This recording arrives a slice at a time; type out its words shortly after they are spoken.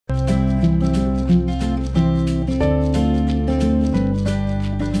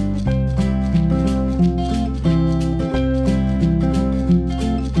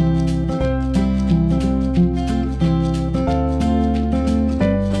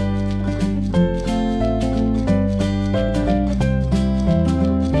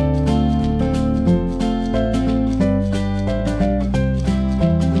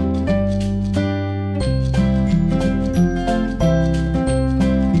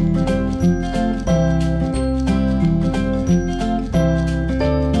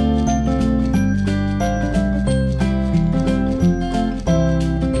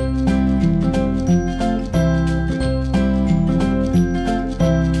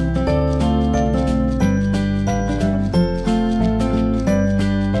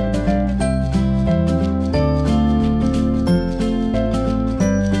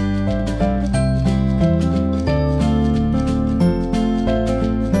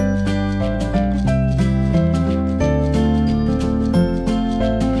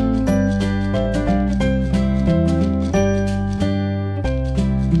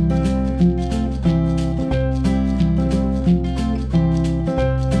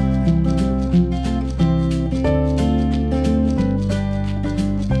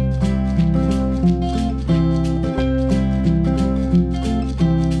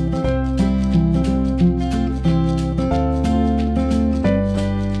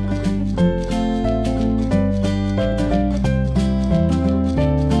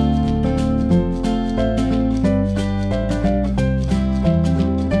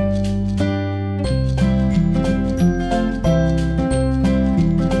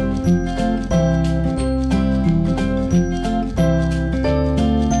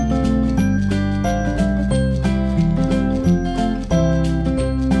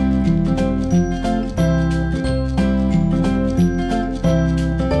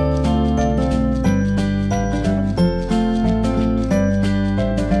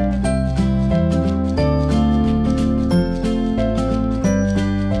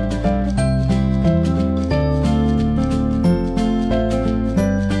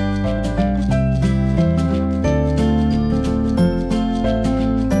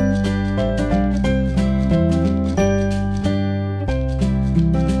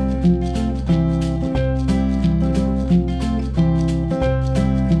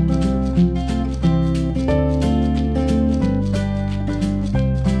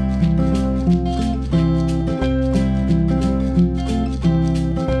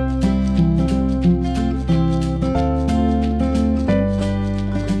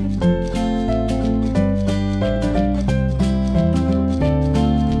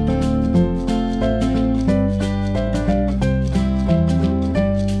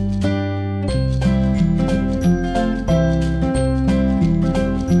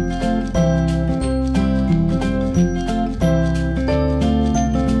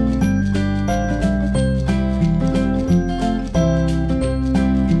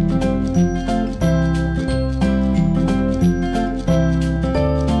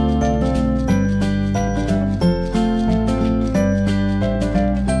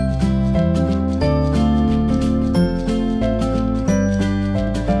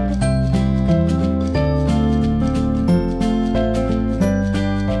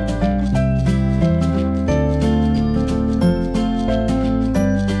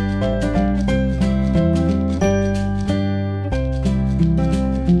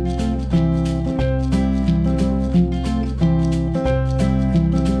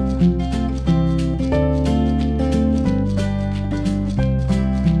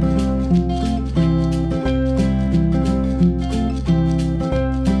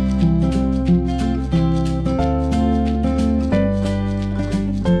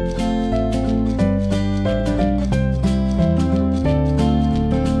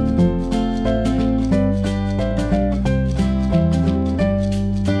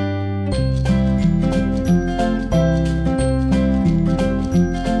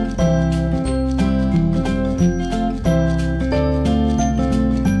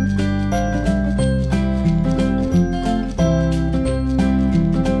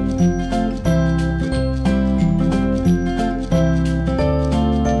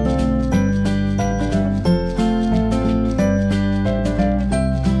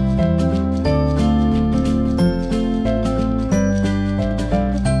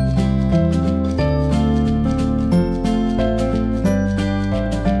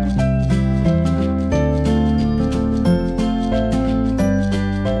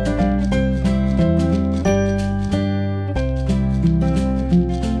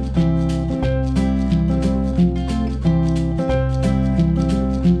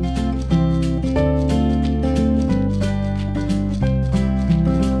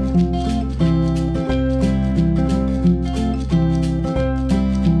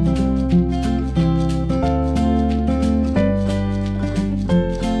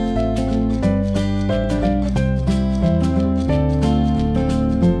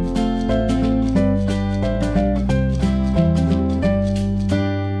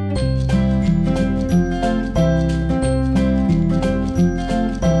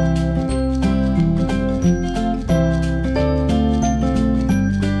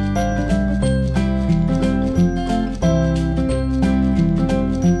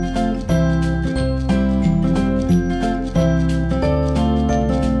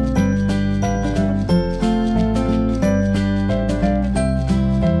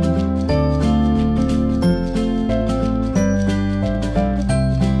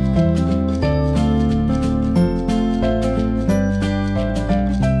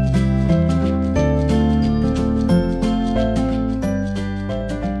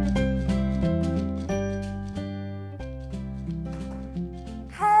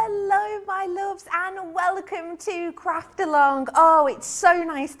to Craft Along. Oh, it's so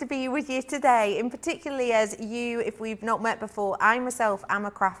nice to be with you today, and particularly as you, if we've not met before, I myself am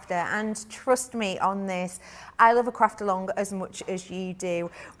a crafter, and trust me on this, I love a craft along as much as you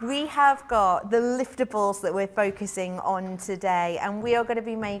do. We have got the liftables that we're focusing on today, and we are going to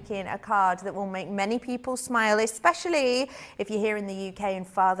be making a card that will make many people smile, especially if you're here in the UK and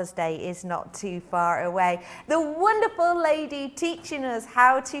Father's Day is not too far away. The wonderful lady teaching us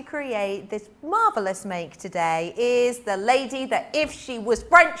how to create this marvellous make today is the lady that if she was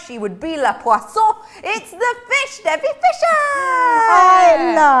French, she would be la poisson. It's the fish, Debbie Fisher!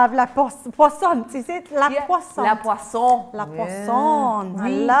 I love la poisson, is it? La poisson. La poisson. La poisson. I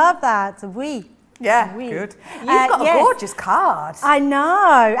love that. Oui. Yeah, oui. Good. You've got a gorgeous card. I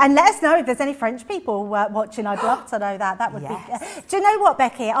know. And let us know if there's any French people watching. I'd love to know that. That would be... Do you know what,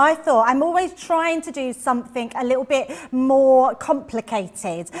 Becky? I thought I'm always trying to do something a little bit more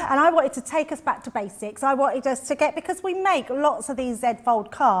complicated. And I wanted to take us back to basics. I wanted us to get... Because we make lots of these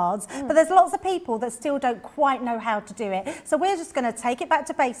Z-fold cards, but there's lots of people that still don't quite know how to do it. So we're just going to take it back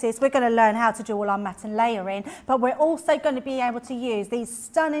to basics. We're going to learn how to do all our mat and layering, but we're also going to be able to use these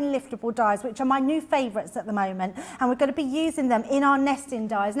stunning liftable dies, which are my new favourites at the moment, and we're going to be using them in our nesting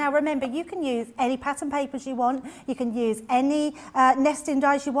dies. Now remember, you can use any pattern papers you want, you can use any nesting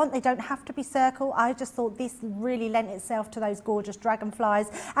dies you want, they don't have to be circle. I just thought this really lent itself to those gorgeous dragonflies,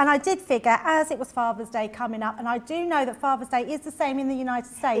 and I did figure, as it was Father's Day coming up, and I do know that Father's Day is the same in the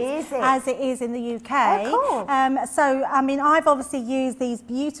United States as it is in the UK. Oh, cool. So I mean, I've obviously used these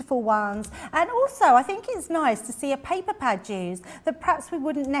beautiful ones, and also I think it's nice to see a paper pad used that perhaps we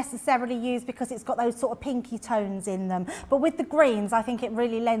wouldn't necessarily use because it's got those sort of pinky tones in them, but with the greens I think it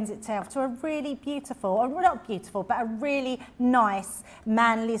really lends itself to a really beautiful, or not beautiful, but a really nice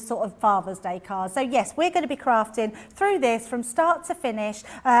manly sort of Father's Day card. So yes, we're going to be crafting through this from start to finish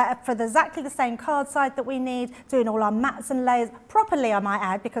for exactly the same card side that we need, doing all our mats and layers properly, I might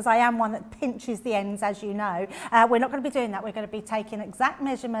add, because I am one that pinches the ends, as you know. We're not going to be doing that. We're going to be taking exact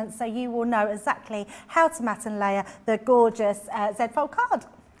measurements so you will know exactly how to mat and layer the gorgeous Z-fold card.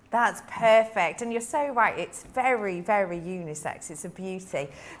 That's perfect, and you're so right, it's very, very unisex, it's a beauty.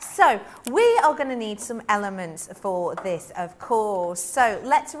 So we are going to need some elements for this, of course, so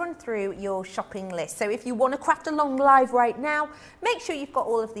let's run through your shopping list. So if you want to craft along live right now, make sure you've got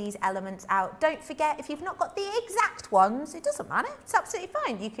all of these elements out. Don't forget, if you've not got the exact ones, it doesn't matter, it's absolutely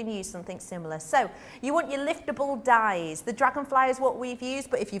fine, you can use something similar. So you want your liftable dies. The dragonfly is what we've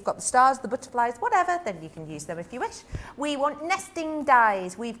used, but if you've got the stars, the butterflies, whatever, then you can use them if you wish. We want nesting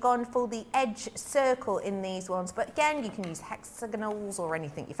dies. We've gone for the edge circle in these ones, but again, you can use hexagonals or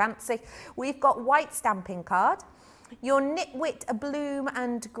anything you fancy. We've got white stamping card, your Knitwit Bloom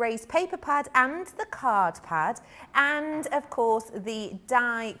and Grace paper pad and the card pad, and of course the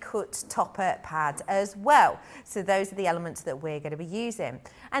die cut topper pad as well. So those are the elements that we're going to be using.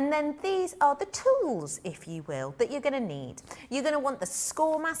 And then these are the tools, if you will, that you're going to need. You're going to want the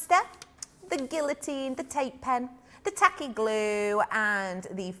score master, the guillotine, the tape pen, the tacky glue and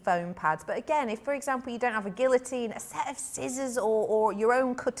the foam pads. But again, if for example you don't have a guillotine, a set of scissors or your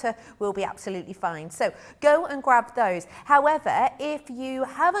own cutter will be absolutely fine. So go and grab those. However, if you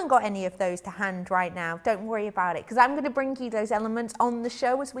haven't got any of those to hand right now, don't worry about it, because I'm going to bring you those elements on the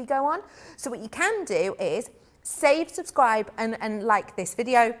show as we go on. So what you can do is save, subscribe and like this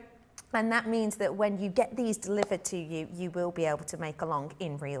video. And that means that when you get these delivered to you, you will be able to make along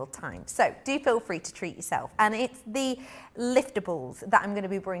in real time. So do feel free to treat yourself. And it's the liftables that I'm going to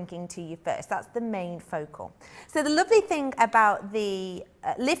be bringing to you first. That's the main focal. So the lovely thing about the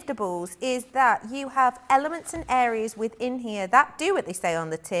liftables is that you have elements and areas within here that do what they say on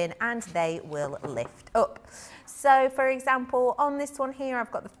the tin, and they will lift up. So for example, on this one here,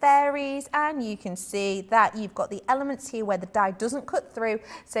 I've got the fairies, and you can see that you've got the elements here where the die doesn't cut through.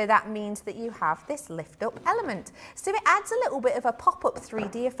 So that means that you have this lift up element. So it adds a little bit of a pop-up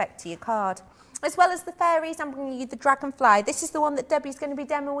 3D effect to your card. As well as the fairies, I'm bringing you the dragonfly. This is the one that Debbie's going to be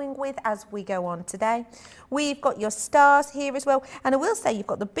demoing with as we go on today. We've got your stars here as well. And I will say you've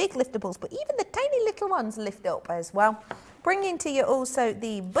got the big liftables, but even the tiny little ones lift up as well. Bringing to you also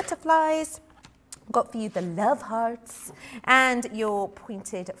the butterflies. Got for you the love hearts and your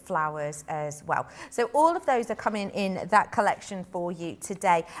pointed flowers as well. So all of those are coming in that collection for you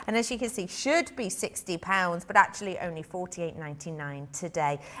today, and as you can see, should be £60, but actually only £48.99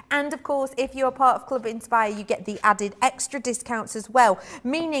 today. And of course, if you're a part of Club Inspire, you get the added extra discounts as well,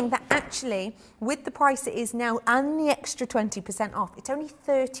 meaning that actually with the price it is now and the extra 20% off, it's only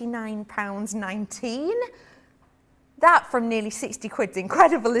 £39.19. That from nearly 60 quid's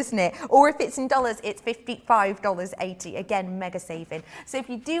incredible, isn't it? Or if it's in dollars, it's $55.80. Again, mega saving. So if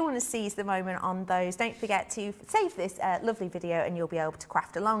you do want to seize the moment on those, don't forget to save this lovely video and you'll be able to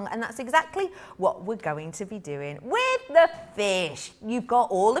craft along. And that's exactly what we're going to be doing with the fish. You've got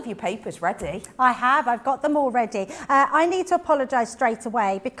all of your papers ready. I have, I've got them all ready. I need to apologise straight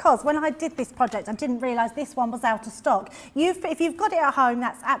away because when I did this project, I didn't realise this one was out of stock. If you've got it at home,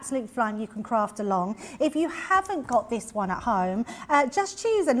 that's absolutely fine. You can craft along. If you haven't got this one at home, just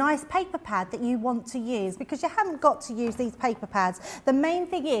choose a nice paper pad that you want to use because you haven't got to use these paper pads. The main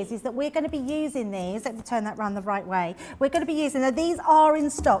thing is that we're going to be using these. Let me turn that round the right way. We're going to be using them. These are in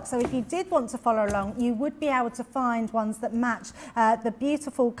stock, so if you did want to follow along, you would be able to find ones that match the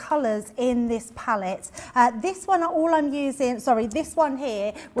beautiful colours in this palette. This one, all I'm using, sorry, this one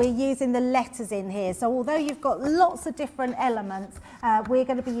here, we're using the letters in here. So although you've got lots of different elements, we're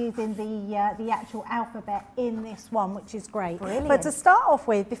going to be using the actual alphabet in this one, which is great. Brilliant. But to start off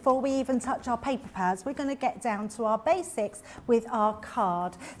with, before we even touch our paper pads, we're going to get down to our basics with our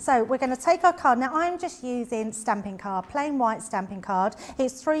card. So we're going to take our card. Now I'm just using stamping card, plain white stamping card.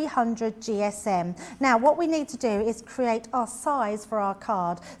 It's 300 GSM. Now what we need to do is create our size for our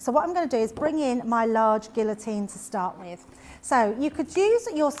card. So what I'm going to do is bring in my large guillotine to start with. So you could use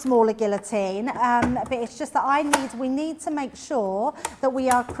your smaller guillotine, but it's just that we need to make sure that we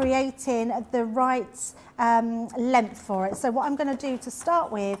are creating the right length for it. So what I'm going to do to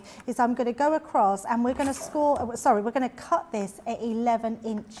start with is I'm going to go across and we're going to cut this at 11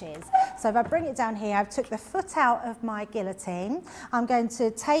 inches. So if I bring it down here, I've took the foot out of my guillotine. I'm going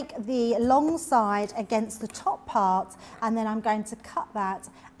to take the long side against the top part and then I'm going to cut that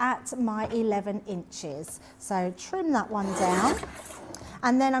at my 11 inches. So trim that one down.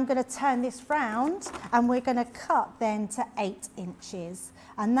 And then I'm going to turn this round and we're going to cut then to 8 inches.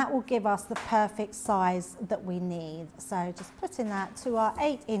 And that will give us the perfect size that we need. So just putting that to our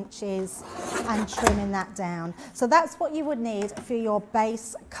 8 inches and trimming that down. So that's what you would need for your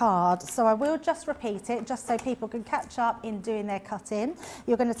base card. So I will just repeat it just so people can catch up in doing their cutting.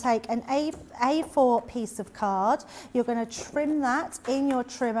 You're going to take an A4 piece of card. You're going to trim that in your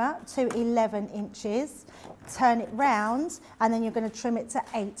trimmer to 11 inches. Turn it round and then you're going to trim it to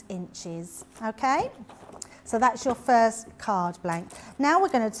 8 inches. Okay? So that's your first card blank. Now we're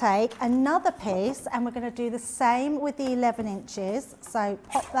going to take another piece and we're going to do the same with the 11 inches. So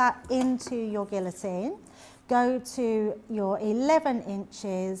pop that into your guillotine, go to your 11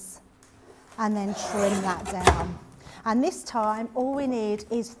 inches and then trim that down. And this time all we need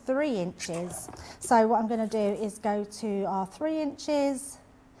is 3 inches. So what I'm going to do is go to our 3 inches,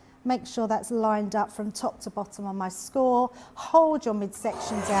 make sure that's lined up from top to bottom on my score, hold your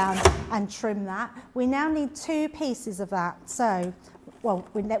midsection down and trim that. We now need 2 pieces of that. So, well,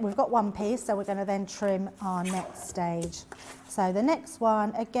 we've got 1 piece, so we're going to then trim our next stage. So the next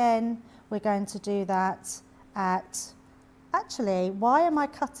one, again, we're going to do that at, actually, why am I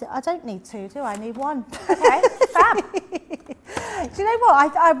cutting? I don't need 2, do I? I need 1. Okay, fab. Do you know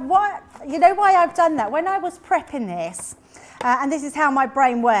what? You know why I've done that? When I was prepping this, and this is how my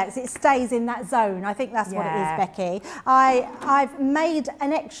brain works, it stays in that zone. I think that's what it is, Becky. I've made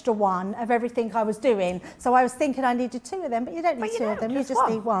an extra one of everything I was doing. So I was thinking I needed 2 of them, but you don't need 2 of them, you just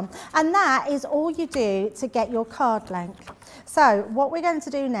need 1. And that is all you do to get your card blank. So what we're going to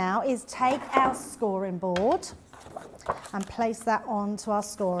do now is take our scoring board and place that onto our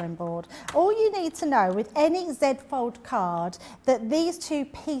scoring board. All you need to know with any Z-fold card that these 2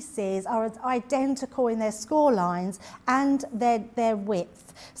 pieces are identical in their score lines and their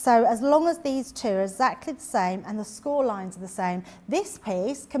width. So as long as these 2 are exactly the same and the score lines are the same, this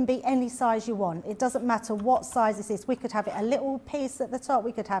piece can be any size you want. It doesn't matter what size this is. We could have it a little piece at the top,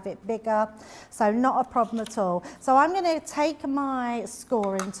 we could have it bigger, so not a problem at all. So I'm going to take my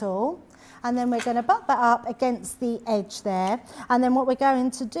scoring tool and then we're going to butt that up against the edge there. And then what we're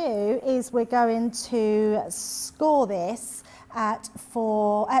going to do is we're going to score this it's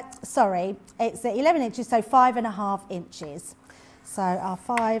at 11 inches, so 5.5 inches. So our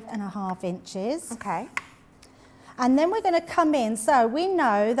 5.5 inches. Okay. And then we're going to come in, so we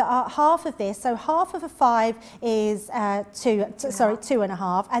know that our half of this, so half of a 5 is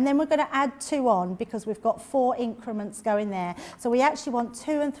 2.5, and then we're going to add 2 on because we've got 4 increments going there. So we actually want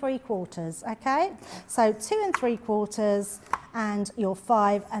 2 3/4, okay? So 2 3/4 and your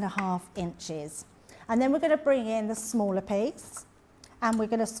 5.5 inches. And then we're going to bring in the smaller piece and we're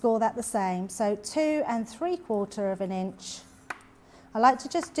going to score that the same. So 2 3/4 inches. I like to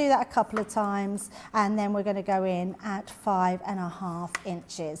just do that a couple of times and then we're going to go in at 5.5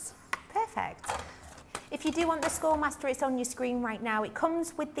 inches. Perfect. If you do want the Score Master, it's on your screen right now. It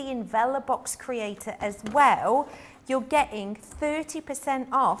comes with the Envelope Box Creator as well. you're getting 30%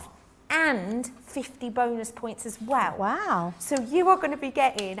 off and 50 bonus points as well. Wow. So you are going to be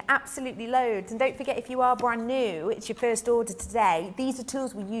getting absolutely loads. And don't forget, if you are brand new, it's your first order today, these are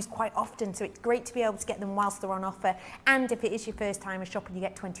tools we use quite often, so it's great to be able to get them whilst they're on offer. And if it is your first time shopping, you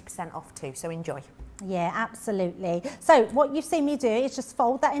get 20% off too, so enjoy. Yeah, absolutely. So what you've seen me do is just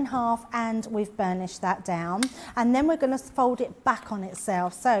fold that in half, and we've burnished that down, and then we're going to fold it back on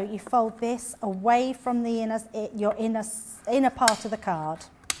itself. So you fold this away from the your inner part of the card.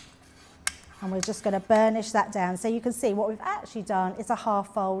 And we're just going to burnish that down. So you can see what we've actually done is a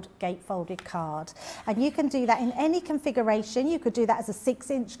half fold gate folded card. And you can do that in any configuration. You could do that as a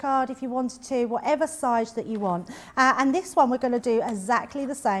 6-inch card if you wanted to, whatever size that you want. And this one we're going to do exactly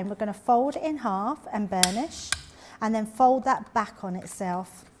the same. We're going to fold it in half and burnish, and then fold that back on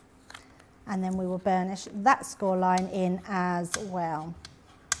itself. And then we will burnish that score line in as well.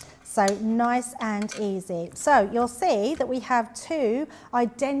 So nice and easy. So you'll see that we have 2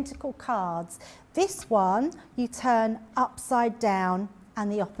 identical cards. This one you turn upside down and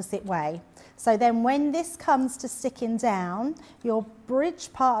the opposite way. So then when this comes to sticking down, your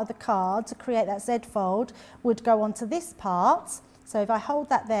bridge part of the card to create that Z fold would go onto this part. So if I hold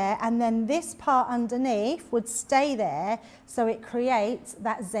that there, and then this part underneath would stay there, so it creates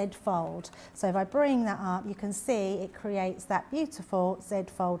that Z fold. So if I bring that up, you can see it creates that beautiful Z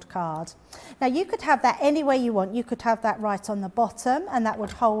fold card. Now you could have that any way you want. You could have that right on the bottom, and that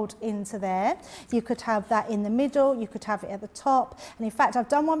would hold into there. You could have that in the middle, you could have it at the top. And in fact, I've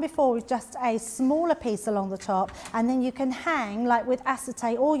done one before with just a smaller piece along the top, and then you can hang, like with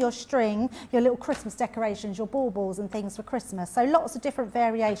acetate, all your string, your little Christmas decorations, your baubles and things for Christmas. So lots of different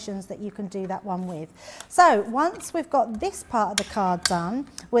variations that you can do that one with. So once we've got this part of the card done,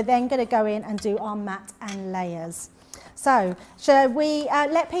 we're then going to go in and do our mat and layers. So shall we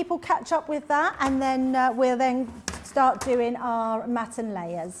let people catch up with that, and then we'll then start doing our mat and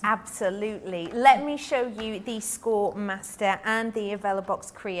layers? Absolutely. Let me show you the Score Master and the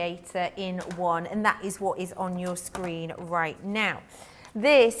Avellebox Creator in one, and that is what is on your screen right now.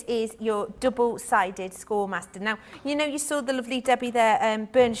 This is your double-sided Score Master. Now, you know, you saw the lovely Debbie there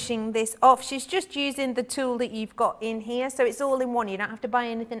burnishing this off. She's just using the tool that you've got in here, so it's all in one. You don't have to buy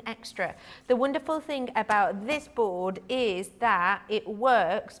anything extra. The wonderful thing about this board is that it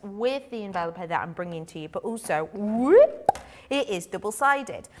works with the enveloper that I'm bringing to you, but also, whoop, it is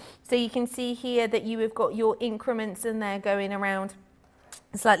double-sided. So you can see here that you have got your increments in there going around.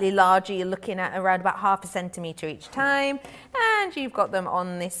 Slightly larger, you're looking at around about ½ centimetre each time, and you've got them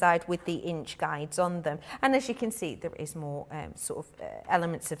on this side with the inch guides on them. And as you can see, there is more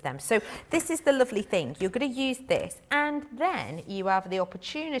elements of them. So this is the lovely thing. You're going to use this, and then you have the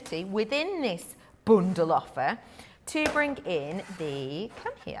opportunity within this bundle offer to bring in the,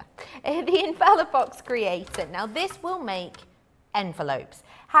 come here, the Envelope Creator. Now this will make envelopes.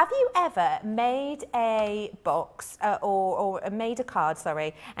 Have you ever made a box or made a card,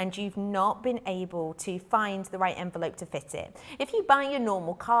 sorry, and you've not been able to find the right envelope to fit it? If you buy your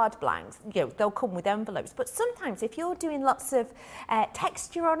normal card blanks, you know, they'll come with envelopes, but sometimes if you're doing lots of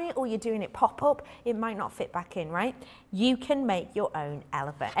texture on it, or you're doing it pop up, it might not fit back in, right? You can make your own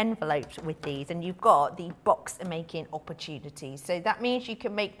envelopes with these, and you've got the box making opportunities. So that means you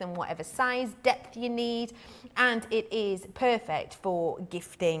can make them whatever size, depth you need, and it is perfect for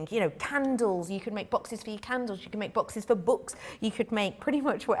gifting. You know, candles, you can make boxes for your candles, you can make boxes for books, you could make pretty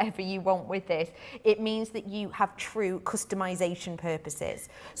much whatever you want with this. It means that you have true customization purposes.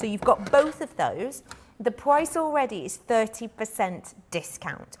 So you've got both of those. The price already is 30%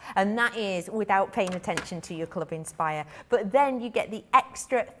 discount, and that is without paying attention to your Club Inspire. But then you get the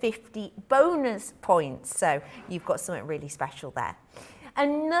extra 50 bonus points, so you've got something really special there.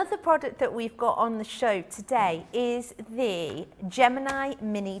 Another product that we've got on the show today is the Gemini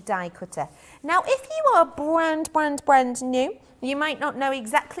Mini Die Cutter. Now, if you are brand new, you might not know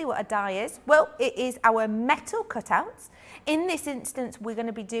exactly what a die is. Well, it is our metal cutouts. In this instance, we're going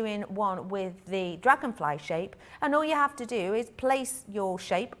to be doing one with the dragonfly shape, and all you have to do is place your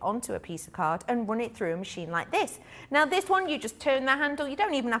shape onto a piece of card and run it through a machine like this. Now this one, you just turn the handle, you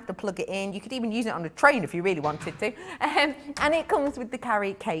don't even have to plug it in, you could even use it on a train if you really wanted to, and it comes with the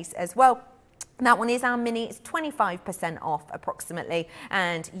carry case as well. That one is our mini, it's 25% off approximately,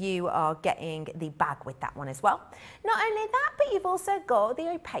 and you are getting the bag with that one as well. Not only that, but you've also got the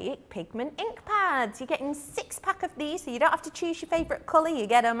opaque pigment ink pads. You're getting 6-pack of these, so you don't have to choose your favourite colour, you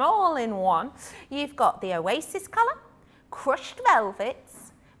get them all in one. You've got the Oasis colour, crushed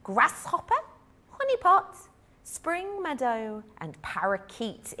velvets, grasshopper, honey pot, Spring Meadow and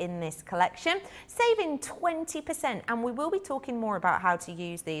Parakeet in this collection, saving 20%, and we will be talking more about how to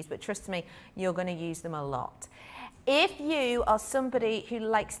use these, but trust me, you're going to use them a lot. If you are somebody who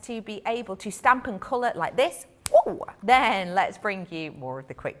likes to be able to stamp and colour like this, ooh, then let's bring you more of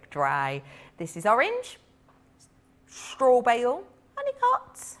the quick dry. This is orange, straw bale,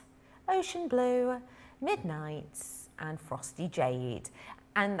 honeycot, ocean blue, midnights, and frosty jade.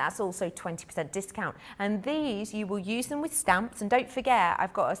 And that's also 20% discount. And these, you will use them with stamps. And don't forget,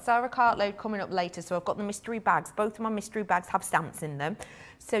 I've got a Sarah cart load coming up later, so I've got the mystery bags. Both of my mystery bags have stamps in them.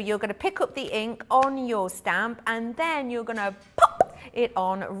 So you're going to pick up the ink on your stamp, and then you're going to pop it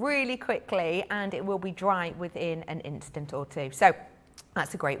on really quickly, and it will be dry within an instant or two. So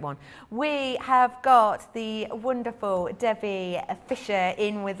that's a great one. We have got the wonderful Debbie Fisher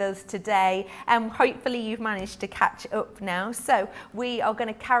in with us today, and hopefully you've managed to catch up now. So we are going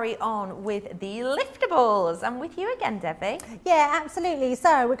to carry on with the liftables, and with you again, Debbie. Yeah, absolutely.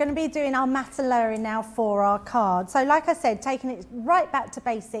 So we're going to be doing our matte layering now for our card. So like I said, taking it right back to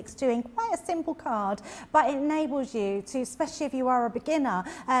basics, doing quite a simple card, but it enables you to, especially if you are a beginner,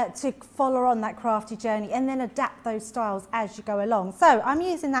 to follow on that crafty journey and then adapt those styles as you go along. So I'm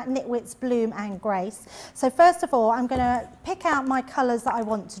using that Knitwits Bloom and Grace. So first of all, I'm going to pick out my colours that I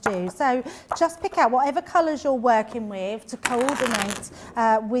want to do. So just pick out whatever colours you're working with to coordinate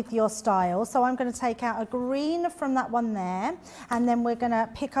with your style. So I'm going to take out a green from that one there, and then we're going to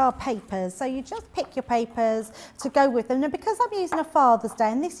pick our papers. So you just pick your papers to go with them. Now, because I'm using a Father's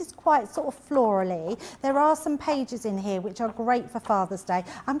Day, and this is quite sort of florally, there are some pages in here which are great for Father's Day.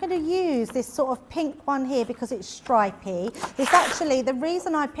 I'm going to use this sort of pink one here because it's stripy. It's actually, the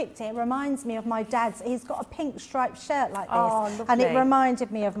reason I picked it reminds me of my dad's. He's got a pink striped shirt like this, and it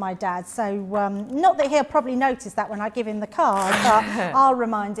reminded me of my dad. So not that he'll probably notice that when I give him the card, but I'll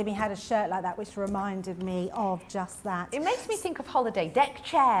remind him he had a shirt like that, which reminded me of just that. It makes me think of holiday deck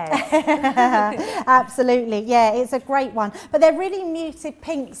chairs. Absolutely, yeah, it's a great one. But they're really muted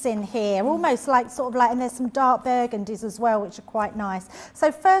pinks in here, almost like sort of like, and there's some dark burgundies as well, which are quite nice.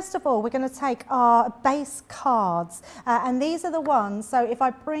 So first of all, we're going to take our base cards, and these are the ones. So if I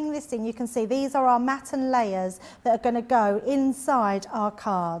bring this in, you can see these are our matte and layers that are going to go inside our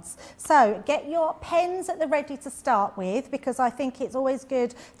cards. So get your pens at the ready to start with, because I think it's always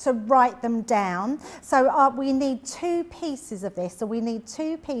good to write them down. So we need 2 pieces of this. So we need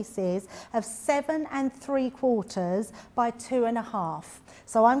 2 pieces of 7 3/4 by 2.5.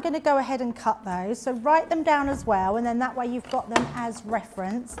 So I'm going to go ahead and cut those. So write them down as well, and then that way you've got them as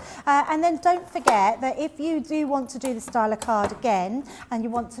reference. And then don't forget that if you do want to do the styler card again, and you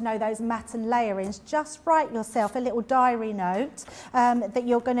want to know those matte and layerings, just write yourself a little diary note that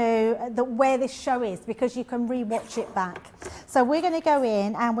you're going to, where this show is, because you can re-watch it back. So we're going to go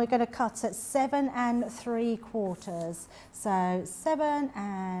in and we're going to cut at 7 3/4. So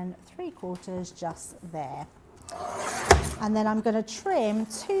 7 3/4 just there. And then I'm going to trim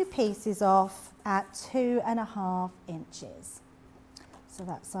 2 pieces off at 2.5 inches. So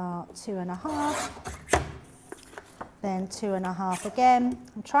that's our 2.5. Then 2.5 again.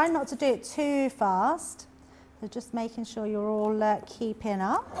 I'm trying not to do it too fast, so just making sure you're all keeping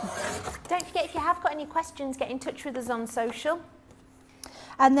up. Don't forget, if you have got any questions, get in touch with us on social.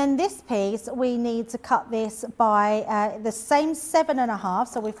 And then this piece, we need to cut this by the same 7.5.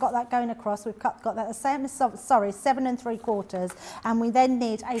 So we've got that going across. We've got that the same, sorry, 7 3/4. And we then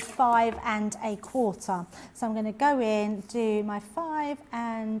need a 5 1/4. So I'm going to go in, do my 5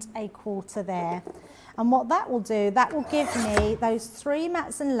 1/4 there. And what that will do, that will give me those 3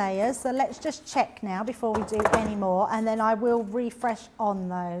 mats and layers. So let's just check now before we do any more, and then I will refresh on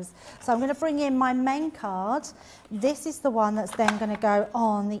those. So I'm going to bring in my main card. This is the one that's then going to go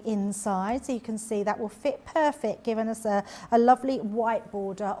on the inside. So you can see that will fit perfect, giving us a lovely white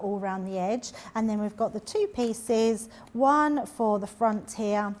border all around the edge. And then we've got the 2 pieces, one for the front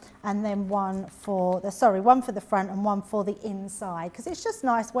here, and then one for the front and one for the inside. Because it's just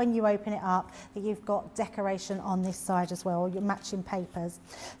nice when you open it up that you've got decoration on this side as well, your matching papers.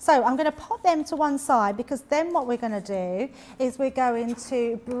 So I'm going to pop them to one side, because then what we're going to do is we're going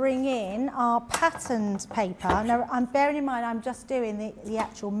to bring in our patterned paper. Now I'm bearing in mind I'm just doing the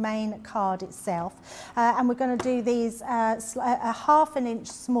actual main card itself, and we're going to do these a 1/2 inch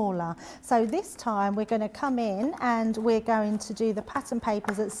smaller. So this time we're going to come in and we're going to do the pattern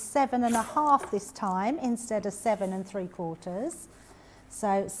papers at 7.5 this time instead of 7 3/4.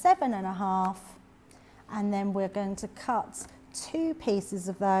 So 7.5. And then we're going to cut 2 pieces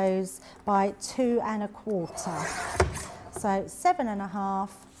of those by 2 1/4. So 7.5,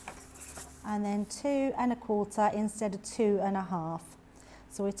 and then 2 1/4 instead of 2 1/2.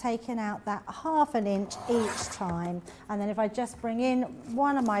 So we're taking out that 1/2 inch each time. And then if I just bring in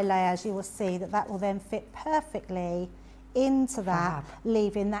one of my layers, you will see that that will then fit perfectly into that,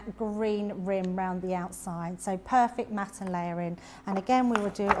 leaving that green rim round the outside. So perfect matte and layering. And again, we will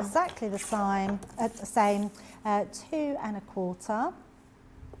do exactly the same, 2 1/4.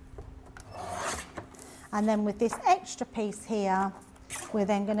 And then with this extra piece here, we're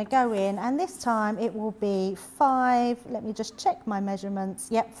then going to go in, and this time it will be 5, let me just check my measurements,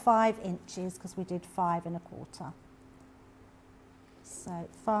 yep, 5 inches, because we did 5 1/4. So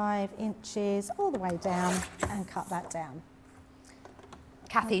 5 inches all the way down, and cut that down.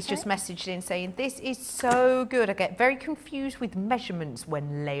 Kathy's just messaged in saying, this is so good. I get very confused with measurements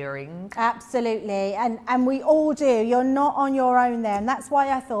when layering. Absolutely, and we all do. You're not on your own there, and that's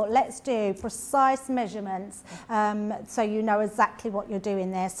why I thought, let's do precise measurements so you know exactly what you're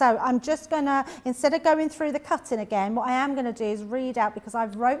doing there. So I'm just gonna, instead of going through the cutting again, what I am gonna do is read out, because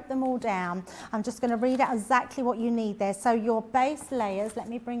I've wrote them all down, I'm just gonna read out exactly what you need there. So your base layers, let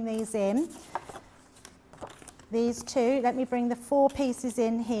me bring these in. These 2, let me bring the 4 pieces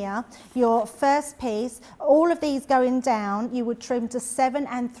in here. Your first piece, all of these going down, you would trim to 7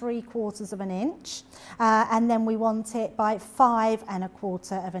 3/4 of an inch. And then we want it by 5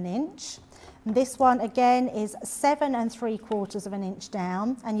 1/4 of an inch. And this one again is 7 3/4 of an inch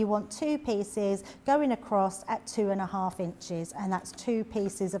down, and you want 2 pieces going across at 2 1/2 inches, and that's 2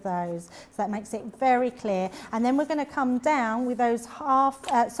 pieces of those. So that makes it very clear. And then we're going to come down with those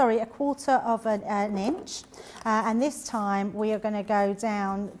 1/4 of an inch, and this time we are going to go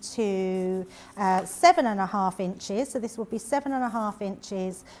down to 7 1/2 inches. So this will be 7 1/2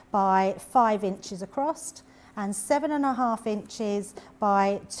 inches by 5 inches across, and 7 1/2 inches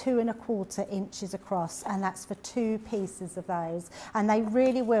by 2 1/4 inches across, and that's for 2 pieces of those. And they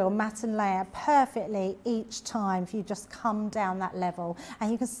really will matte and layer perfectly each time if you just come down that level.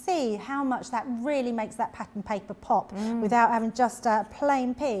 And you can see how much that really makes that pattern paper pop without having just a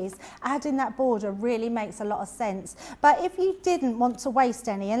plain piece. Adding that border really makes a lot of sense. But if you didn't want to waste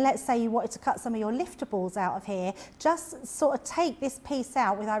any, and let's say you wanted to cut some of your liftables out of here, just sort of take this piece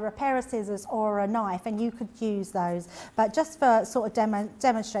out with either a pair of scissors or a knife, and you could use those. But just for sort of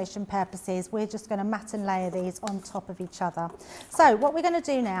demonstration purposes, we're just going to matte and layer these on top of each other. So what we're going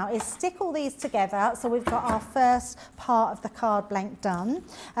to do now is stick all these together. So we've got our first part of the card blank done,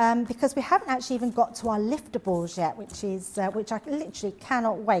 because we haven't actually even got to our liftables yet, which I literally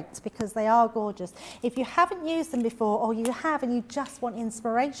cannot wait, because they are gorgeous. If you haven't used them before, or you have and you just want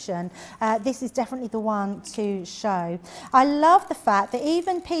inspiration, this is definitely the one to show. I love the fact that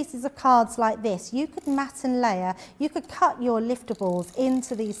even pieces of cards like this, you could matte and layer. You could cut your liftables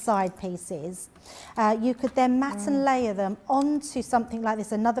into these side pieces. You could then matte and layer them onto something like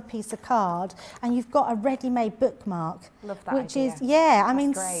this, another piece of card, and you've got a ready-made bookmark. Love that which idea. Is, yeah, I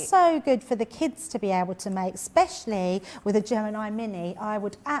mean, great. So good for the kids to be able to make, especially with a Gemini Mini. I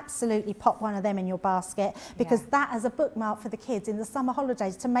would absolutely pop one of them in your basket, because that as a bookmark for the kids in the summer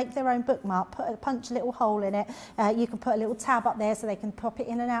holidays, to make their own bookmark, punch a little hole in it. You can put a little tab up there so they can pop it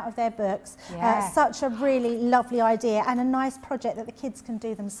in and out of their books. Such a really lovely idea, and a nice project that the kids can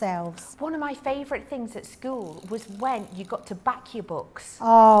do themselves. One of my favourite things at school was when you got to back your books.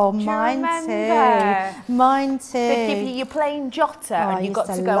 Oh, mine too. Mine too. They'd give you your plain jotter, and you got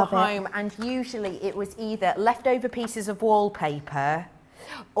to go home, and usually it was either leftover pieces of wallpaper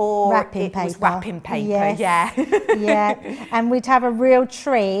or wrapping it was paper. wrapping paper. Yes. Yeah, and we'd have a real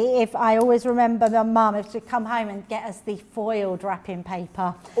treat. If I always remember my mum, if she'd come home and get us the foiled wrapping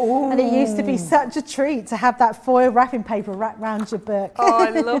paper. Ooh. And it used to be such a treat to have that foiled wrapping paper wrapped around your book. Oh,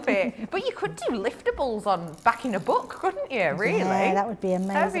 I love it. But you could do liftables on backing a book, couldn't you? Really? Yeah, that would be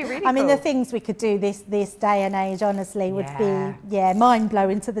amazing. That would be really I mean, cool. the things we could do this day and age, honestly, would be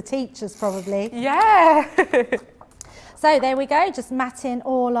mind-blowing to the teachers probably. Yeah. So there we go, just matting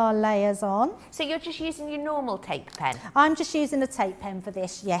all our layers on. So you're just using your normal tape pen? I'm just using a tape pen for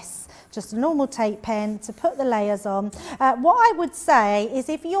this, yes. Just a normal tape pen to put the layers on. What I would say is,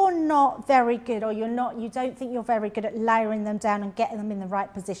 if you're not very good, or you don't think you're very good at layering them down and getting them in the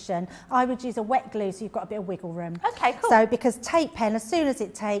right position, I would use a wet glue so you've got a bit of wiggle room. Okay, cool. So because tape pen, as soon as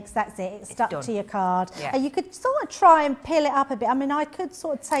it takes, that's it, it's stuck done to your card. Yeah. You could sort of try and peel it up a bit. I mean, I could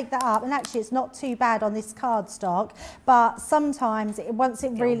sort of take that up, and actually it's not too bad on this cardstock, but sometimes once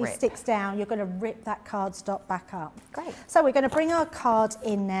it really sticks down, you're going to rip that cardstock back up. Great. So we're going to bring our card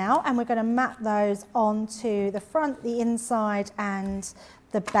in now, and we're going to mat those onto the front, the inside and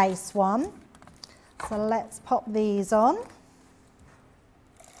the base one. So let's pop these on.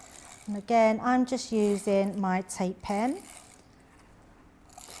 And again, I'm just using my tape pen.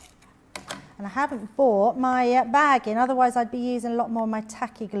 And I haven't bought my bag in, otherwise I'd be using a lot more of my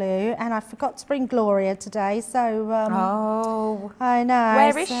tacky glue. And I forgot to bring Gloria today, so... oh. I know.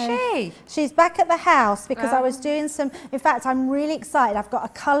 Where is she? She's back at the house because I was doing some... In fact, I'm really excited. I've got a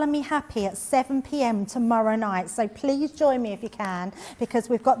Colour Me Happy at 7 p.m. tomorrow night. So please join me if you can, because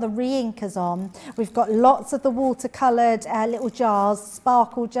we've got the re-inkers on. We've got lots of the watercoloured little jars,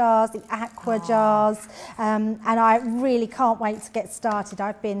 sparkle jars, the aqua jars. And I really can't wait to get started.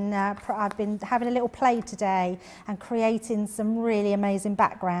 I've been having a little play today and creating some really amazing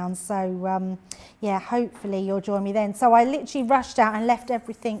backgrounds. So yeah, hopefully you'll join me then. So I literally rushed out and left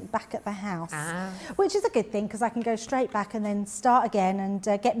everything back at the house, which is a good thing because I can go straight back and then start again and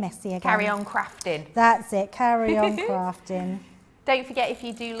get messy again. Carry on crafting. That's it, carry on crafting. Don't forget, if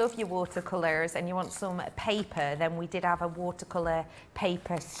you do love your watercolours and you want some paper, then we did have a watercolour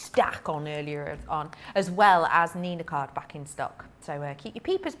paper stack on earlier on, as well as Nina card back in stock. So keep your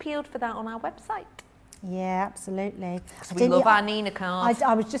peepers peeled for that on our website. Yeah, absolutely. So we love our Nina card.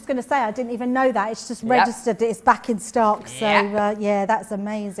 I was just going to say, I didn't even know that. It's just registered that it's back in stock. So yeah, that's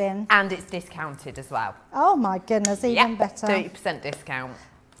amazing. And it's discounted as well. Oh my goodness, even better. 30% discount.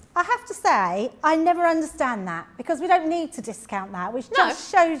 I have to say, I never understand that, because we don't need to discount that, which just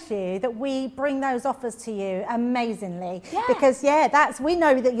shows you that we bring those offers to you amazingly. Yeah. Because we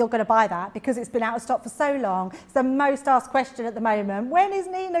know that you're going to buy that because it's been out of stock for so long. It's the most asked question at the moment. When is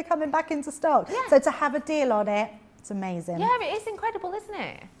Nina coming back into stock? Yeah. So to have a deal on it, it's amazing. Yeah, it is incredible, isn't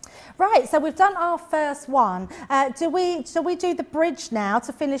it? Right, so we've done our first one. Shall we do the bridge now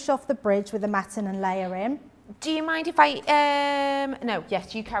to finish off the bridge with the matting and layering? Do you mind if I, no,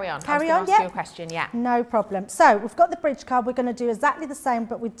 yes, you carry on. Carry on, I was going to ask you a question, yeah. No problem. So we've got the bridge card. We're going to do exactly the same,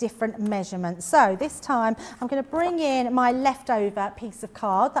 but with different measurements. So this time I'm going to bring in my leftover piece of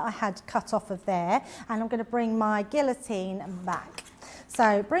card that I had cut off of there, and I'm going to bring my guillotine back.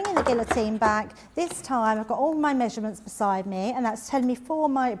 So bringing the guillotine back, this time I've got all my measurements beside me, and that's telling me for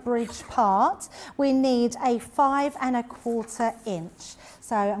my bridge part, we need a 5 1/4 inch.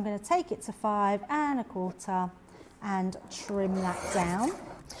 So I'm going to take it to 5 1/4 and trim that down.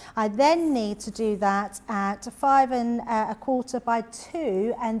 I then need to do that at 5 1/4 by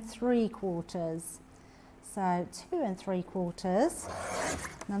 2 3/4. So 2 3/4.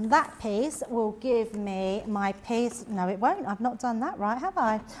 And that piece will give me my piece. No, it won't. I've not done that right, have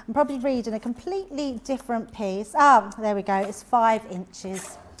I? I'm probably reading a completely different piece. There we go. It's 5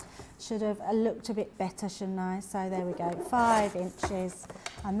 inches. Should have looked a bit better, shouldn't I? So there we go, 5 inches.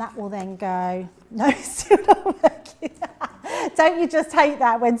 And that will then go, no, it's still not working. Don't you just hate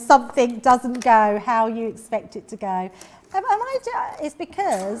that when something doesn't go how you expect it to go? It's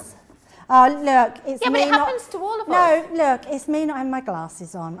because... look, it's me. Yeah, but it happens to all of us. No, look, it's me not having my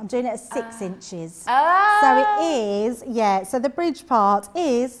glasses on. I'm doing it at 6 inches. Oh. So it is, so the bridge part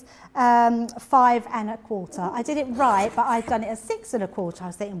is 5 1/4. I did it right, but I've done it at 6 1/4. I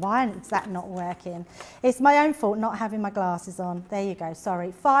was thinking, why is that not working? It's my own fault not having my glasses on. There you go,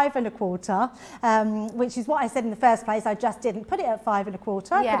 sorry. 5 1/4, which is what I said in the first place. I just didn't put it at 5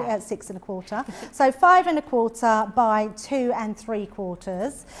 1/4. I put it at 6 1/4. So 5 1/4 by 2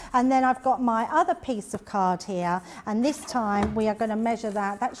 3/4. And then I've got my other piece of card here. And this time we are going to measure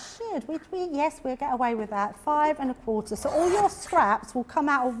that. That should, yes, we'll get away with that. 5 1/4. So all your scraps will come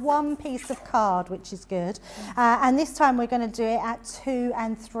out of one piece of card, which is good. And this time we're going to do it at 2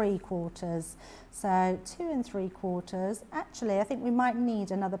 3/4. So 2 3/4. Actually, I think we might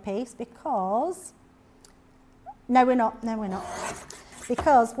need another piece because... No, we're not. No, we're not.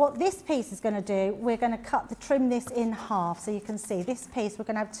 Because what this piece is going to do, we're going to trim this in half. So you can see this piece, we're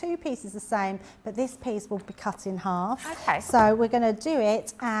going to have two pieces the same, but this piece will be cut in half. Okay. So we're going to do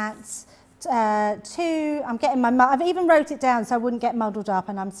it at 2, I'm getting I've even wrote it down so I wouldn't get muddled up,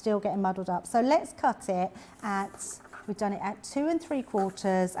 and I'm still getting muddled up. So let's cut it at, we've done it at 2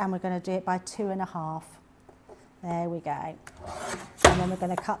 3/4, and we're going to do it by 2 1/2. There we go. And then we're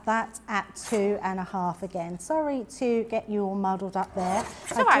going to cut that at 2 1/2 again. Sorry to get you all muddled up there.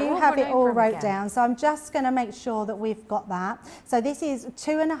 I do have it all wrote down, so I'm just going to make sure that we've got that. So this is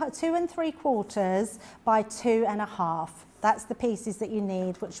 2 3/4 by 2 1/2. That's the pieces that you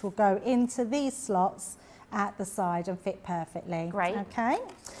need, which will go into these slots at the side and fit perfectly. Great. Okay.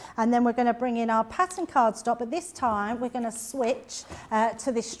 And then we're going to bring in our pattern cardstock, but this time we're going to switch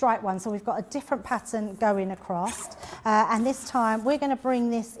to this stripe one. So we've got a different pattern going across. And this time we're going to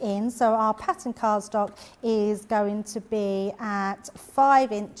bring this in. So our pattern cardstock is going to be at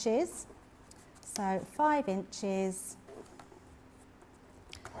 5 inches. So 5 inches.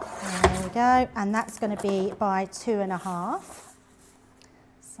 There we go. And that's going to be by 2 1/2.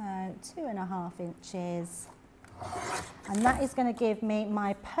 So 2 1/2 inches. And that is going to give me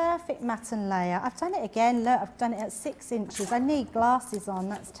my perfect matten layer. I've done it again, look, I've done it at 6 inches. I need glasses on,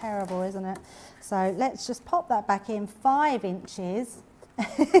 that's terrible, isn't it? So let's just pop that back in 5 inches.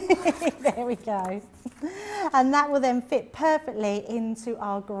 There we go. And that will then fit perfectly into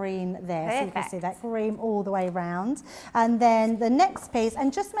our green there. Perfect. So you can see that green all the way around. And then the next piece,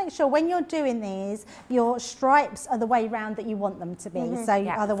 and just make sure when you're doing these, your stripes are the way round that you want them to be. So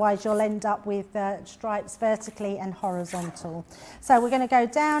otherwise you'll end up with stripes vertically and horizontal. So we're going to go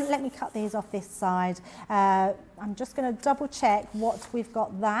down, let me cut these off this side. I'm just going to double check what we've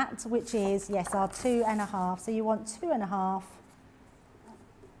got that, which is, yes, our 2.5. So you want 2.5.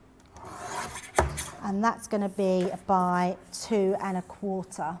 And that's going to be by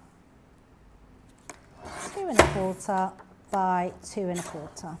 2.25. 2.25 by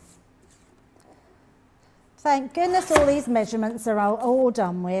 2.25. Thank goodness all these measurements are all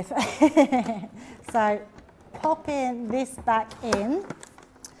done with. So popping this back in.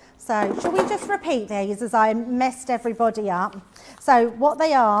 So shall we just repeat these as I messed everybody up? So what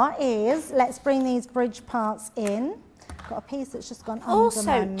they are is, let's bring these bridge parts in. Got a piece that's just gone under my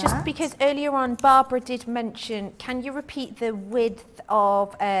mat. Also, just because earlier on Barbara did mention, can you repeat the width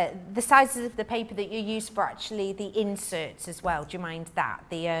of the sizes of the paper that you use for actually the inserts as well? Do you mind that?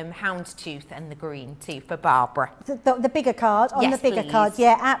 The houndstooth and the green too for Barbara. The bigger card, on yes, the bigger please. card,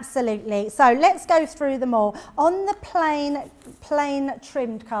 yeah, absolutely. So let's go through them all. On the plain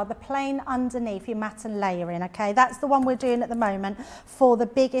trimmed card, the plain underneath your matten layering, okay, that's the one we're doing at the moment for the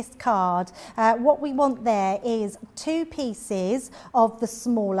biggest card. What we want there is 2 pieces of the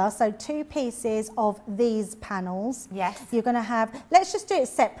smaller, so 2 pieces of these panels. Yes. You're going to have, let's just do it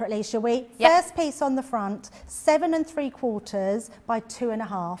separately, shall we? Yep. First piece on the front, 7 3/4 by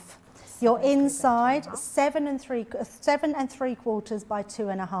 2.5. Your inside, 7 3/4 by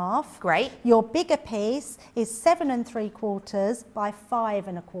 2.5. Great. Your bigger piece is 7 3/4 by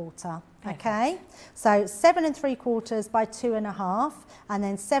 5.25. Okay, so 7 3/4 by 2.5, and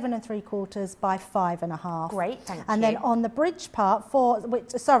then 7 3/4 by 5.5. Great, thank you. And then on the bridge part,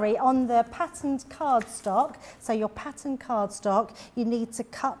 on the patterned cardstock, so your patterned cardstock, you need to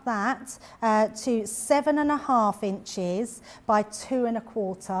cut that to 7.5 inches by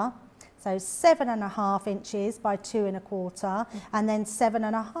 2.25. So 7.5 inches by 2.25, and then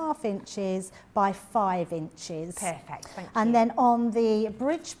 7.5 inches by 5 inches. Perfect, thank you. And then on the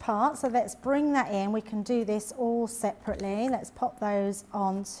bridge part, so let's bring that in. We can do this all separately. Let's pop those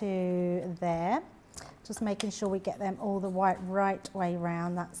onto there. Just making sure we get them all the right way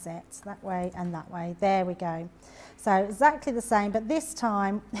round. That's it. That way and that way. There we go. So exactly the same, but this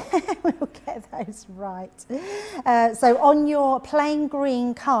time we'll get those right. So on your plain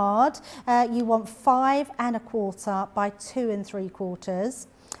green card, you want 5.25 by 2 3/4,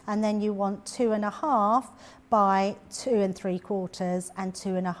 and then you want 2.5 by 2 3/4 and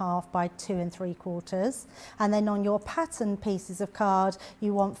 2.5 by 2 3/4. And then on your pattern pieces of card,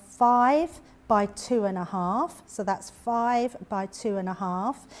 you want 5 by 2.5, so that's 5 by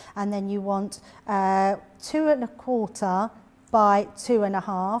 2.5, and then you want 2.25 by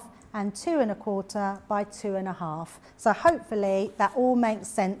 2.5 and 2.25 by 2.5. So hopefully that all makes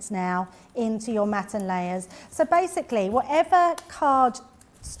sense now into your matten layers. So basically whatever card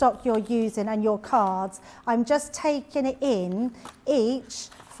stock you're using and your cards, I'm just taking it in each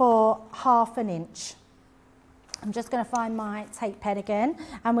for 1/2 inch. I'm just going to find my tape pen again,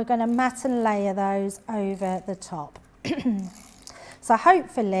 and we're going to matten layer those over the top. So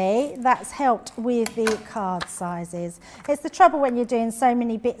hopefully that's helped with the card sizes. It's the trouble when you're doing so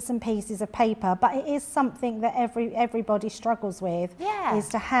many bits and pieces of paper, but it is something that everybody struggles with, is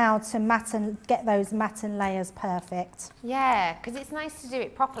to how to get those matten layers perfect. Yeah, because it's nice to do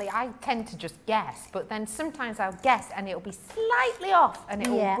it properly. I tend to just guess, but then sometimes I'll guess and it'll be slightly off and it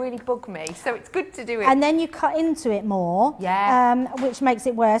will really bug me. So it's good to do it. And then you cut into it more, which makes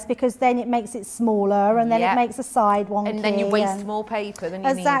it worse, because then it makes it smaller, and then it makes a side wonky. And then you waste more paper than you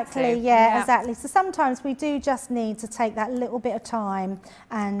need to. Exactly. So sometimes we do just need to take that little bit of time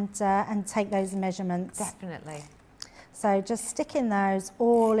and take those measurements. Definitely. So just sticking those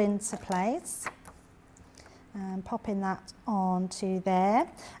all into place and popping that onto there,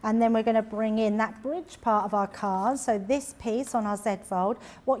 and then we're going to bring in that bridge part of our card. So this piece on our Z fold,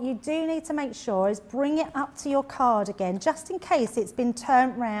 what you do need to make sure is bring it up to your card again, just in case it's been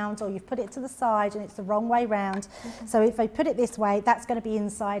turned round or you've put it to the side and it's the wrong way round. So if I put it this way, that's going to be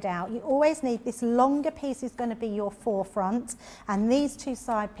inside out. You always need this longer piece is going to be your forefront, and these 2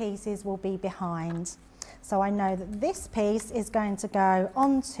 side pieces will be behind. So I know that this piece is going to go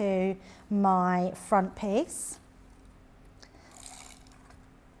onto my front piece.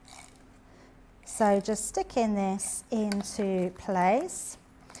 So just sticking this into place.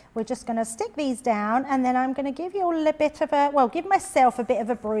 We're just going to stick these down, and then I'm going to give you all a bit of a, well, give myself a bit of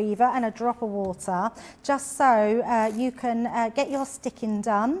a breather and a drop of water, just so you can get your sticking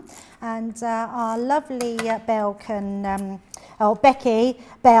done. And our lovely Belle can, oh, Becky,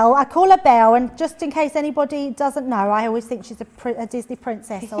 Belle, I call her Belle, and just in case anybody doesn't know, I always think she's a Disney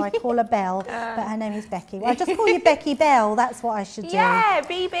princess, so I call her Belle, but her name is Becky. Well, I'll just call you Becky Belle, that's what I should do. Yeah,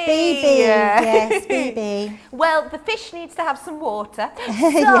 BB. BB, yes, BB. Well, the fish needs to have some water,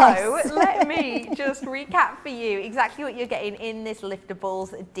 Yes. so let me just recap for you exactly what you're getting in this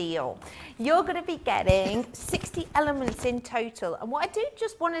Liftables deal. You're going to be getting 60 elements in total, and what I do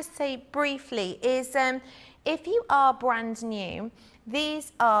just want to say briefly is if you are brand new,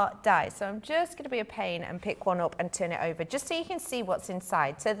 these are dies. So I'm just going to be a pain and pick one up and turn it over just so you can see what's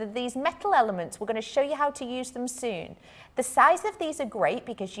inside. So these metal elements, we're going to show you how to use them soon. The size of these are great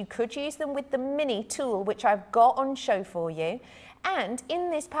because you could use them with the mini tool, which I've got on show for you. And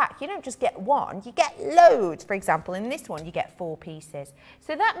in this pack, you don't just get one, you get loads. For example, in this one, you get 4 pieces.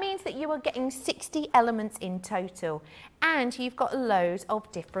 So that means that you are getting 60 elements in total, and you've got loads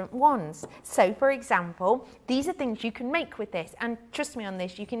of different ones. So for example, these are things you can make with this, and trust me on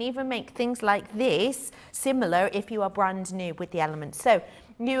this, you can even make things like this, similar if you are brand new with the elements. So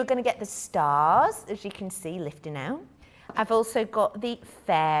you are going to get the stars, as you can see, lifting out. I've also got the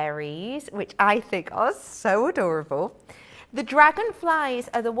fairies, which I think are so adorable. The dragonflies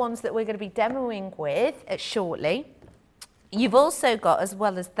are the ones that we're going to be demoing with shortly. You've also got, as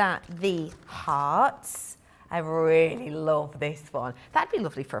well as that, the hearts. I really love this one. That'd be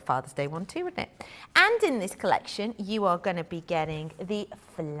lovely for a Father's Day one too, wouldn't it? And in this collection, you are going to be getting the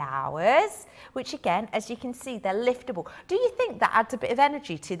flowers, which again, as you can see, they're liftable. Do you think that adds a bit of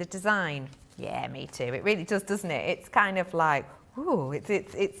energy to the design? Yeah, me too. It really does, doesn't it? It's kind of like, ooh, it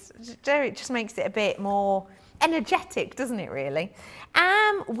just makes it a bit more energetic, doesn't it, really?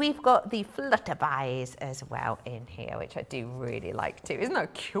 We've got the flutterbys as well in here, which I do really like too. Isn't that a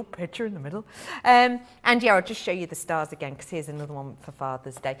cute picture in the middle? And yeah, I'll just show you the stars again, because here's another one for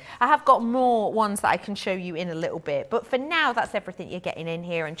Father's Day. I have got more ones that I can show you in a little bit, but for now, that's everything you're getting in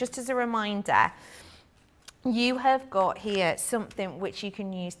here. And just as a reminder, you have got here something which you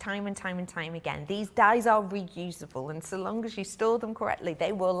can use time and time and time again. These dies are reusable, and so long as you store them correctly,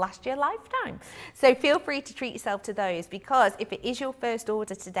 they will last your lifetime. So feel free to treat yourself to those, because if it is your first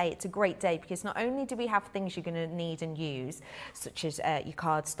order today, it's a great day, because not only do we have things you're going to need and use, such as your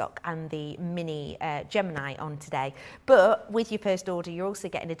cardstock and the mini Gemini on today, but with your first order, you're also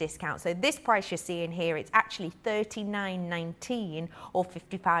getting a discount. So this price you're seeing here, it's actually $39.19 or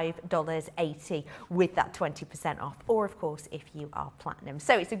 $55.80 with that 20% off, or of course if you are platinum.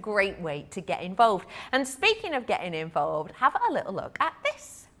 So it's a great way to get involved. And speaking of getting involved, have a little look at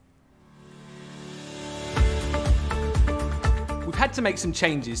this. We've had to make some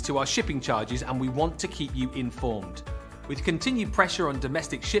changes to our shipping charges, and we want to keep you informed. With continued pressure on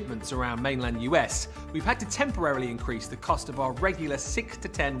domestic shipments around mainland US, we've had to temporarily increase the cost of our regular 6 to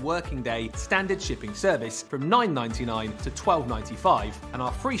 10 working day standard shipping service from $9.99 to $12.95, and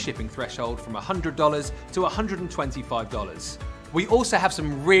our free shipping threshold from $100 to $125. We also have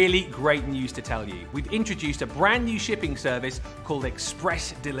some really great news to tell you. We've introduced a brand new shipping service called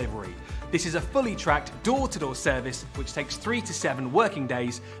Express Delivery. This is a fully tracked door-to-door service which takes 3 to 7 working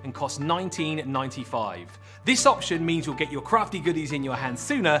days and costs $19.95. This option means you'll get your crafty goodies in your hands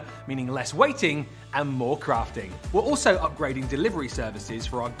sooner, meaning less waiting and more crafting. We're also upgrading delivery services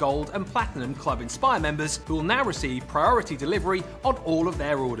for our Gold and Platinum Club Inspire members, who will now receive priority delivery on all of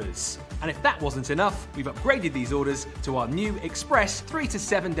their orders. And if that wasn't enough, we've upgraded these orders to our new Express 3 to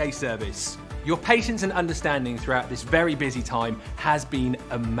 7 day service. Your patience and understanding throughout this very busy time has been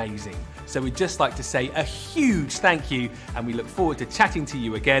amazing. So we'd just like to say a huge thank you, and we look forward to chatting to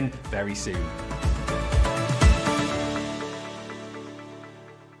you again very soon.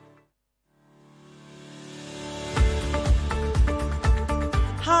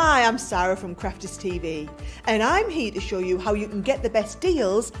 Hi, I'm Sarah from Crafters TV, and I'm here to show you how you can get the best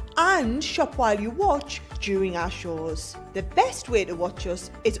deals and shop while you watch during our shows. The best way to watch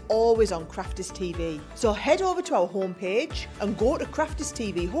us is always on Crafters TV. So head over to our homepage and go to Crafters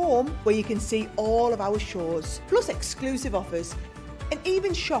TV Home, where you can see all of our shows, plus exclusive offers, and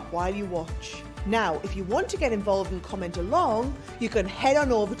even shop while you watch. Now, if you want to get involved and comment along, you can head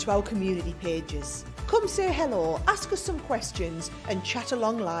on over to our community pages. Come say hello, ask us some questions and chat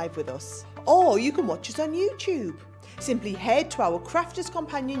along live with us. Or you can watch us on YouTube. Simply head to our Crafters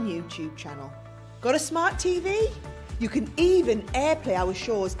Companion YouTube channel. Got a smart TV? You can even airplay our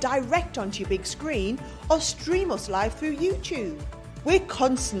shows direct onto your big screen or stream us live through YouTube. We're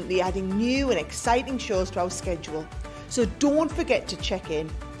constantly adding new and exciting shows to our schedule, so don't forget to check in.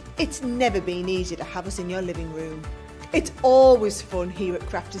 It's never been easy to have us in your living room. It's always fun here at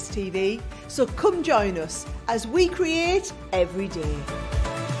Crafters TV, so come join us as we create every day.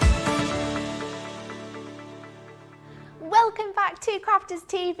 Welcome back to Crafters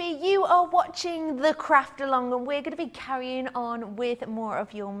TV. You are watching the Craft Along, and we're going to be carrying on with more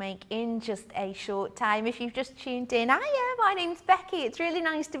of your make in just a short time. If you've just tuned in, hiya, my name's Becky. It's really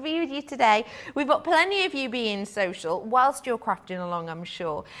nice to be with you today. We've got plenty of you being social whilst you're crafting along, I'm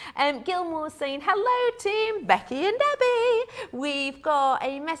sure. Gilmore's saying hello team Becky and Debbie. We've got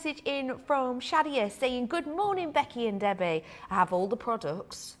a message in from Shadia saying good morning Becky and Debbie. I have all the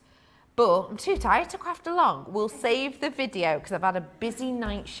products, but I'm too tired to craft along. We'll save the video because I've had a busy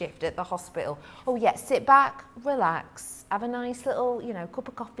night shift at the hospital. Oh yeah, sit back, relax, have a nice little, you know, cup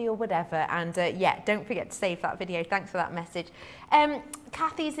of coffee or whatever. And yeah, don't forget to save that video. Thanks for that message.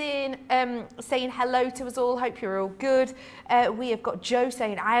 Kathy's in saying hello to us all. Hope you're all good. We have got Joe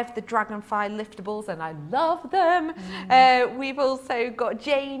saying, I have the Dragonfly liftables and I love them. We've also got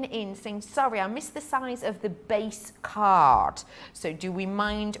Jane in saying, sorry, I missed the size of the base card. So do we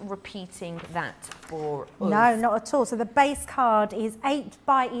mind repeating that for us? No, not at all. So the base card is 8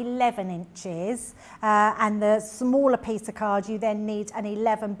 by 11 inches. And the smaller piece of card, you then need an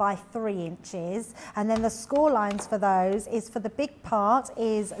 11 by 3 inches. And then the score lines for those is for the big part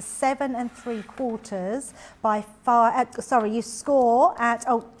is 7 3/4 by 5. Sorry, you score at,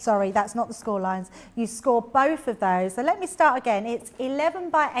 oh, sorry, that's not the score lines. You score both of those. So let me start again. It's 11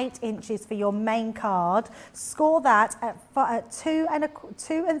 by 8 inches for your main card. Score that at 2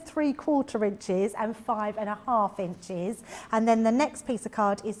 3/4 inches and 5.5 inches. And then the next piece of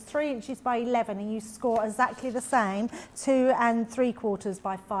card is 3 inches by 11, and you score exactly the same, 2 3/4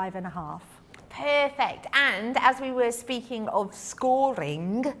 by 5.5. Perfect. And as we were speaking of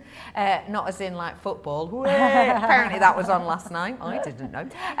scoring, not as in like football, apparently that was on last night, I didn't know.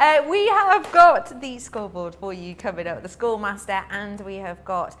 We have got the scoreboard for you coming up, the Scoremaster, and we have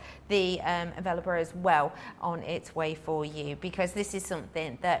got the enveloper as well on its way for you, because this is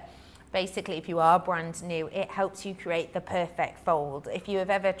something that basically, if you are brand new, it helps you create the perfect fold. If you have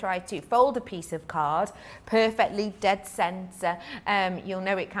ever tried to fold a piece of card perfectly dead center, you'll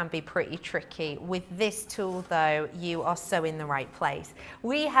know it can be pretty tricky. With this tool though, you are so in the right place.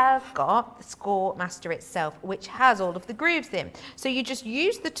 We have got the Scoremaster itself, which has all of the grooves in. So you just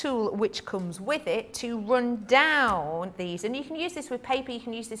use the tool which comes with it to run down these. And you can use this with paper, you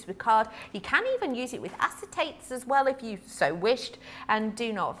can use this with card, you can even use it with acetates as well if you so wished. And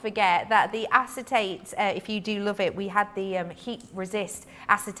do not forget that the acetate, if you do love it, we had the heat resist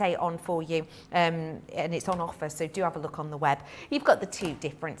acetate on for you, and it's on offer, so do have a look on the web. You've got the 2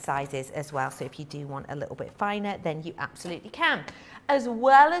 different sizes as well, so if you do want a little bit finer, then you absolutely can. As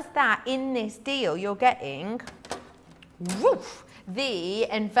well as that, in this deal, you're getting the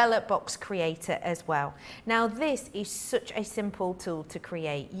envelope box creator as well. Now this is such a simple tool to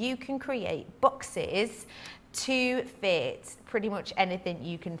create. You can create boxes to fit pretty much anything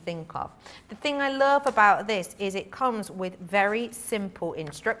you can think of. The thing I love about this is it comes with very simple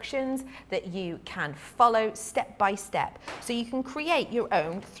instructions that you can follow step by step. So you can create your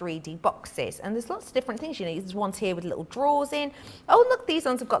own 3D boxes, and there's lots of different things. You know, there's ones here with little drawers in. Oh look, these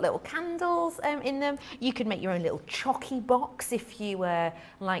ones have got little candles in them. You can make your own little chalky box if you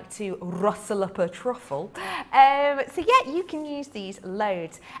like to rustle up a truffle. So yeah, you can use these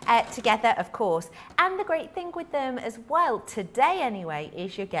loads together, of course. And the great thing with them as well, today anyway,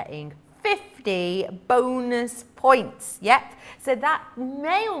 is you're getting 50 bonus points. Yep. So that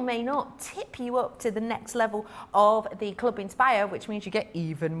may or may not tip you up to the next level of the Club Inspire, which means you get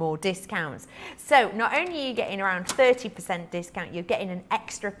even more discounts. So not only are you getting around 30% discount, you're getting an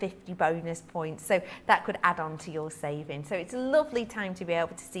extra 50 bonus points. So that could add on to your savings. So it's a lovely time to be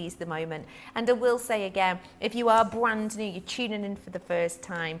able to seize the moment. And I will say again, if you are brand new, you're tuning in for the first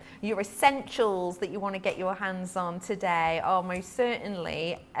time, your essentials that you want to get your hands on today are most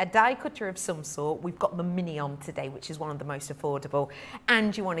certainly a die cutter of some sort. We've got the mini on today, which is one of the most affordable,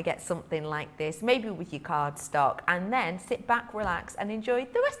 and you want to get something like this, maybe with your card stock, and then sit back, relax, and enjoy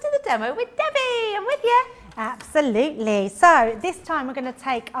the rest of the demo with Debbie. I'm with you. Absolutely. So this time we're going to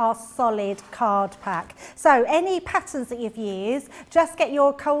take our solid card pack. So any patterns that you've used, just get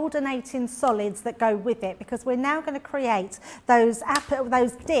your coordinating solids that go with it, because we're now going to create those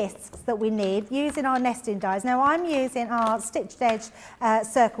discs that we need using our nesting dies. Now I'm using our stitched edge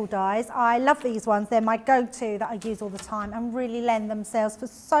circle dies. I love these ones. They're my go-to that I use all the time and really lend themselves for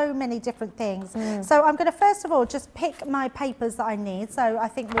so many different things. So I'm going to first of all just pick my papers that I need. So I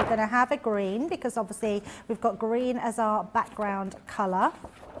think we're going to have a green, because obviously we've got green as our background colour.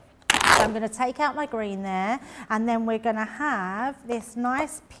 So I'm going to take out my green there, and then we're going to have this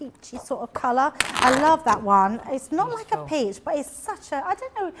nice peachy sort of colour. I love that one. It's not like a peach, but it's such a, I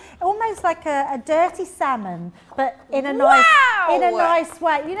don't know, almost like a dirty salmon, but in a nice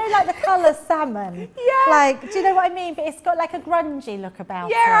way. You know, like the colour salmon. Yeah. Like, do you know what I mean? But it's got like a grungy look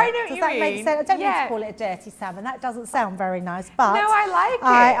about it. Yeah, I know what Does you that mean. make sense? I don't mean to call it a dirty salmon. That doesn't sound very nice, but no, I like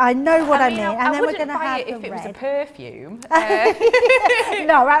it. I know what I mean. I And then we're wouldn't going to buy have it if the it was a red. perfume.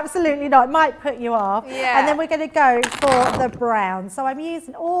 No, absolutely not. It might put you off. Yeah. And then we're going to go for the brown. So I'm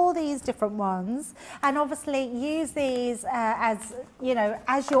using all these different ones, and obviously use these as, you know,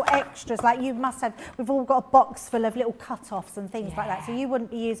 as your extras. Like you must have, we've all got a box full of little cut-offs and things like that. So you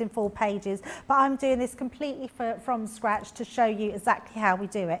wouldn't be using full pages, but I'm doing this completely from scratch to show you exactly how we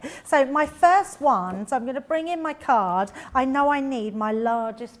do it. So my first one, so I'm going to bring in my card. I know I need my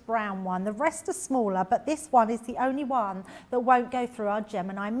largest brown one. The rest are smaller, but this one is the only one that won't go through our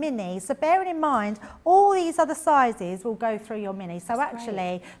Gemini Mini. So bearing in mind, all these other sizes will go through your Mini. So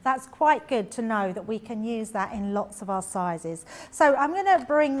actually, that's quite good to know that we can use that in lots of our sizes. So I'm going to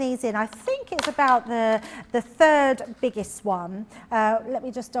bring these in. I think it's about the third biggest one. Let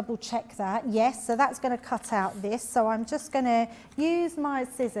me just double check that. Yes, so that's going to cut out this. So I'm just going to use my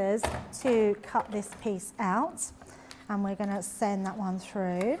scissors to cut this piece out. And we're going to send that one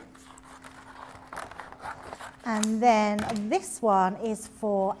through. And then this one is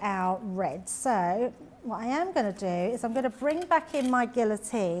for our red. So what I am going to do is I'm going to bring back in my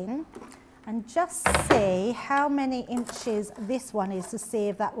guillotine and just see how many inches this one is to see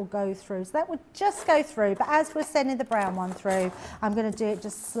if that will go through. So that would just go through, but as we're sending the brown one through, I'm going to do it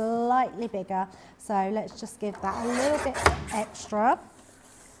just slightly bigger. So let's just give that a little bit extra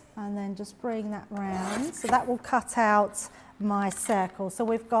and then just bring that round. So that will cut out my circle. So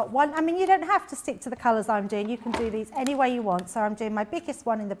we've got one, I mean, you don't have to stick to the colours I'm doing, you can do these any way you want. So I'm doing my biggest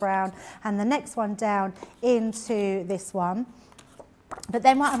one in the brown and the next one down into this one. But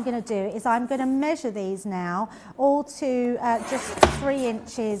then what I'm going to do is I'm going to measure these now all to just 3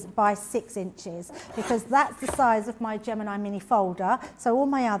 inches by 6 inches, because that's the size of my Gemini Mini folder. So all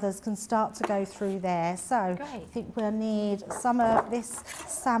my others can start to go through there. So I think we'll need some of this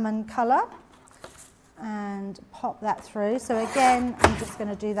salmon colour and pop that through. So again, I'm just going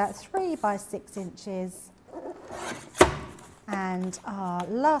to do that 3 by 6 inches. And our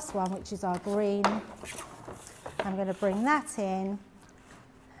last one, which is our green, I'm going to bring that in.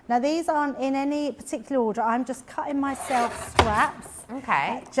 Now these aren't in any particular order, I'm just cutting myself scraps.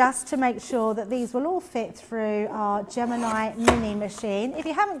 Okay. Just to make sure that these will all fit through our Gemini Mini machine. If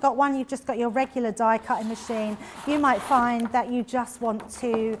you haven't got one, you've just got your regular die cutting machine, you might find that you just want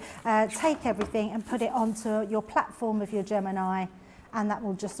to take everything and put it onto your platform of your Gemini, and that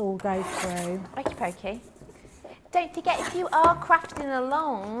will just all go through. Okie pokey. Don't forget, if you are crafting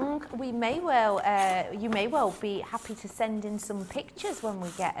along, we may well, you may well be happy to send in some pictures when we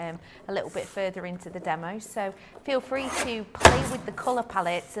get a little bit further into the demo. So feel free to play with the colour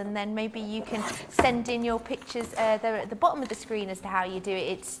palettes, and then maybe you can send in your pictures. They're at the bottom of the screen as to how you do it.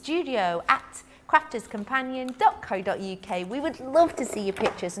 It's studio@crafterscompanion.co.uk. We would love to see your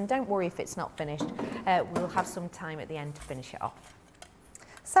pictures, and don't worry if it's not finished. We'll have some time at the end to finish it off.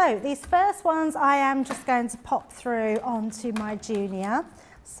 So these first ones I am just going to pop through onto my Junior.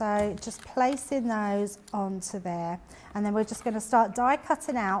 So just placing those onto there. And then we're just going to start die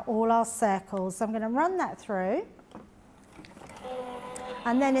cutting out all our circles. So I'm going to run that through.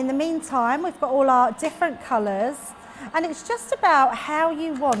 And then in the meantime, we've got all our different colours. And it's just about how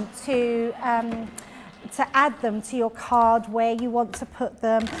you want to add them to your card, where you want to put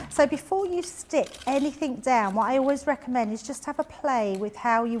them. So before you stick anything down, what I always recommend is just have a play with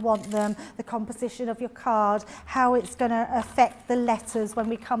how you want them, the composition of your card, how it's going to affect the letters when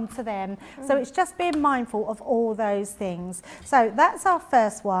we come to them. So it's just being mindful of all those things. So that's our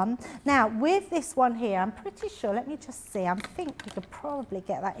first one. Now with this one here, I'm pretty sure, let me just see, I think we could probably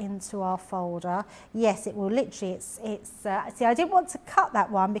get that into our folder. Yes, it will literally, see, I didn't want to cut that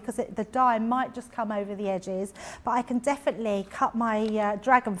one because the die might just come over the edges, but I can definitely cut my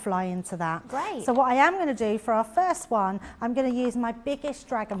dragonfly into that. Great. So what I am going to do for our first one, I'm going to use my biggest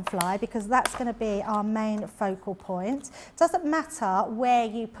dragonfly, because that's going to be our main focal point. Doesn't matter where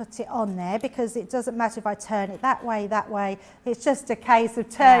you put it on there, because it doesn't matter if I turn it that way, it's just a case of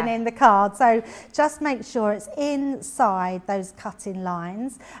turning the card. So just make sure it's inside those cutting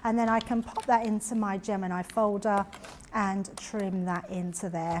lines, and then I can pop that into my Gemini folder and trim that into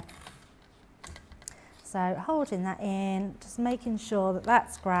there. So holding that in, just making sure that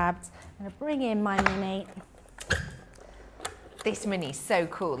that's grabbed. I'm going to bring in my Mini This mini is so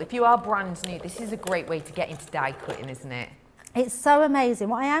cool. If you are brand new, this is a great way to get into die cutting, isn't it? It's so amazing.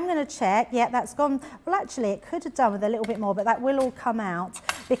 What I am going to check, yeah, that's gone. Well, actually, it could have done with a little bit more, but that will all come out.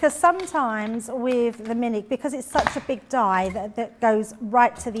 Because sometimes with the mini, because it's such a big die that goes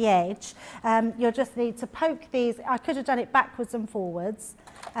right to the edge, you'll just need to poke these. I could have done it backwards and forwards,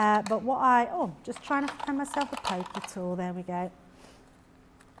 but just trying to find myself a poker tool. There we go.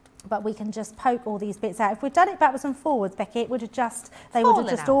 But we can just poke all these bits out. If we'd done it backwards and forwards, Becky, it would have just, they would have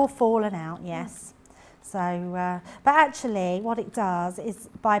just all fallen out, yes. So, but actually what it does is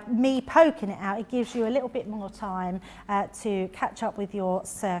by me poking it out, it gives you a little bit more time to catch up with your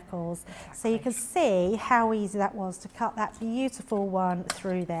circles. Exactly. So you can see how easy that was to cut that beautiful one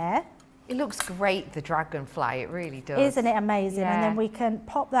through there. It looks great, the dragonfly, it really does. Isn't it amazing? Yeah. And then we can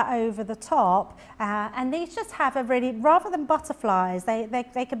pop that over the top. And these just have a really, rather than butterflies, they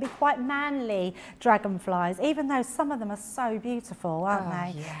can be quite manly dragonflies, even though some of them are so beautiful, aren't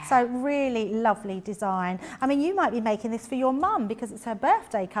they? Yeah. So really lovely design. I mean, you might be making this for your mum because it's her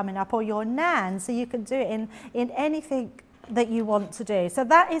birthday coming up, or your nan, so you can do it in anything that you want to do. So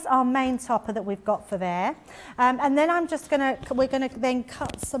that is our main topper that we've got for there. And then we're gonna then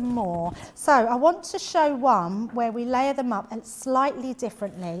cut some more. So I want to show one where we layer them up slightly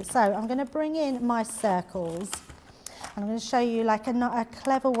differently. So I'm gonna bring in my circles. I'm gonna show you like a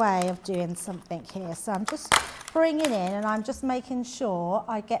clever way of doing something here. So I'm just bringing in and I'm just making sure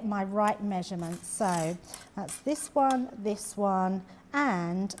I get my right measurements. So that's this one,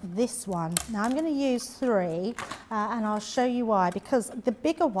 and this one. Now I'm going to use 3 and I'll show you why, because the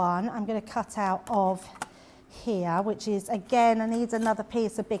bigger one I'm going to cut out of here, which is, again, I need another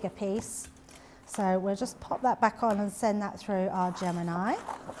piece, a bigger piece. So we'll just pop that back on and send that through our Gemini.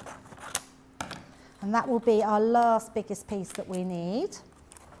 And that will be our last biggest piece that we need.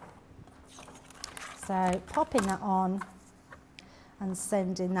 So popping that on and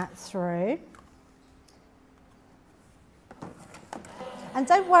sending that through. And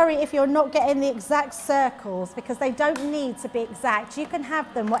don't worry if you're not getting the exact circles, because they don't need to be exact. You can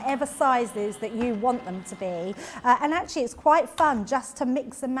have them whatever sizes that you want them to be. And actually it's quite fun just to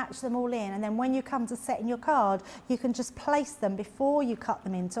mix and match them all in. And then when you come to setting your card, you can just place them before you cut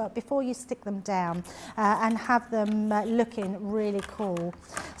them into it, before you stick them down, and have them looking really cool.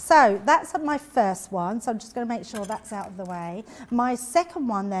 So that's my first one. So I'm just going to make sure that's out of the way. My second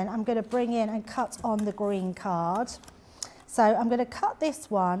one then, I'm going to bring in and cut on the green card. So I'm going to cut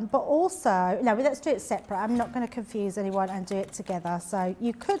this one, but also, no, let's do it separate. I'm not going to confuse anyone and do it together. So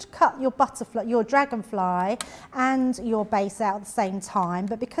you could cut your butterfly, your dragonfly and your base out at the same time,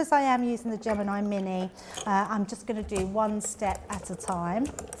 but because I am using the Gemini Mini, I'm just going to do one step at a time.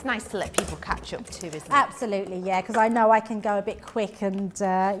 It's nice to let people catch up too, isn't it? Absolutely, yeah, because I know I can go a bit quick, and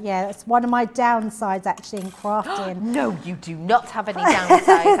yeah, that's one of my downsides actually in crafting. No, you do not have any downsides.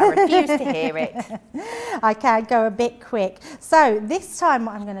 I refuse to hear it. I can go a bit quick. So this time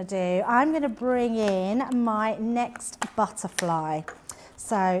what I'm going to do, I'm going to bring in my next butterfly.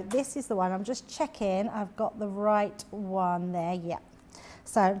 So this is the one, I'm just checking I've got the right one there, yeah.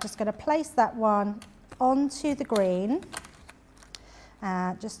 So I'm just going to place that one onto the green,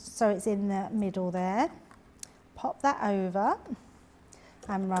 just so it's in the middle there. Pop that over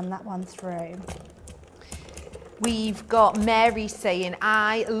and run that one through. We've got Mary saying,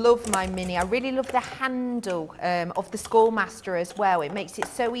 I love my Mini. I really love the handle of the Scoremaster as well. It makes it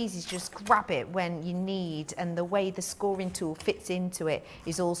so easy to just grab it when you need, and the way the scoring tool fits into it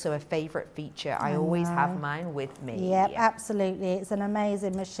is also a favourite feature. I always have mine with me. Yep, absolutely. It's an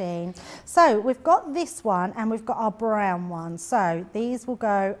amazing machine. So we've got this one and we've got our brown one. So these will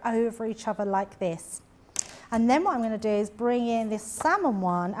go over each other like this. And then what I'm going to do is bring in this salmon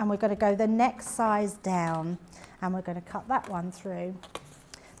one, and we're going to go the next size down. And we're going to cut that one through.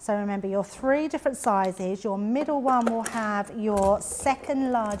 So remember your 3 different sizes. Your middle one will have your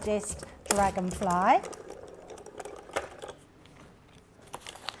second largest dragonfly.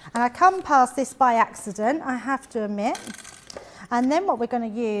 And I come past this by accident, I have to admit. And then what we're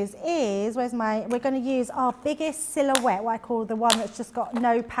going to use is, we're going to use our biggest silhouette, what I call the one that's just got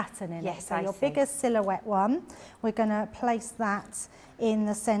no pattern in it. So your biggest silhouette one, we're going to place that in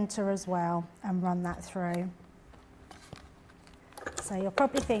the centre as well and run that through. So you're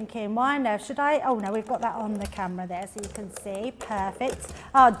probably thinking, why on earth should I? Oh no, we've got that on the camera there so you can see. Perfect.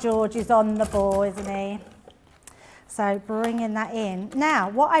 Oh, George is on the ball, isn't he? So bringing that in. Now,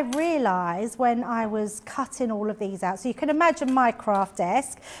 what I realised when I was cutting all of these out, so you can imagine my craft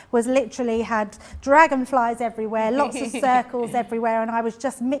desk was literally had dragonflies everywhere, lots of circles everywhere, and I was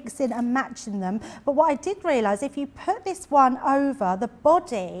just mixing and matching them. But what I did realise, if you put this one over, the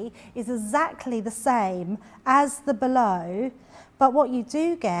body is exactly the same as the below. But what you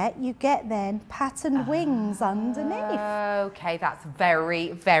do get, you get then patterned wings underneath. Okay, that's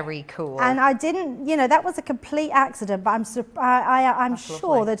very, very cool. And I didn't, you know, that was a complete accident, but I'm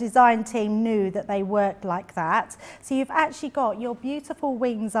sure the design team knew that they worked like that. So you've actually got your beautiful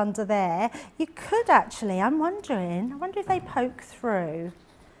wings under there. You could actually, I wonder if they poke through.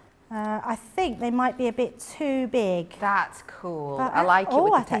 I think they might be a bit too big. That's cool. But I like it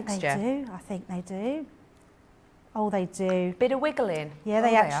with the texture. texture. I think they do. Oh, they do. Bit of wiggling. Yeah,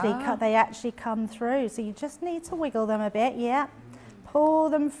 they actually come through. So you just need to wiggle them a bit. Yeah, pull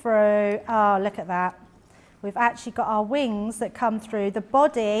them through. Oh, look at that. We've actually got our wings that come through. The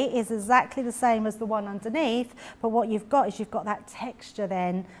body is exactly the same as the one underneath, but what you've got is you've got that texture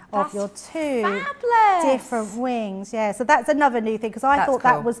then of your two different wings. Yeah, so that's another new thing, because I thought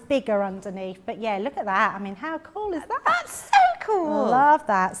that was bigger underneath. But yeah, look at that. I mean, how cool is that? That's so cool. Love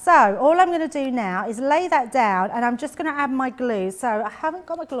that. So all I'm going to do now is lay that down, and I'm just going to add my glue. So I haven't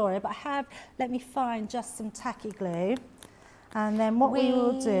got my glue, but I have, let me find just some tacky glue. And then what we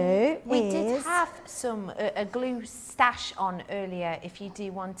will do we did have some a glue stash on earlier. If you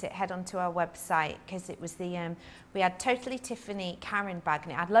do want it, head onto our website, because it was the we had Totally Tiffany Karen bag,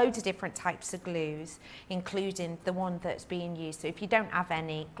 and it had loads of different types of glues, including the one that's being used. So if you don't have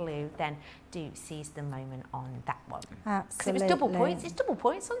any glue, then do seize the moment on that one. Absolutely. It was double points. It's double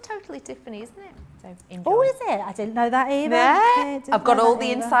points on Totally Tiffany, isn't it? So enjoy. Oh, is it? I didn't know that either. Yeah, I've got all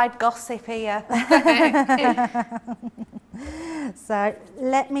the inside gossip here. So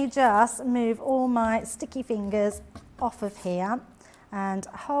let me just move all my sticky fingers off of here and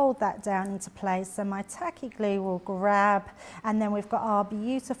hold that down into place, so my tacky glue will grab, and then we've got our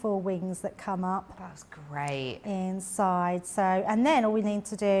beautiful wings that come up. That's great. Inside. So, and then all we need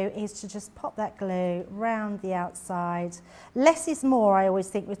to do is to just pop that glue round the outside. Less is more, I always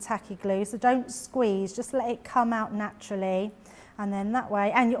think, with tacky glue, so don't squeeze, just let it come out naturally. And then that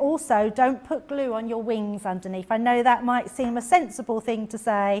way, and you also don't put glue on your wings underneath. I know that might seem a sensible thing to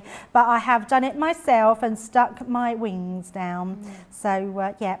say, but I have done it myself and stuck my wings down.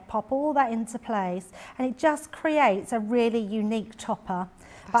 So yeah, pop all that into place, and it just creates a really unique topper.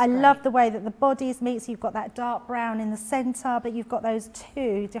 But I love the way that the bodies meet. So you've got that dark brown in the centre, but you've got those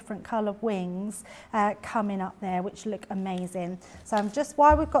two different coloured wings coming up there, which look amazing. So I'm just,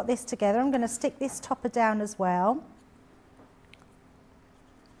 while we've got this together, I'm going to stick this topper down as well.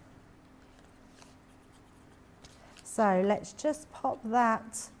 So let's just pop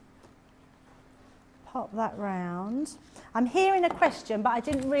that round. I'm hearing a question, but I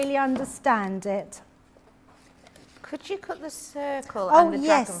didn't really understand it. Could you cut the circle and the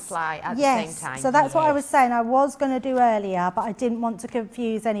dragonfly at the same time? So that's what I was saying I was going to do earlier, but I didn't want to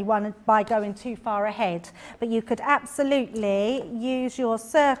confuse anyone by going too far ahead. But you could absolutely use your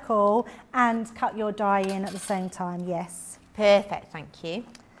circle and cut your die in at the same time, yes. Perfect, thank you.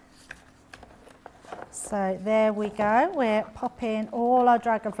 So there we go, we're popping all our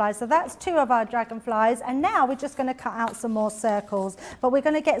dragonflies. So that's two of our dragonflies, and now we're just going to cut out some more circles, but we're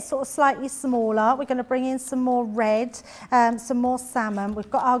going to get sort of slightly smaller. We're going to bring in some more red, some more salmon. We've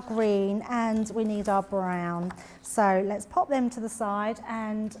got our green, and we need our brown. So let's pop them to the side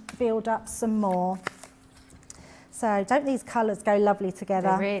and build up some more. So don't these colours go lovely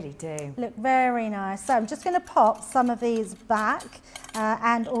together? They really do. Look very nice. So I'm just going to pop some of these back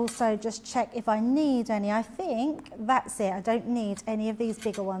and also just check if I need any. I think that's it. I don't need any of these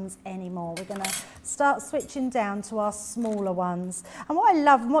bigger ones anymore. We're going to start switching down to our smaller ones. And what I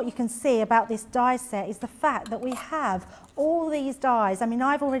love and what you can see about this die set is the fact that we have all these dies. I mean,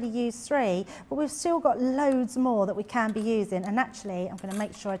 I've already used 3, but we've still got loads more that we can be using. And actually, I'm going to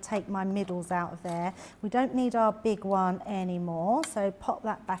make sure I take my middles out of there. We don't need our big one anymore, so pop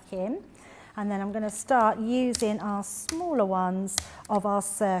that back in. And then I'm going to start using our smaller ones of our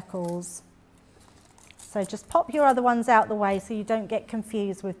circles. So just pop your other ones out the way so you don't get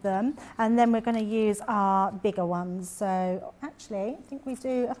confused with them. And then we're going to use our bigger ones. So actually, I think we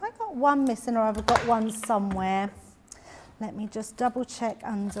do, have I got one missing or have I got one somewhere? Let me just double check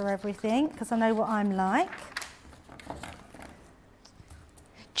under everything, because I know what I'm like.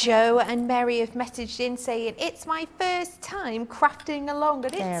 Joe and Mary have messaged in saying, it's my first time crafting along,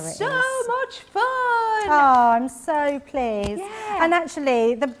 and it's so much fun. Oh, I'm so pleased. Yeah. And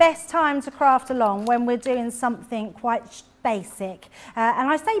actually, the best time to craft along when we're doing something quite basic. And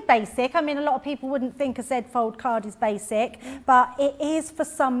I say basic, I mean a lot of people wouldn't think a Z-fold card is basic, but it is for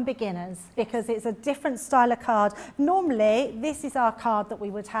some beginners because it's a different style of card. Normally this is our card that we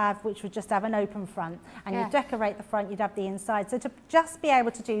would have, which would just have an open front, and you decorate the front, you'd have the inside. So to just be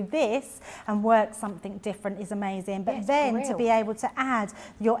able to do this and work something different is amazing, but then to be able to add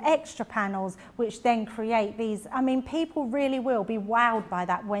your extra panels, which then create these, I mean people really will be wowed by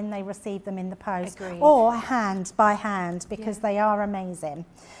that when they receive them in the post. Or hand by hand, because they are amazing.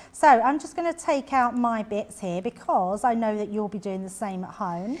 So I'm just going to take out my bits here because I know that you'll be doing the same at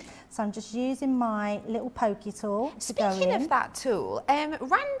home. So I'm just using my little pokey tool to go in. Speaking of that tool,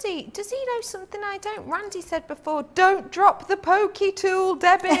 Randy, does he know something I don't? Randy said before, don't drop the pokey tool,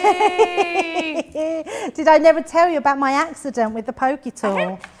 Debbie. Did I never tell you about my accident with the pokey tool? I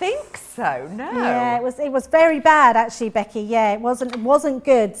don't think so, no. Yeah, it was very bad actually, Becky. Yeah, it wasn't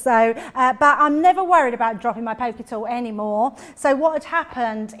good. So, but I'm never worried about dropping my pokey tool anymore. So what had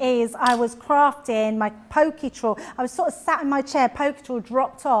happened is I was crafting my pokey tool. I was sort of sat in my chair, pokey tool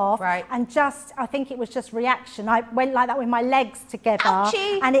dropped off, and just, I think it was just reaction. I went like that with my legs together.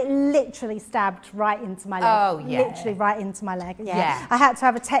 Ouchie. And it literally stabbed right into my leg. Oh, yeah. Literally right into my leg. Yeah. I had to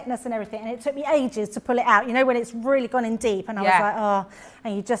have a tetanus and everything, and it took me ages to pull it out. You know, when it's really gone in deep, and I was like, oh,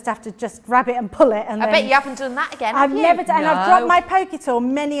 and you just have to just grab it and pull it. And I bet you haven't done that again, have you? I've never done, and I've dropped my pokey tool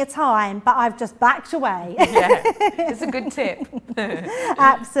many a time, but I've just backed away. Yeah, it's a good tip.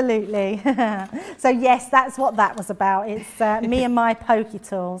 Absolutely. So yes, that's what that was about. It's me and my pokey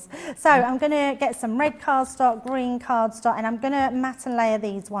tools. So I'm going to get some red cardstock, green cardstock, and I'm going to mat and layer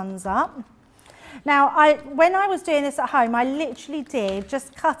these ones up. Now, when I was doing this at home, I literally did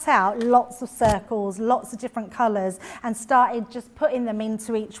just cut out lots of circles, lots of different colours, and started just putting them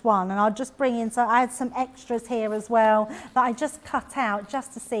into each one. And I'll just bring in, so I had some extras here as well that I just cut out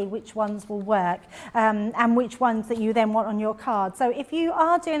just to see which ones will work and which ones that you then want on your card. So if you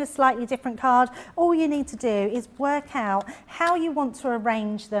are doing a slightly different card, all you need to do is work out how you want to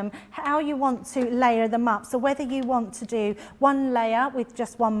arrange them, how you want to layer them up. So whether you want to do one layer with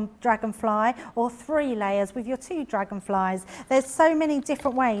just one dragonfly or 3 layers with your 2 dragonflies. There's so many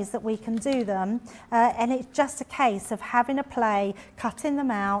different ways that we can do them, and it's just a case of having a play, cutting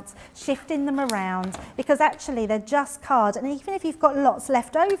them out, shifting them around, because actually they're just cards, and even if you've got lots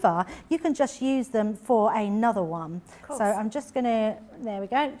left over, you can just use them for another one. So I'm just going to, there we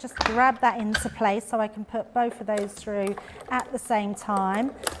go, just grab that into place so I can put both of those through at the same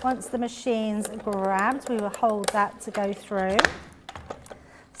time. Once the machine's grabbed, we will hold that to go through.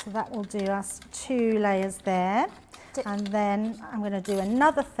 So that will do us 2 layers there. And then I'm going to do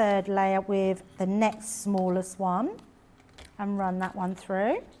another 3rd layer with the next smallest one and run that one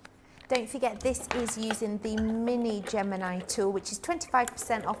through. Don't forget, this is using the mini Gemini tool, which is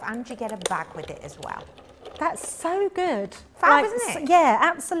 25% off, and you get a bag with it as well. That's so good. Fab, isn't it? Yeah,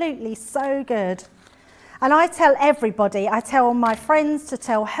 absolutely, so good. And I tell everybody, I tell my friends to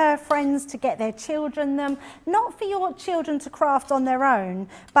tell her friends to get their children them, not for your children to craft on their own,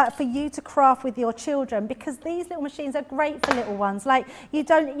 but for you to craft with your children, because these little machines are great for little ones. Like you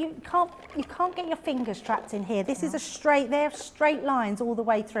can't get your fingers trapped in here. This is a straight, they're straight lines all the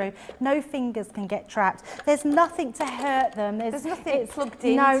way through. No fingers can get trapped. There's nothing to hurt them. There's nothing plugged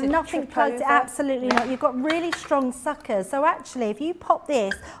in. No, nothing plugged in, absolutely not. You've got really strong suckers. So actually, if you pop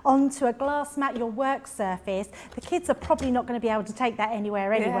this onto a glass mat, your work surface, the kids are probably not going to be able to take that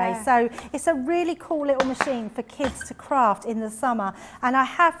anywhere anyway. So it's a really cool little machine for kids to craft in the summer. And I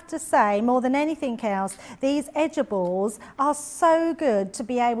have to say, more than anything else, these edgeables are so good to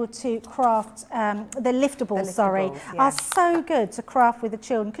be able to craft, the liftables, are so good to craft with the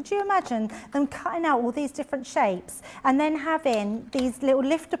children. Could you imagine them cutting out all these different shapes and then having these little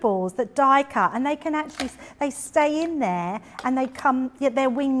liftables that die cut, and they can actually, they stay in there and they come, their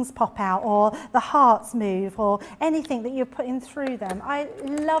wings pop out or the hearts move or anything that you're putting through them. I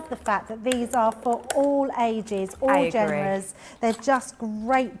love the fact that these are for all ages, all genres. They're just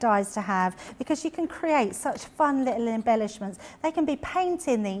great dies to have because you can create such fun little embellishments. They can be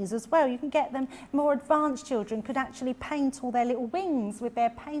painting these as well. You can get them, more advanced children could actually paint all their little wings with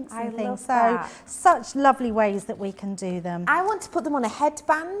their paints and things. So such lovely ways that we can do them. I want to put them on a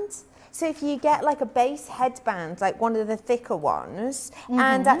headband. So if you get like a base headband, like one of the thicker ones,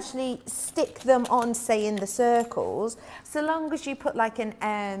 and actually stick them on, say, in the circles, so long as you put like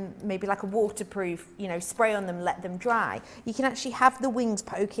an, maybe like a waterproof, you know, spray on them, let them dry, you can actually have the wings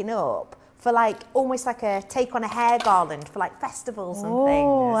poking up for like almost like a take on a hair garland for like festivals and things.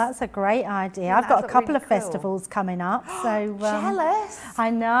 Oh, that's a great idea. I've got a couple of festivals coming up, so jealous. I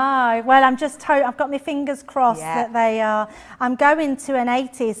know. Well, I'm just I've got my fingers crossed that they are. I'm going to an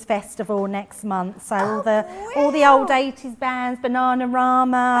 80s festival next month, so all the old 80s bands,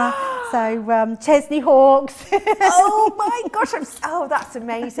 Bananarama, so Chesney Hawks. Oh my gosh! That's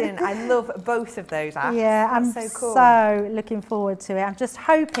amazing. I love both of those acts. Yeah, that's I'm so cool. So looking forward to it. I'm just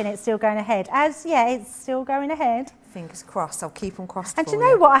hoping it's still going ahead. It's still going ahead. Fingers crossed. I'll keep them crossed. And for do you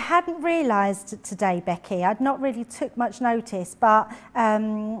know what? I hadn't realised today, Becky. I'd not really took much notice, but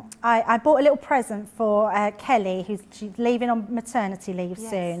I bought a little present for Kelly, she's leaving on maternity leave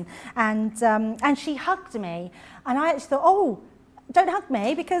soon, and she hugged me, and I actually thought, oh, don't hug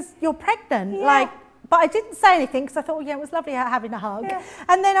me because you're pregnant, But I didn't say anything because I thought, it was lovely having a hug. Yeah.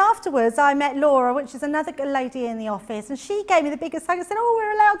 And then afterwards, I met Laura, which is another good lady in the office, and she gave me the biggest hug and said, oh,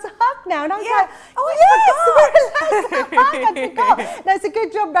 we're allowed to hug now. And I was like, we're allowed to hug. I forgot. No, it's a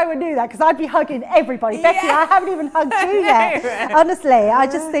good job no one knew that because I'd be hugging everybody. Becky, I haven't even hugged you yet. Honestly, I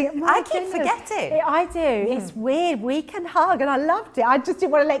just think, I keep forgetting. I do. It's weird. We can hug, and I loved it. I just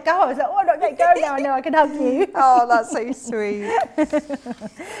didn't want to let go. I was like, oh, not let go now. I know I can hug you. Oh, that's so sweet.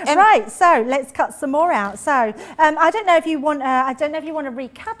 Right, so let's cut some more out. So I don't know if you want. I don't know if you want to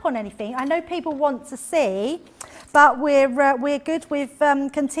recap on anything. I know people want to see, but we're good with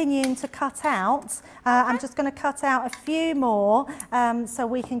continuing to cut out. I'm just going to cut out a few more so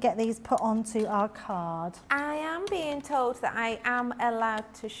we can get these put onto our card. I am being told that I am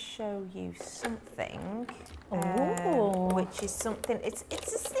allowed to show you something, which is something. It's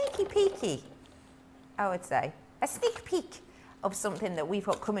a sneaky peeky, I would say, a sneak peek of something that we've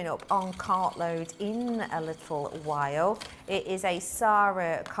got coming up on Cartload in a little while. It is a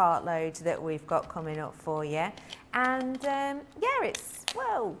Sarah Cartload that we've got coming up for you. And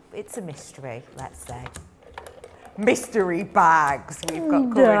it's a mystery, let's say. Mystery bags we've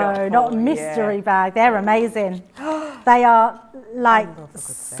got coming up for not mystery bag. They're amazing. They are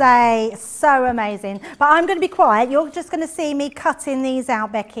so amazing. But I'm going to be quiet. You're just going to see me cutting these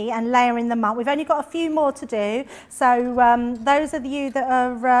out, Becky, and layering them up. We've only got a few more to do. So those of you that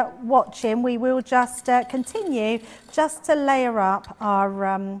are watching, we will just continue just to layer up our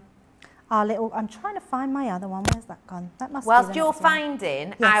little. I'm trying to find my other one. Where's that gone? That must. Whilst you're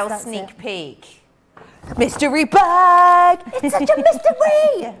finding, I'll sneak peek. Mystery bag! It's such a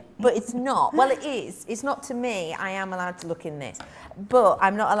mystery! But it's not. Well, it is. It's not to me. I am allowed to look in this. But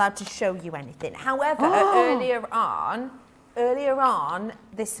I'm not allowed to show you anything. However, earlier on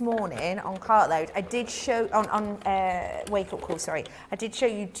this morning on Cartload, I did show, on Wake Up Call, sorry, I did show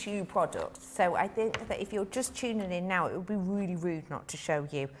you 2 products. So I think that if you're just tuning in now, it would be really rude not to show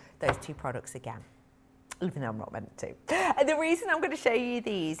you those 2 products again. Even though I'm not meant to. And the reason I'm going to show you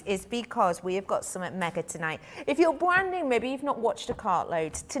these is because we have got some at Mega tonight. If you're brand new, maybe you've not watched a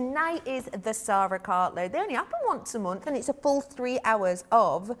Cartload, tonight is the Sarah Cartload. They only happen once a month and it's a full 3 hours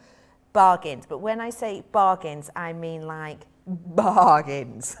of bargains. But when I say bargains, I mean like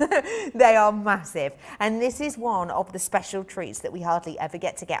bargains. They are massive. And this is one of the special treats that we hardly ever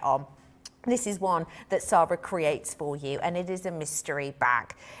get to get on. This is one that Sarah creates for you, and it is a mystery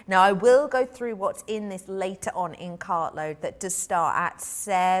bag. Now, I will go through what's in this later on in Cartload. That does start at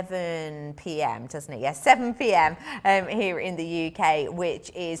 7 p.m, doesn't it? Yes, 7 p.m. Here in the UK,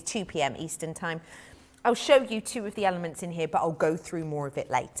 which is 2 p.m. Eastern Time. I'll show you 2 of the elements in here, but I'll go through more of it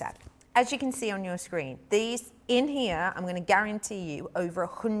later. As you can see on your screen, these in here, I'm going to guarantee you over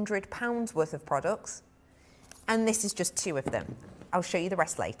 £100 worth of products, and this is just 2 of them. I'll show you the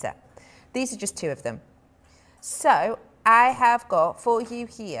rest later. These are just 2 of them. So I have got for you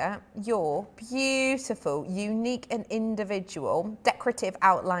here your beautiful, unique and individual decorative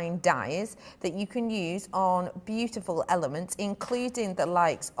outline dies that you can use on beautiful elements, including the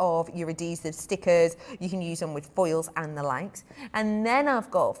likes of your adhesive stickers. You can use them with foils and the likes. And then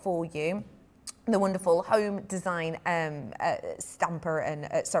I've got for you the wonderful home design stamper and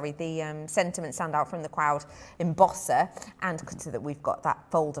the sentiment standout from the crowd embosser, and so that we've got that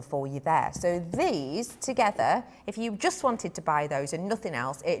folder for you there. So these together, if you just wanted to buy those and nothing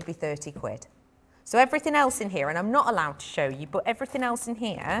else, it'd be 30 quid. So everything else in here, and I'm not allowed to show you, but everything else in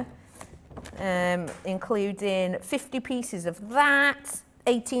here, including 50 pieces of that,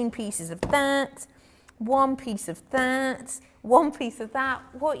 18 pieces of that, 1 piece of that, 1 piece of that.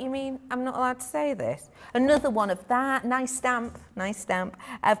 What, you mean I'm not allowed to say this? Another one of that. Nice stamp, nice stamp.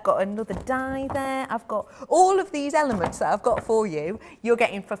 I've got another die there. I've got all of these elements that I've got for you, you're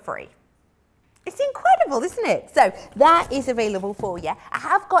getting for free. It's incredible, isn't it? So that is available for you. I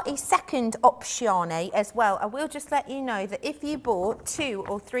have got a second option as well. I will just let you know that if you bought 2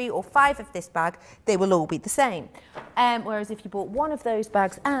 or 3 or 5 of this bag, they will all be the same. Whereas if you bought one of those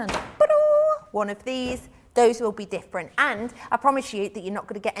bags and one of these, those will be different. And I promise you that you're not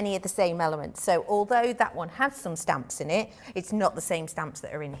going to get any of the same elements. So although that one has some stamps in it, it's not the same stamps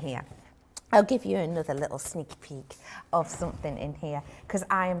that are in here. I'll give you another little sneak peek of something in here because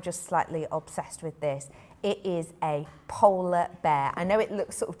I am just slightly obsessed with this. It is a polar bear. I know it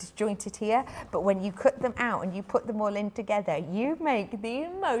looks sort of disjointed here, but when you cut them out and you put them all in together, you make the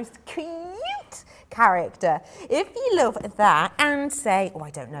most cute character. If you love that and say, oh, I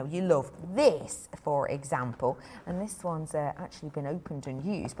don't know, you love this, for example, and this one's actually been opened and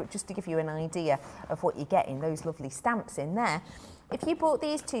used, but just to give you an idea of what you're getting, those lovely stamps in there. If you bought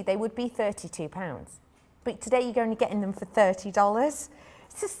these 2, they would be £32. But today you're only getting them for $30.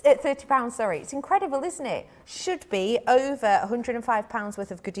 It's just £30, sorry. It's incredible, isn't it? Should be over £105 worth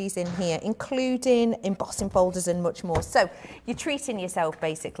of goodies in here, including embossing folders and much more. So you're treating yourself,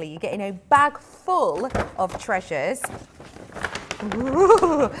 basically. You're getting a bag full of treasures.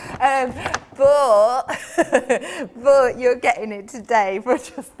 But you're getting it today for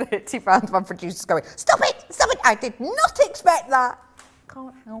just £30. My producer's going, stop it, I did not expect that.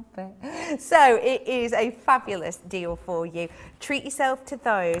 Can't help it. So it is a fabulous deal for you. Treat yourself to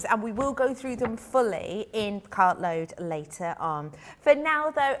those, and we will go through them fully in Cartload later on. For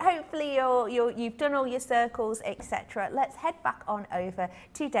now though, hopefully you've done all your circles, etc. Let's head back on over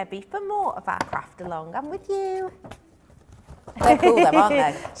to Debbie for more of our craft along. I'm with you. They're cool though, aren't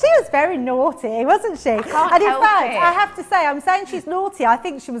they? She was very naughty, wasn't she? And in fact, I have to say, I'm saying she's naughty. I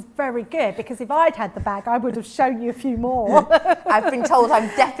think she was very good, because if I'd had the bag, I would have shown you a few more. I've been told I'm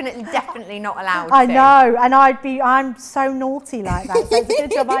definitely not allowed to. I know, and I'm so naughty like that. So it's a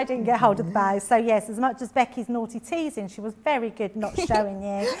good job I didn't get hold of the bag. So yes, as much as Becky's naughty teasing, she was very good not showing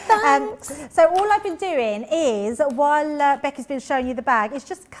you. So all I've been doing is, while Becky's been showing you the bag, is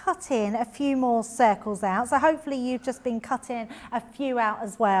just cutting a few more circles out. So hopefully you've just been cutting a few out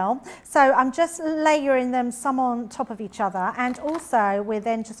as well. So I'm just layering them some on top of each other, and also we're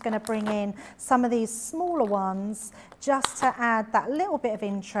then just going to bring in some of these smaller ones just to add that little bit of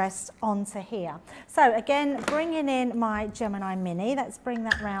interest onto here. So again, bringing in my Gemini Mini, let's bring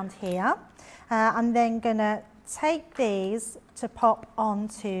that round here. I'm then going to take these to pop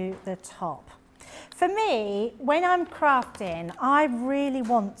onto the top. For me, when I'm crafting, I really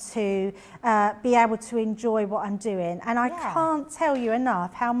want to be able to enjoy what I'm doing. And I can't tell you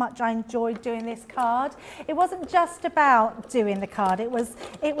enough how much I enjoyed doing this card. It wasn't just about doing the card. It was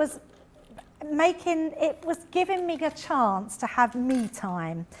giving me a chance to have me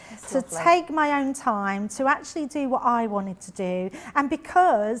time, to take my own time, to actually do what I wanted to do. And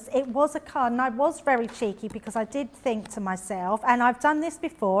because it was a card, and I was very cheeky, because I did think to myself, and I've done this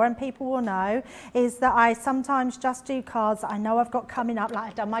before and people will know, is that I sometimes just do cards that I know I've got coming up, like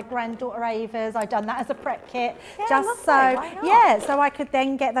I've done my granddaughter Ava's, I've done that as a prep kit, just so I could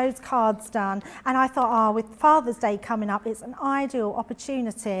then get those cards done. And I thought, oh, with Father's Day coming up, it's an ideal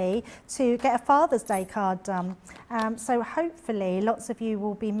opportunity to get a Father's Day card done. So hopefully lots of you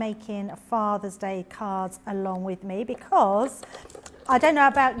will be making Father's Day cards along with me, because I don't know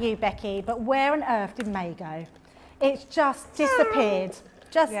about you, Becky, but where on earth did May go? It's just disappeared.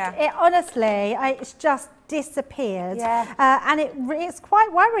 Honestly, it's just disappeared. And it's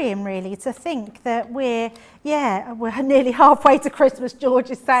quite worrying, really, to think that we're nearly halfway to Christmas, George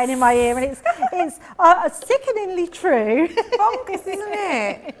is saying in my ear, and it's sickeningly true. Bonkers, isn't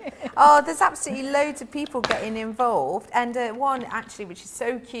it? Oh, there's absolutely loads of people getting involved, and one actually, which is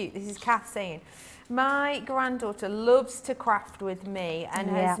so cute, this is Kath saying, my granddaughter loves to craft with me and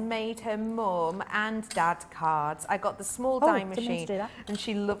has made her mum and dad cards. I got the small die machine and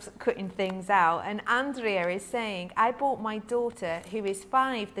she loves cutting things out. And Andrea is saying, I bought my daughter, who is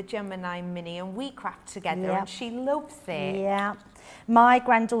 5, the Gemini Mini, and we craft together and she loves it. Yeah. My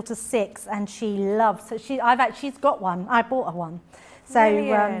granddaughter's 6 and she loves it. She's got one. I bought her one. So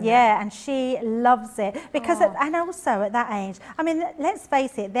and she loves it, because and also at that age, I mean, let's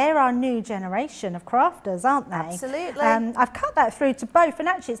face it, they're our new generation of crafters, aren't they? Absolutely. I've cut that through to both, and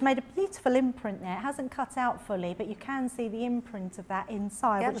actually it's made a beautiful imprint there. It hasn't cut out fully, but you can see the imprint of that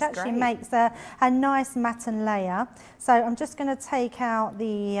inside, which actually makes a nice matten layer. So I'm just going to take out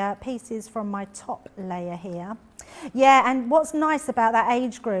the pieces from my top layer here. Yeah, and what's nice about that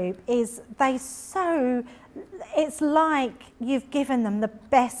age group is they so it's like you've given them the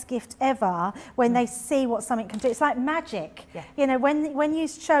best gift ever when they see what something can do. It's like magic. Yeah. You know, when you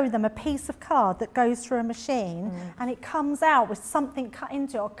show them a piece of card that goes through a machine and it comes out with something cut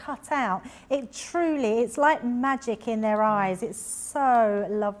into it or cut out, it's like magic in their eyes. It's so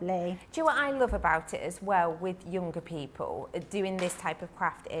lovely. Do you know what I love about it as well with younger people doing this type of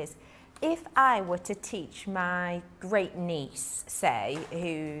craft is, if I were to teach my great niece, say,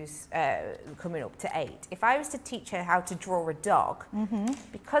 who's coming up to 8, if I was to teach her how to draw a dog,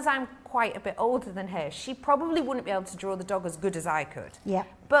 because I'm quite a bit older than her, she probably wouldn't be able to draw the dog as good as I could. Yeah.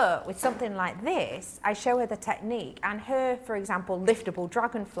 But with something like this, I show her the technique, and her, for example, liftable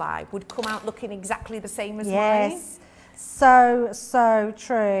dragonfly would come out looking exactly the same as mine. So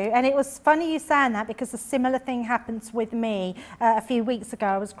true. And it was funny you saying that, because a similar thing happened with me a few weeks ago.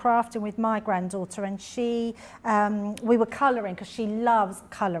 I was crafting with my granddaughter, and we were colouring, because she loves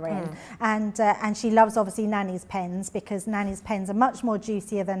colouring, and she loves obviously Nanny's pens, because Nanny's pens are much more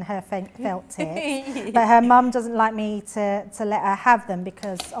juicier than her felt tips. But her mum doesn't like me to let her have them,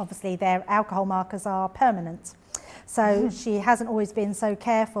 because obviously their alcohol markers are permanent. So she hasn't always been so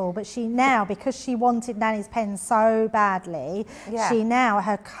careful, but she now, because she wanted Nanny's pen so badly,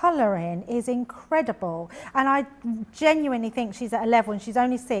 her colouring is incredible. And I genuinely think she's at a level, and she's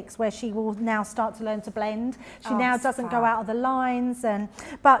only 6, where she will now start to learn to blend. She now doesn't go out of the lines,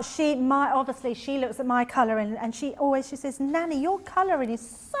 but obviously she looks at my colouring, and she says, Nanny, your colouring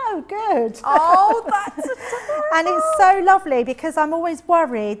is so good. Oh, that's adorable. And it's so lovely, because I'm always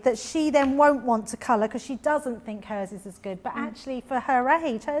worried that she then won't want to colour, because she doesn't think hers is as good, but actually for her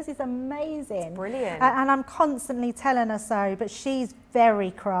age, hers is amazing. Brilliant. And I'm constantly telling her so, but she's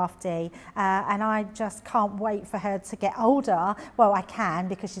very crafty, and I just can't wait for her to get older. Well, I can,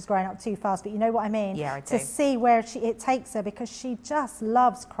 because she's growing up too fast, but you know what I mean? Yeah, I do. To see where it takes her, because she just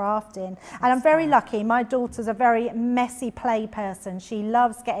loves crafting. And I'm very lucky. My daughter's a very messy play person. She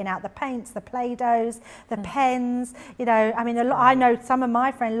loves getting out the paints, the Play-Dohs, the pens. You know, I mean, I know some of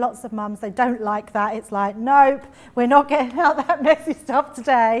my friends, lots of mums, they don't like that. It's like, nope, we're not getting out that messy stuff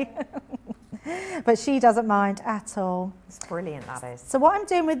today. But she doesn't mind at all. It's brilliant, that is. So what I'm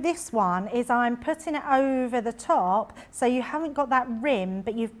doing with this one is I'm putting it over the top, so you haven't got that rim,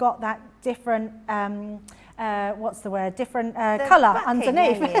 but you've got that different different colour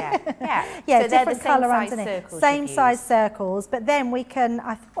underneath. So different colour underneath. Circles same size circles, but then we can,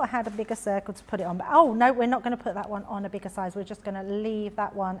 I thought I had a bigger circle to put it on, but oh no, we're not going to put that one on a bigger size. We're just going to leave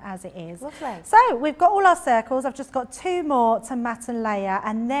that one as it is. Lovely. So we've got all our circles. I've just got 2 more to mat and layer,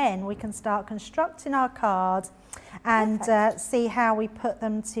 and then we can start constructing our card and see how we put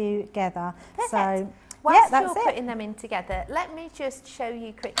them together. Perfect. So whilst you're putting them in together, let me just show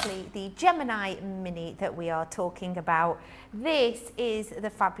you quickly the Gemini Mini that we are talking about. This is the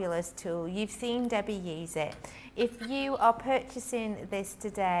fabulous tool. You've seen Debbie use it. If you are purchasing this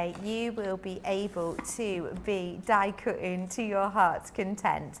today, you will be able to be die cutting to your heart's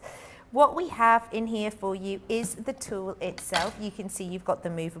content. What we have in here for you is the tool itself. You can see you've got the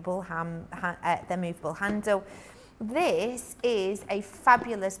movable handle. This is a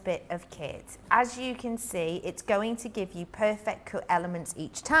fabulous bit of kit. As you can see, it's going to give you perfect cut elements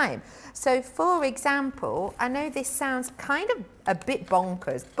each time. So for example, I know this sounds kind of a bit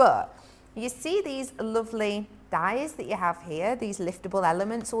bonkers, but you see these lovely dies that you have here, these liftable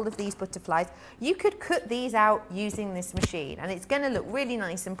elements, all of these butterflies. You could cut these out using this machine, and it's going to look really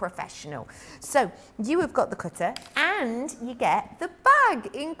nice and professional. So you have got the cutter, and you get the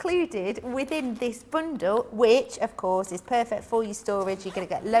bag included within this bundle, which of course is perfect for your storage. You're going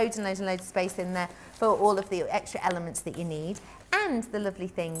to get loads and loads and loads of space in there for all of the extra elements that you need. And the lovely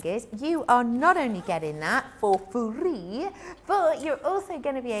thing is, you are not only getting that for free, but you're also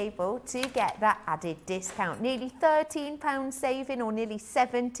going to be able to get that added discount. Nearly £13 saving, or nearly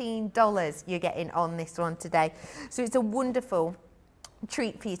 $17 you're getting on this one today. So it's a wonderful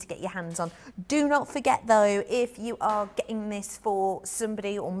treat for you to get your hands on. Do not forget though, if you are getting this for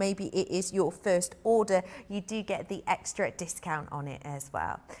somebody, or maybe it is your first order, you do get the extra discount on it as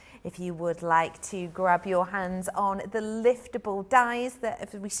well. If you would like to grab your hands on the liftable dies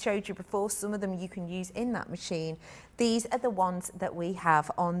that we showed you before, some of them you can use in that machine. These are the ones that we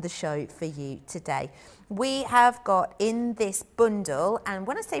have on the show for you today. We have got in this bundle, and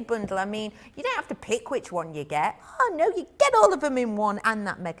when I say bundle, I mean you don't have to pick which one you get. Oh no, you get all of them in one and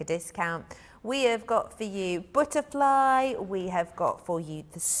that mega discount. We have got for you butterfly, we have got for you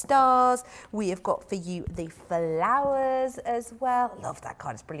the stars, we have got for you the flowers as well. Love that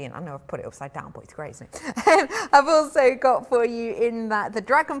card, it's brilliant. I know I've put it upside down, but it's great, isn't it? I've also got for you in that the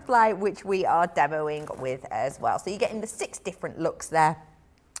dragonfly, which we are demoing with as well. So you're getting the 6 different looks there,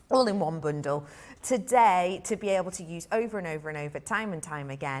 all in one bundle. today to be able to use over and over and over, time and time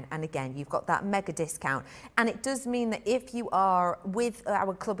again. And again, you've got that mega discount. And it does mean that if you are with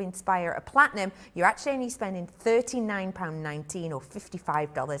our Club Inspire a Platinum, you're actually only spending £39.19 or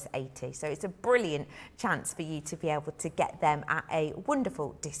 $55.80. So it's a brilliant chance for you to be able to get them at a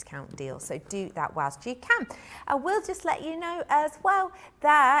wonderful discount deal. So do that whilst you can. I will just let you know as well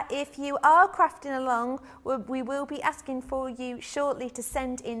that if you are crafting along, we will be asking for you shortly to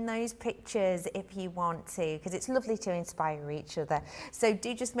send in those pictures if you want to, because it's lovely to inspire each other. So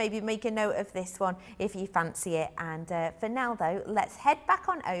do just maybe make a note of this one if you fancy it. And for now though, let's head back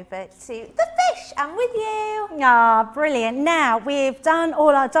on over to the fish. I'm with you. Ah, brilliant. Now we've done all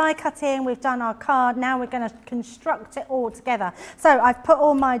our die cutting, we've done our card, now we're going to construct it all together. So I've put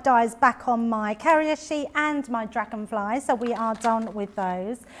all my dies back on my carrier sheet and my dragonfly, so we are done with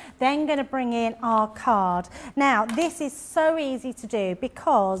those. Then going to bring in our card. Now this is so easy to do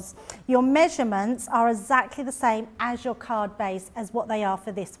because your measurements are exactly the same as your card base as what they are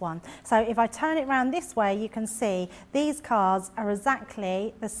for this one. So if I turn it around this way, you can see these cards are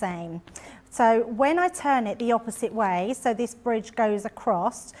exactly the same. So when I turn it the opposite way, so this bridge goes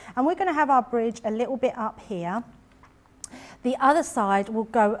across, and we're going to have our bridge a little bit up here. The other side will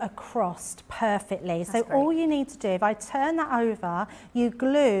go across perfectly. That's so great. All you need to do, if I turn that over, you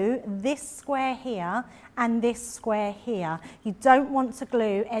glue this square here and this square here. You don't want to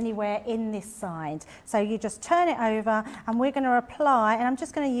glue anywhere in this side. So you just turn it over, and we're going to apply, and I'm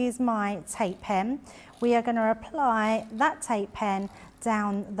just going to use my tape pen. We are going to apply that tape pen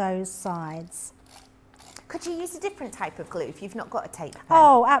down those sides. Could you use a different type of glue if you've not got a tape pen?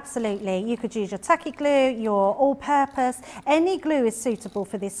 Oh, absolutely. You could use your tacky glue, your all-purpose. Any glue is suitable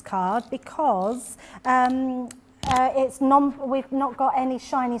for this card because we've not got any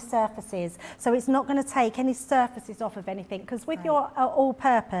shiny surfaces, so it's not going to take any surfaces off of anything, because with your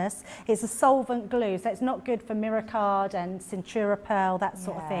all-purpose, it's a solvent glue, so it's not good for mirror card and Centura Pearl, that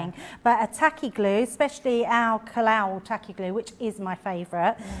sort of thing. But a tacky glue, especially our Kalau tacky glue, which is my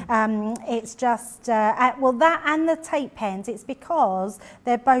favourite, it's just, well, that and the tape pens, it's because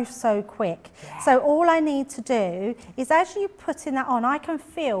they're both so quick. So all I need to do is, as you putting that on, I can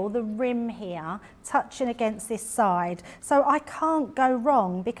feel the rim here touching against this side, so I can't go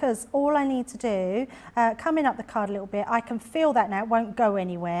wrong, because all I need to do, coming up the card a little bit, I can feel that now, it won't go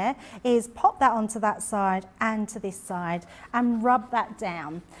anywhere, is pop that onto that side and to this side and rub that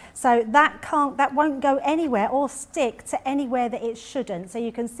down. So that won't go anywhere or stick to anywhere that it shouldn't. So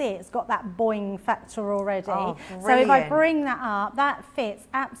you can see it's got that boing factor already. Oh, so if I bring that up, that fits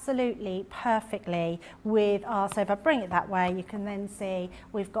absolutely perfectly with our, so if I bring it that way, you can then see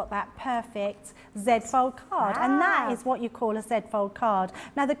we've got that perfect Z-fold card, and that is what you call a Z-fold card.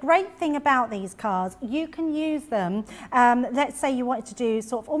 Now the great thing about these cards, you can use them, let's say you wanted to do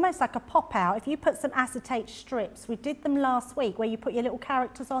sort of almost like a pop out. If you put some acetate strips, we did them last week where you put your little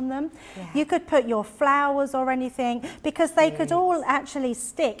characters on them, you could put your flowers or anything, because they could all actually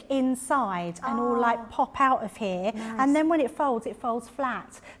stick inside and all like pop out of here, and then when it folds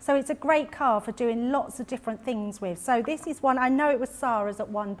flat. So it's a great card for doing lots of different things with. So this is one, I know it was Sarah's at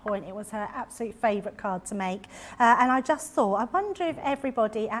one point, it was her absolute favourite card to make, and I just thought, I wonder if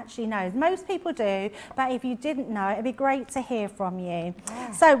everybody actually knows. Most people do, but if you didn't know, it'd be great to hear from you.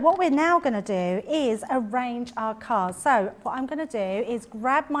 So what we're now going to do is arrange our cards. So what I'm going to do is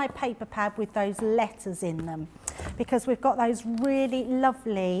grab my paper pad with those letters in them, because we've got those really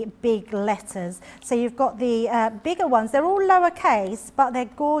lovely big letters. So you've got the bigger ones, they're all lowercase, but they're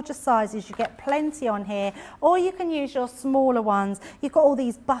gorgeous sizes. You get plenty on here, or you can use your smaller ones. You've got all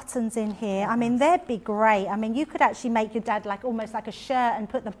these buttons in here. I mean, they'd be great. I mean, you could actually make your dad like almost like a shirt and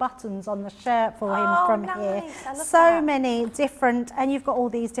put the buttons on the shirt for him from here. So many different, and you've got all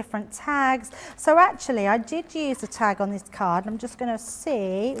these different tags. So actually, I did use a tag on this card. I'm just going to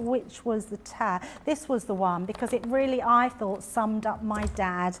see which was the tag. This was the one, because it really, I thought, summed up my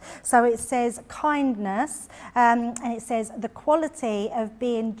dad. So it says kindness, and it says the quality of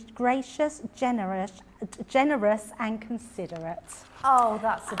being gracious, generous and considerate. Oh,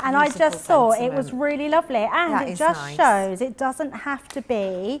 that's a beautiful And I just thought sentiment. it was really lovely, and That it is just nice. shows it doesn't have to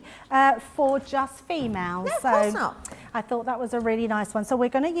be for just females. No, of so course not. I thought that was a really nice one. So we're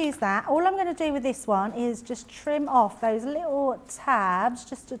going to use that. All I'm going to do with this one is just trim off those little tabs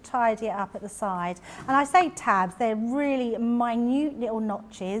just to tidy it up at the side. And I say tabs, they're really minute little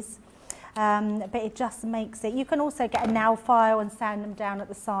notches. But it just makes it, you can also get a nail file and sand them down at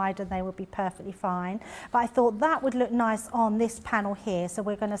the side and they will be perfectly fine. But I thought that would look nice on this panel here, so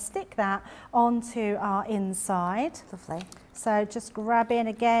we're going to stick that onto our inside. Lovely. So just grab in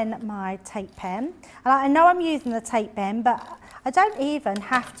again my tape pen. And I know I'm using the tape pen, but I don't even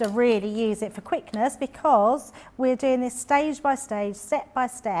have to really use it for quickness because we're doing this stage by stage, step by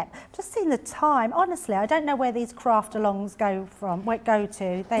step. Just seeing the time, honestly, I don't know where these craft alongs go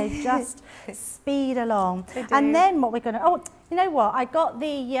to. They just speed along. And then what we're going to, oh, you know what? I got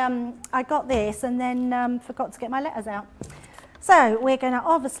this and then forgot to get my letters out. So we're going to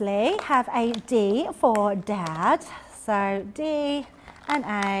obviously have a D for Dad. So D and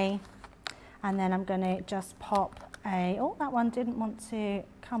A, and then I'm going to just pop a, oh, that one didn't want to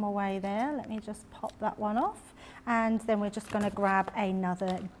come away there. Let me just pop that one off. And then we're just going to grab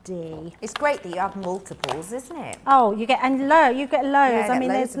another D. It's great that you have multiples, isn't it? Oh, you get loads. Yeah, I mean,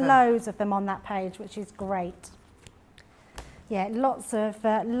 there's loads of them on that page, which is great. Yeah, lots of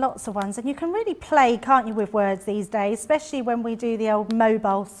ones, and you can really play, can't you, with words these days, especially when we do the old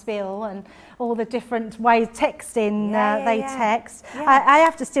mobile spill and all the different ways texting they text. Yeah. I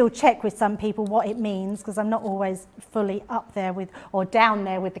have to still check with some people what it means because I'm not always fully up there with, or down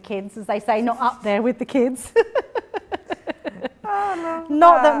there with the kids, as they say, not up there with the kids.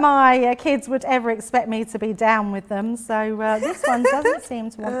 Not that my kids would ever expect me to be down with them, so this one doesn't seem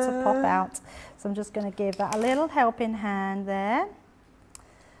to want to pop out. So I'm just going to give that a little helping hand there.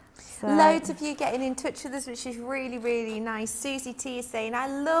 So. Loads of you getting in touch with us, which is really, really nice. Susie T is saying, I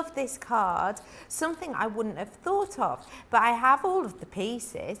love this card, something I wouldn't have thought of, but I have all of the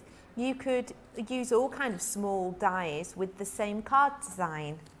pieces. You could use all kind of small dies with the same card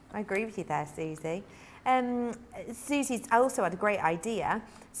design. I agree with you there, Susie. Susie's also had a great idea,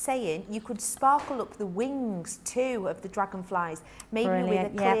 saying you could sparkle up the wings too of the dragonflies, maybe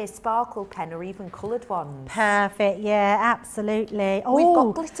Brilliant, with a clear sparkle pen or even coloured ones. Perfect, yeah, absolutely. Oh, we've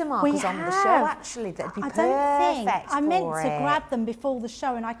got glitter markers on the show actually that'd be perfect. I meant to grab them before the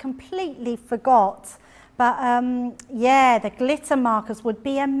show and I completely forgot. But yeah, the glitter markers would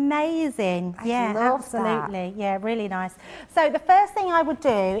be amazing. Yeah, absolutely. That. Yeah, really nice. So the first thing I would do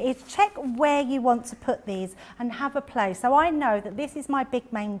is check where you want to put these and have a place. So I know that this is my big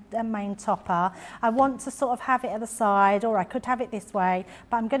main topper. I want to sort of have it at the side, or I could have it this way,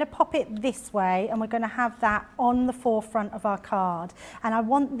 but I'm going to pop it this way and we're going to have that on the forefront of our card. And I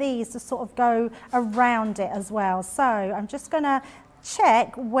want these to sort of go around it as well. So I'm just going to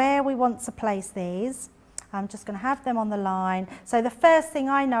check where we want to place these. I'm just going to have them on the line. So the first thing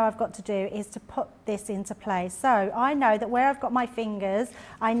I know I've got to do is to put this into place. So I know that where I've got my fingers,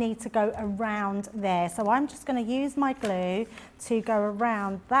 I need to go around there. So I'm just going to use my glue to go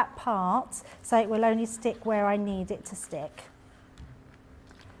around that part so it will only stick where I need it to stick.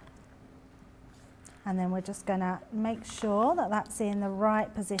 And then we're just going to make sure that that's in the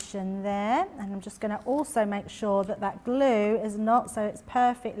right position there. And I'm just going to also make sure that that glue is not, so it's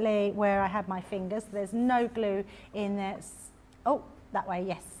perfectly where I have my fingers. There's no glue in there. Oh, that way,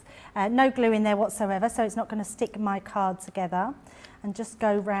 yes. No glue in there whatsoever, so it's not going to stick my card together. And just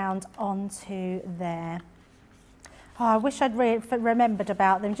go round onto there. Oh, I wish I'd remembered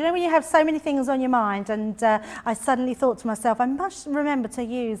about them. Do you know when you have so many things on your mind, and I suddenly thought to myself, I must remember to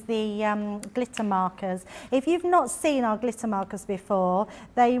use the glitter markers. If you've not seen our glitter markers before,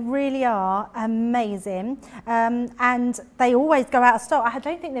 they really are amazing, and they always go out of stock. I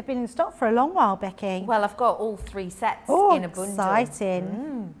don't think they've been in stock for a long while, Becky. Well, I've got all 3 sets in a bundle.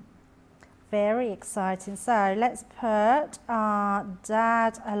 Exciting. Very exciting. So let's put our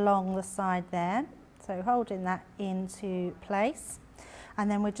Dad along the side there. So holding that into place, and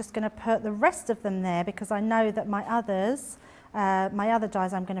then we're just going to put the rest of them there because I know that my other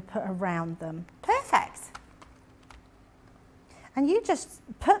dies I'm going to put around them. Perfect. And you just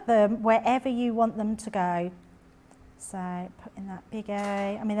put them wherever you want them to go. So put in that big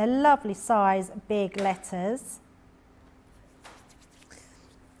A. I mean, they're lovely size, big letters.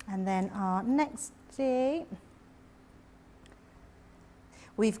 And then our next D.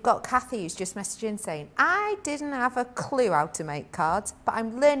 We've got Kathy who's just messaged in saying, I didn't have a clue how to make cards, but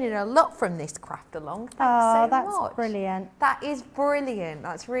I'm learning a lot from this craft along. Thanks so much. That's brilliant. That is brilliant.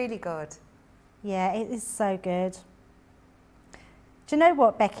 That's really good. Yeah, it is so good. Do you know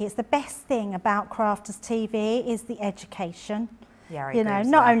what, Becky? It's the best thing about Crafters TV is the education. Yeah, I you know,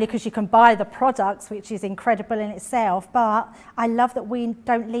 not only because you can buy the products, which is incredible in itself, but I love that we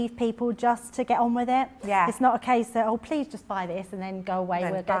don't leave people just to get on with it. Yeah. It's not a case that, oh, please just buy this and then go away,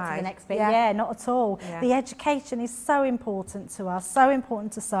 we'll go to the next bit. Yeah, not at all. Yeah. The education is so important to us, so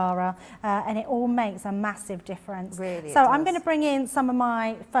important to Sarah, and it all makes a massive difference. Really, so I'm going to bring in some of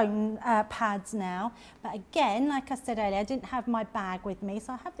my foam pads now, but again, like I said earlier, I didn't have my bag with me,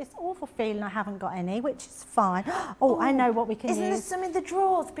 so I have this awful feeling I haven't got any, which is fine. Oh, I know what we can use. Some in the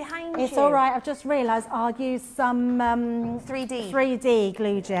drawers behind you. It's all right. I've just realised I'll use some 3D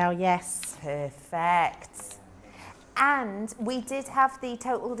glue gel. Yes. Perfect. And we did have the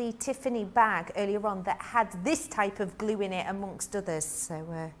Totally Tiffany bag earlier on that had this type of glue in it amongst others.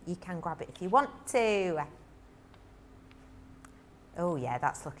 So you can grab it if you want to. Oh yeah,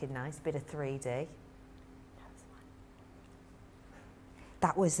 that's looking nice. Bit of 3D.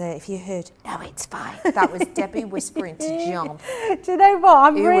 That was, if you heard, no, it's fine. That was Debbie whispering to John. Do you know what?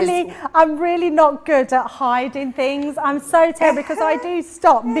 I'm really not good at hiding things. I'm so terrible because I do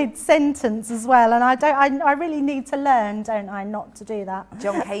stop mid-sentence as well, and I really need to learn, don't I, not to do that.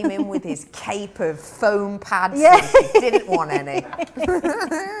 John came in with his cape of foam pads. Yeah. He didn't want any.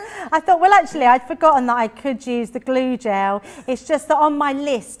 I thought, well, actually, I'd forgotten that I could use the glue gel. It's just that on my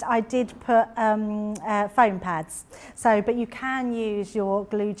list, I did put foam pads. So, but you can use your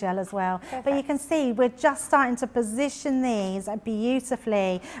glue gel as well. Perfect. But you can see we're just starting to position these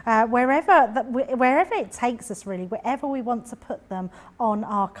beautifully wherever it takes us, really, wherever we want to put them on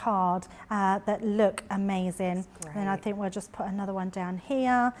our card that look amazing. And I think we'll just put another one down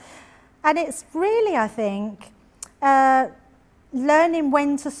here. And it's really, I think, learning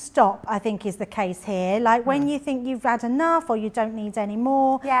when to stop, I think, is the case here. Like when you think you've had enough or you don't need any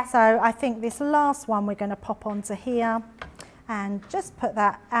more. Yeah. So I think this last one we're going to pop onto here and just put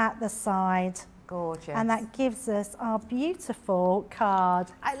that at the side. Gorgeous. And that gives us our beautiful card.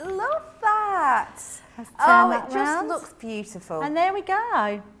 I love that. Oh, it just looks beautiful. And there we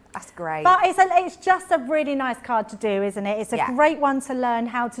go. That's great. But it's just a really nice card to do, isn't it? It's a great one to learn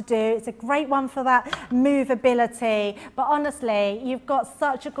how to do. It's a great one for that movability. But honestly, you've got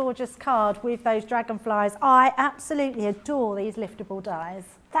such a gorgeous card with those dragonflies. I absolutely adore these liftable dies.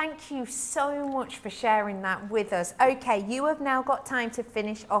 Thank you so much for sharing that with us. Okay, you have now got time to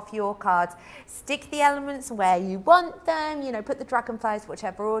finish off your cards. Stick the elements where you want them, you know, put the dragonflies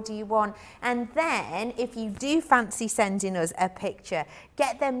whichever order you want. And then if you do fancy sending us a picture,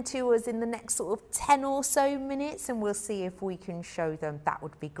 get them to us in the next sort of 10 or so minutes and we'll see if we can show them. That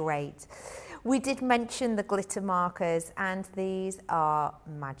would be great. We did mention the glitter markers and these are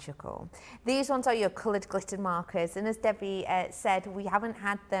magical. These ones are your coloured glitter markers, and as Debbie said, we haven't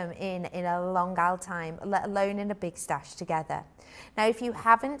had them in a long old time, let alone in a big stash together. Now if you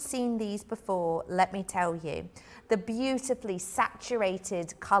haven't seen these before, let me tell you, the beautifully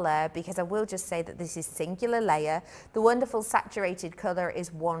saturated colour, because I will just say that this is singular layer, the wonderful saturated colour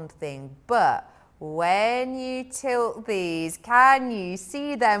is one thing, but when you tilt these, can you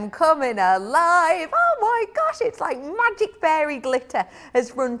see them coming alive? Oh my gosh, it's like magic fairy glitter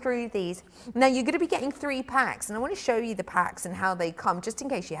has run through these. Now you're going to be getting 3 packs, and I want to show you the packs and how they come, just in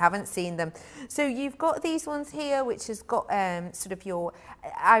case you haven't seen them. So you've got these ones here, which has got sort of your,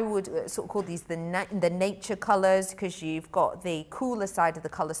 I would sort of call these the nature colours, because you've got the cooler side of the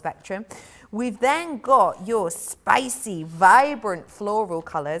colour spectrum. We've then got your spicy, vibrant floral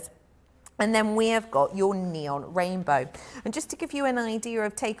colours. And then we have got your neon rainbow. And just to give you an idea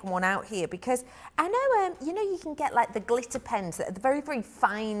of taking one out here, because I know, you know, you can get like the glitter pens, that are the very, very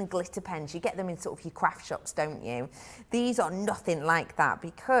fine glitter pens. You get them in sort of your craft shops, don't you? These are nothing like that,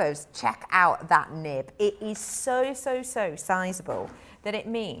 because check out that nib. It is so, so, so sizable that it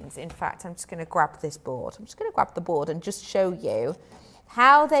means, in fact, I'm just going to grab this board. I'm just going to grab the board and just show you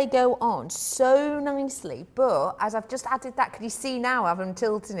how they go on so nicely. But as I've just added that, can you see now as I'm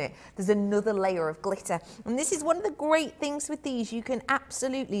tilting it, there's another layer of glitter. And this is one of the great things with these. You can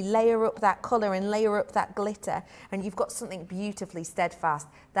absolutely layer up that colour and layer up that glitter, and you've got something beautifully steadfast.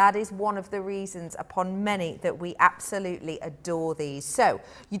 That is one of the reasons upon many that we absolutely adore these. So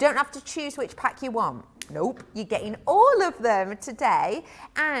you don't have to choose which pack you want. Nope, you're getting all of them today,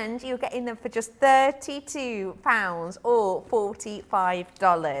 and you're getting them for just £32 or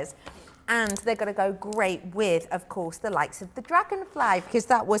 $45. And they're going to go great with, of course, the likes of the dragonfly, because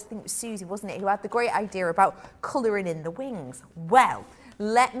that was, I think it was Susie, wasn't it, who had the great idea about colouring in the wings. Well,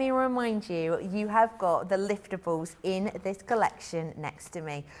 let me remind you, you have got the liftables in this collection next to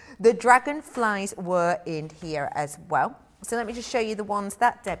me. The dragonflies were in here as well. So let me just show you the ones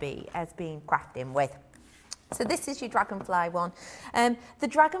that Debbie has been crafting with. So this is your dragonfly one. The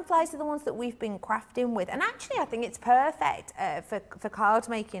dragonflies are the ones that we've been crafting with, and actually I think it's perfect for card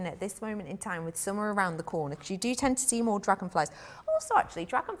making at this moment in time with summer around the corner, because you do tend to see more dragonflies. Also, actually,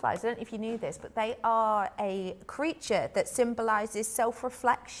 dragonflies, I don't know if you knew this, but they are a creature that symbolises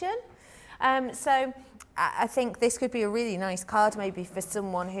self-reflection. So I think this could be a really nice card maybe for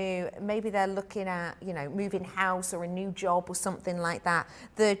someone who maybe they're looking at, you know, moving house or a new job or something like that.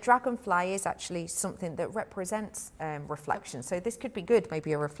 The dragonfly is actually something that represents reflection. So this could be good,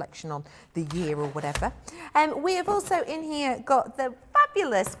 maybe a reflection on the year or whatever. We have also in here got the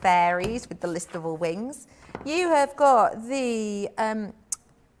fabulous fairies with the listable wings. You have got the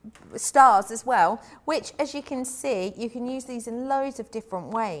stars as well, which, as you can see, you can use these in loads of different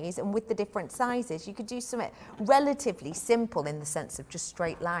ways, and with the different sizes you could do something relatively simple in the sense of just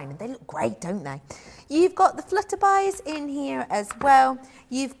straight line, and they look great, don't they? You've got the flutterbys in here as well.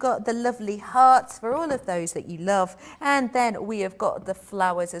 You've got the lovely hearts for all of those that you love, and then we have got the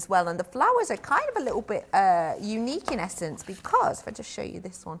flowers as well, and the flowers are kind of a little bit unique in essence, because if I just show you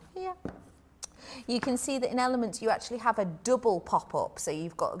this one here, you can see that in Elements you actually have a double pop-up, so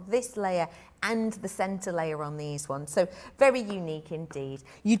you've got this layer and the centre layer on these ones, so very unique indeed.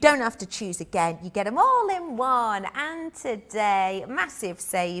 You don't have to choose again, you get them all in one, and today massive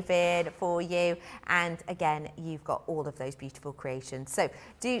saving for you, and again you've got all of those beautiful creations, so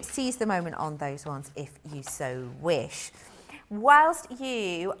do seize the moment on those ones if you so wish. Whilst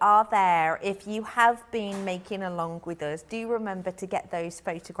you are there, if you have been making along with us, do remember to get those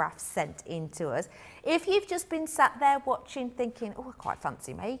photographs sent in to us. If you've just been sat there watching thinking, oh, I quite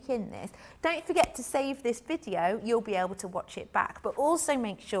fancy making this, don't forget to save this video, you'll be able to watch it back, but also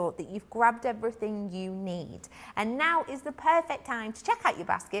make sure that you've grabbed everything you need. And now is the perfect time to check out your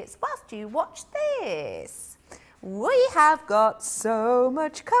baskets whilst you watch this. We have got so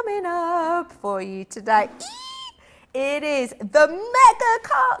much coming up for you today. It is the mega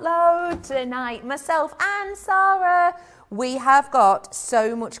cartload tonight. Myself and Sarah, we have got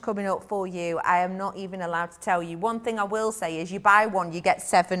so much coming up for you. I am not even allowed to tell you. One thing I will say is you buy one, you get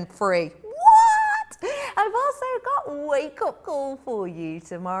 7 free. What? I've also got Wake Up Call for you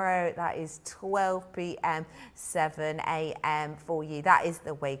tomorrow. That is 12 p.m, 7 a.m. for you. That is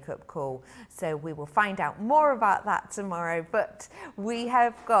the Wake Up Call. So we will find out more about that tomorrow. But we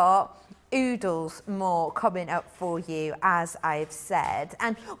have got oodles more coming up for you, as I've said.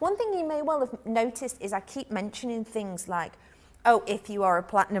 And one thing you may well have noticed is I keep mentioning things like, oh, if you are a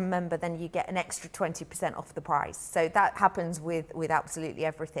platinum member, then you get an extra 20% off the price. So that happens with absolutely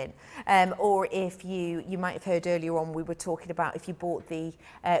everything. Or if you might have heard earlier on, we were talking about if you bought the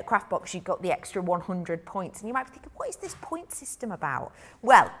craft box, you got the extra 100 points. And you might be thinking, what is this point system about?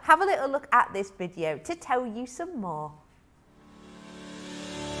 Well, have a little look at this video to tell you some more.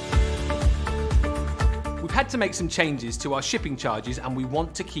 We've had to make some changes to our shipping charges, and we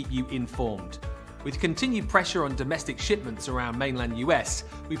want to keep you informed. With continued pressure on domestic shipments around mainland US,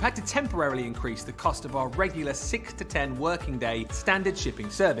 we've had to temporarily increase the cost of our regular 6 to 10 working day standard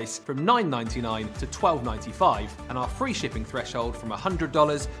shipping service from $9.99 to $12.95, and our free shipping threshold from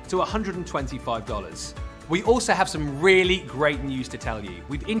 $100 to $125. We also have some really great news to tell you.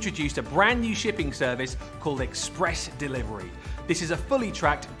 We've introduced a brand new shipping service called Express Delivery. This is a fully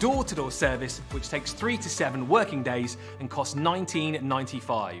tracked door-to-door service which takes 3 to 7 working days and costs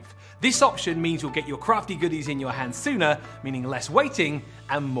 $19.95. This option means you'll get your crafty goodies in your hands sooner, meaning less waiting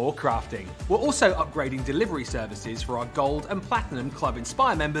and more crafting. We're also upgrading delivery services for our Gold and Platinum Club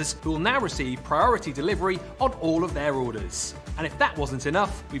Inspire members, who will now receive priority delivery on all of their orders. And if that wasn't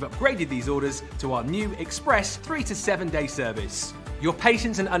enough, we've upgraded these orders to our new Express 3 to 7 day service. Your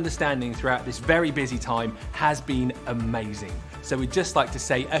patience and understanding throughout this very busy time has been amazing. So we'd just like to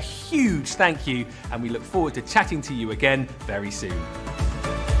say a huge thank you, and we look forward to chatting to you again very soon.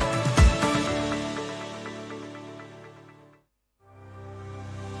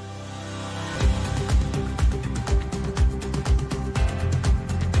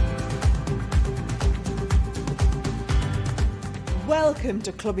 Welcome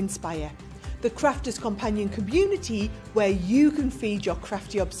to Club Inspire, the crafters companion community where you can feed your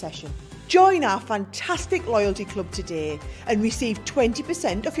crafty obsession. Join our fantastic loyalty club today and receive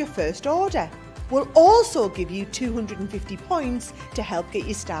 20% off your first order. We'll also give you 250 points to help get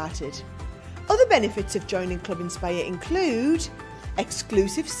you started. Other benefits of joining Club Inspire include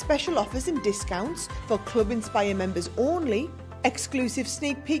exclusive special offers and discounts for Club Inspire members only, exclusive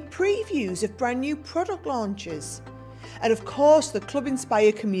sneak peek previews of brand new product launches, and of course the Club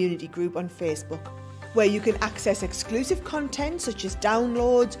Inspire community group on Facebook, where you can access exclusive content such as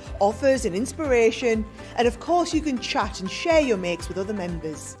downloads, offers and inspiration, and of course you can chat and share your makes with other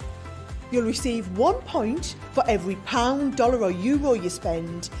members. You'll receive 1 point for every £1, dollar or euro you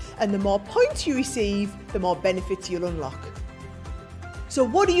spend, and the more points you receive, the more benefits you'll unlock. So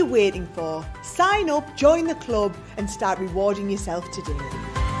what are you waiting for? Sign up, join the club and start rewarding yourself today.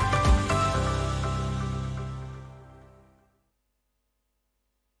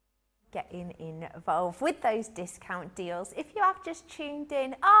 Getting involved with those discount deals. If you have just tuned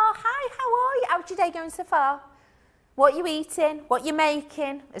in, oh, hi, how are you? How's your day going so far? what you're eating, what you're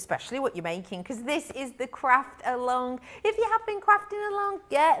making, especially what you're making, because this is the craft along. If you have been crafting along,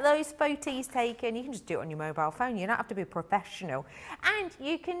 get those photos taken. You can just do it on your mobile phone. You don't have to be professional. And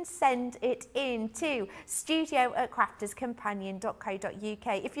you can send it in to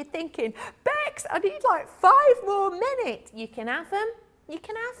studio@crafterscompanion.co.uk. If you're thinking, Bex, I need like 5 more minutes, you can have them. You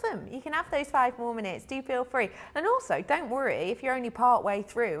can have them. You can have those 5 more minutes. Do feel free. And also, don't worry if you're only part way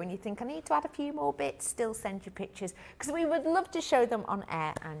through and you think I need to add a few more bits, still send your pictures, because we would love to show them on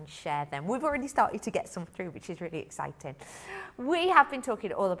air and share them. We've already started to get some through, which is really exciting. We have been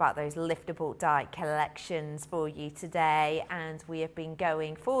talking all about those liftable die collections for you today, and we have been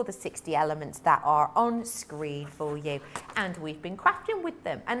going for the 60 elements that are on screen for you, and we've been crafting with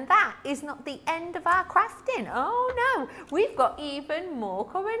them. And that is not the end of our crafting. Oh no, we've got even more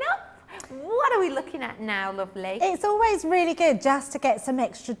coming up. What are we looking at now, lovely? It's always really good just to get some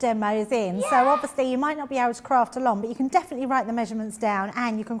extra demos in. Yeah. So obviously you might not be able to craft along, but you can definitely write the measurements down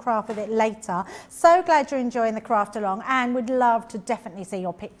and you can craft with it later. So glad you're enjoying the craft along, and would love to definitely see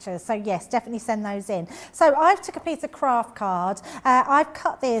your pictures. So yes, definitely send those in. So I've took a piece of craft card. I've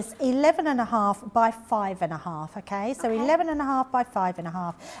cut this 11.5 by 5.5, okay? So 11.5 by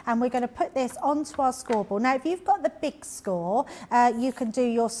 5.5. And we're going to put this onto our scoreboard. Now, if you've got the big score, you can do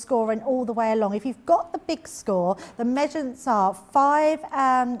your scoring all the way along. If you've got the big score, the measurements are 5,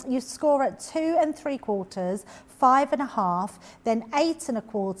 you score at 2 3/4, 5.5, then 8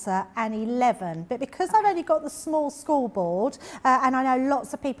 1/4 and 11. But because I've only got the small scoreboard, and I know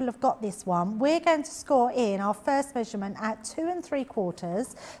lots of people have got this one, we're going to score in our first measurement at 2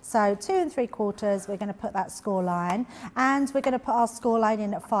 3/4. So 2 3/4, we're going to put that score line, and we're going to put our score line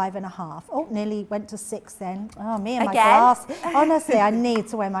in at 5.5. Oh, nearly went to 6 then. Oh, me and my glass. Honestly, I need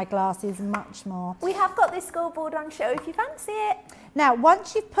to wear my glasses much more. We have got this scoreboard on show if you fancy it. Now,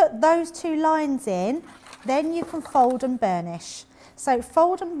 once you've put those 2 lines in, then you can fold and burnish. So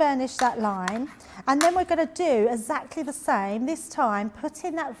fold and burnish that line, and then we're going to do exactly the same, this time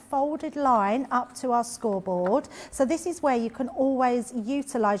putting that folded line up to our scoreboard. So this is where you can always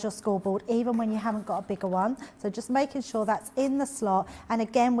utilise your scoreboard even when you haven't got a bigger one. So just making sure that's in the slot, and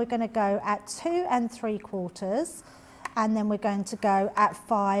again we're going to go at 2 3/4, and then we're going to go at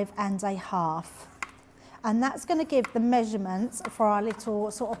 5.5. And that's going to give the measurements for our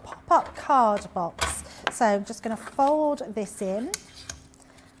little sort of pop-up card box. So I'm just going to fold this in.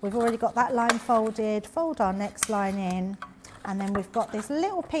 We've already got that line folded. Fold our next line in. And then we've got this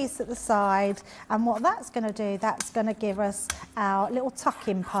little piece at the side. And what that's going to do, that's going to give us our little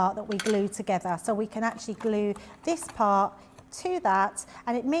tuck-in part that we glue together. So we can actually glue this part to that,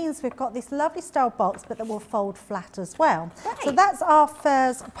 and it means we've got this lovely style box, but that will fold flat as well. Right. So that's our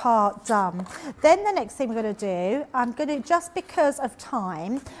first part done. Then the next thing we're going to do, I'm going to, just because of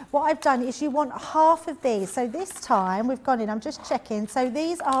time, what I've done is you want half of these. So this time we've gone in, I'm just checking, so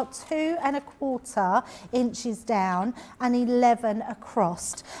these are 2 1/4 inches down and 11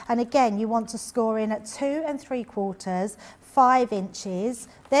 across. And again, you want to score in at 2 3/4, 5 inches,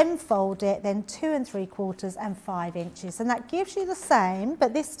 then fold it, then 2 3/4 and 5 inches. And that gives you the same,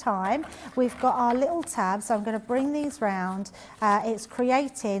 but this time we've got our little tabs. So I'm going to bring these round. It's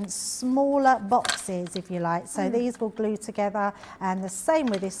creating smaller boxes, if you like. So these will glue together, and the same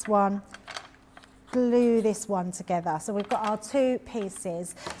with this one. Glue this one together. So we've got our 2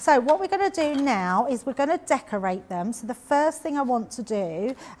 pieces. So what we're going to do now is we're going to decorate them. So the first thing I want to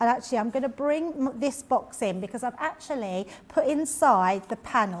do, and actually I'm going to bring this box in because I've actually put inside the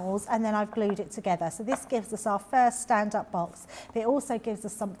panels and then I've glued it together. So this gives us our first stand-up box. But it also gives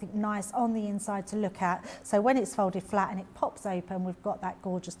us something nice on the inside to look at. So when it's folded flat and it pops open, we've got that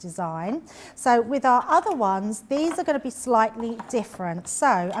gorgeous design. So with our other ones, these are going to be slightly different. So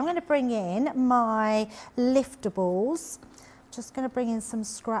I'm going to bring in my liftables. Just going to bring in some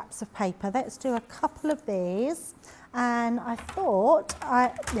scraps of paper. Let's do a couple of these. And I thought,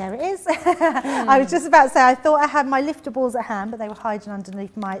 there it is. I was just about to say, I thought I had my liftables at hand, but they were hiding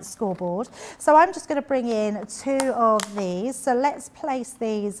underneath my scoreboard. So I'm just going to bring in 2 of these. So let's place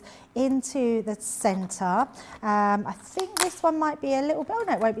these into the centre. I think this one might be a little bit, oh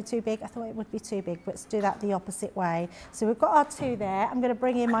no, it won't be too big. I thought it would be too big, but let's do that the opposite way. So we've got our 2 there. I'm going to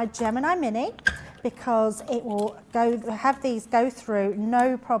bring in my Gemini Mini because it will have these go through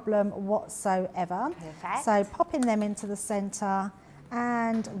no problem whatsoever. Perfect. So popping them into the centre,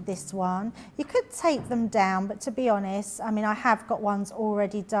 and this one. You could take them down, but to be honest, I mean, I have got ones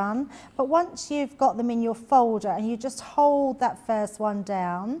already done. But once you've got them in your folder and you just hold that first one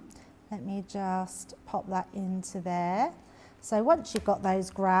down, let me just pop that into there. So once you've got those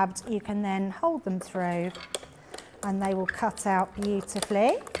grabbed, you can then hold them through and they will cut out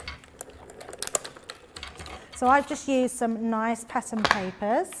beautifully. So I've just used some nice pattern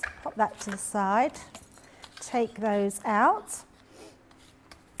papers, pop that to the side, take those out.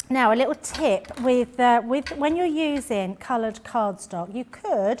 Now a little tip with when you're using coloured cardstock, you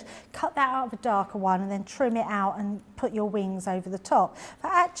could cut that out of a darker one and then trim it out and put your wings over the top.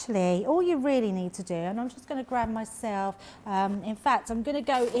 But actually all you really need to do, and I'm just going to grab myself, in fact I'm going to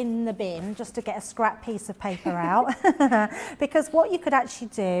go in the bin just to get a scrap piece of paper out because what you could actually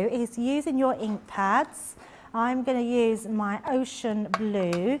do is using your ink pads. I'm going to use my ocean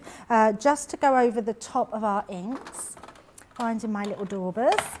blue just to go over the top of our inks. Finding my little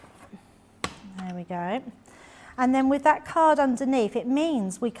daubers. There we go. And then with that card underneath, it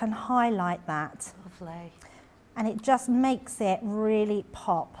means we can highlight that. Lovely. And it just makes it really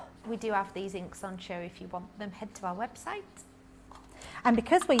pop. We do have these inks on show. If you want them, head to our website. And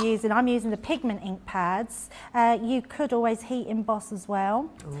because I'm using the pigment ink pads, you could always heat emboss as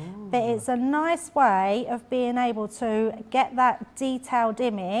well. Ooh. But it's a nice way of being able to get that detailed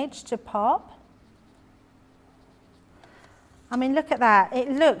image to pop. I mean, look at that. It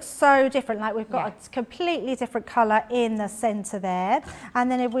looks so different, like we've got a completely different colour in the centre there.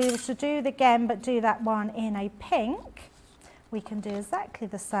 And then if we were to do it again, but do that one in a pink, we can do exactly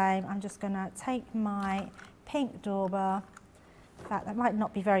the same. I'm just going to take my pink dauber. In fact, that might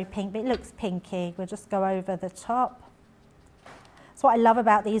not be very pink, but it looks pinky. We'll just go over the top. That's what I love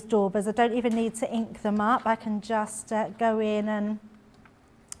about these daubers. I don't even need to ink them up. I can just go in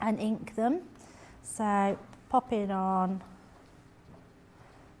and ink them. So pop it on.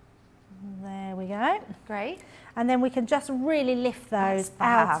 There we go. Great. And then we can just really lift those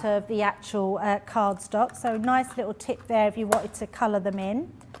out of the actual cardstock. So nice little tip there if you wanted to colour them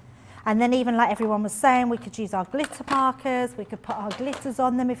in. And then even like everyone was saying, we could use our glitter markers, we could put our glitters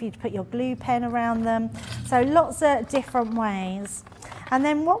on them if you'd put your glue pen around them. So lots of different ways. And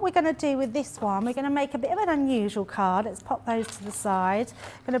then what we're going to do with this one, we're going to make a bit of an unusual card. Let's pop those to the side.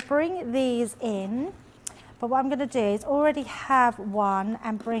 I'm going to bring these in. But what I'm going to do is already have one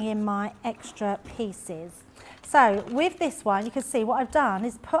and bring in my extra pieces. So with this one, you can see what I've done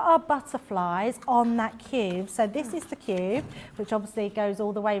is put our butterflies on that cube. So this is the cube, which obviously goes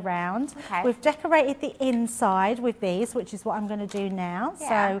all the way round. Okay. We've decorated the inside with these, which is what I'm going to do now. Yeah.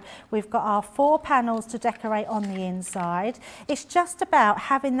 So we've got our 4 panels to decorate on the inside. It's just about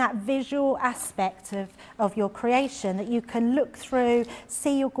having that visual aspect of your creation that you can look through,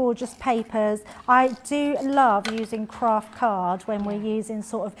 see your gorgeous papers. I do love using craft cards when we're using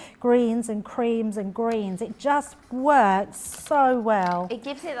sort of greens and creams and greens. It just works so well. It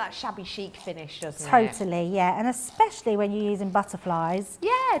gives it that shabby chic finish, doesn't it? Totally, yeah, and especially when you're using butterflies.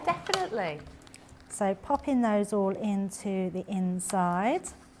 Yeah, definitely. So popping those all into the inside.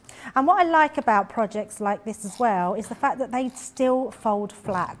 And what I like about projects like this as well is the fact that they still fold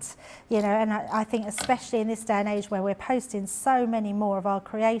flat, you know, and I think especially in this day and age where we're posting so many more of our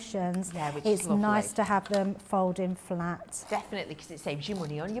creations, it's nice to have them folding flat. Definitely, because it saves you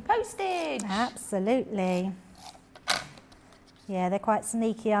money on your postage. Absolutely. Yeah, they're quite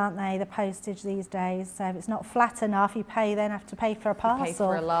sneaky, aren't they, the postage these days? So if it's not flat enough, you have to pay for a parcel. You pay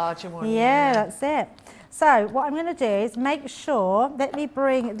for a larger one. Yeah, that's it. So what I'm going to do is make sure, let me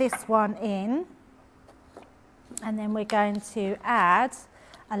bring this one in, and then we're going to add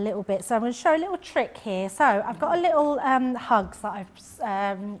a little bit. So I'm going to show a little trick here. So I've got a little hugs that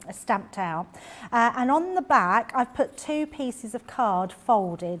I've stamped out. And on the back, I've put 2 pieces of card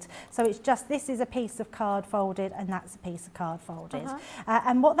folded. So it's just, this is a piece of card folded and that's a piece of card folded.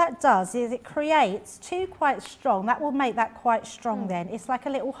 And what that does is it creates 2 quite strong, that will make that quite strong then. It's like a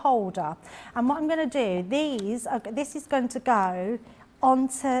little holder. And what I'm going to do, this is going to go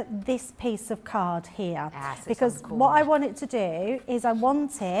onto this piece of card here, because what I want it to do is I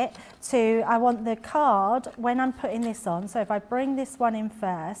want the card when I'm putting this on, so if I bring this one in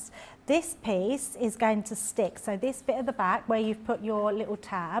first, this piece is going to stick, so this bit at the back where you've put your little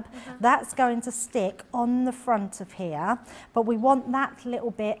tab, that's going to stick on the front of here, but we want that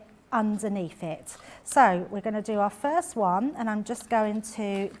little bit underneath it. So we're going to do our first one, and I'm just going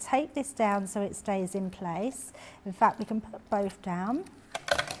to take this down so it stays in place. In fact, we can put both down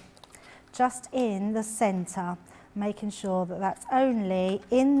just in the centre, making sure that that's only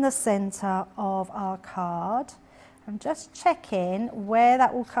in the centre of our card. I'm just checking where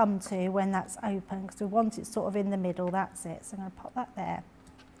that will come to when that's open, because we want it sort of in the middle. That's it. So I'm going to pop that there.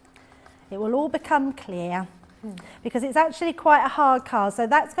 It will all become clear. Because it's actually quite a hard card, so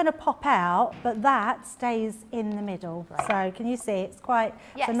that's going to pop out, but that stays in the middle. So can you see it's quite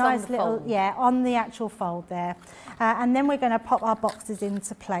a nice little, on the actual fold there. And then we're going to pop our boxes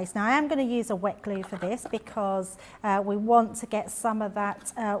into place. Now I am going to use a wet glue for this because we want to get some of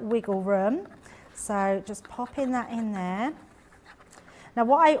that wiggle room. So just popping that in there. Now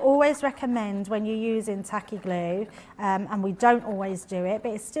what I always recommend when you're using tacky glue, and we don't always do it,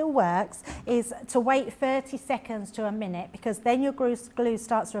 but it still works, is to wait 30 seconds to a minute, because then your glue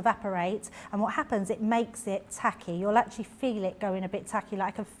starts to evaporate, and what happens, it makes it tacky. You'll actually feel it going a bit tacky, like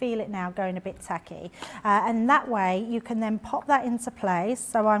I can feel it now going a bit tacky. And that way you can then pop that into place.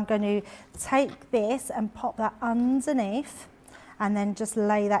 So I'm going to take this and pop that underneath, and then just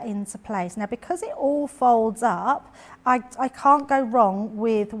lay that into place. Now because it all folds up, I can't go wrong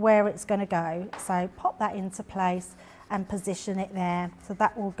with where it's going to go. So pop that into place and position it there. So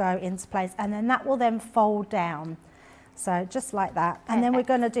that will go into place, and then that will then fold down. So just like that. And then we're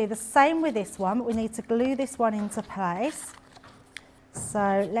going to do the same with this one, but we need to glue this one into place.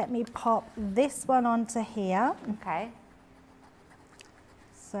 So let me pop this one onto here. Okay.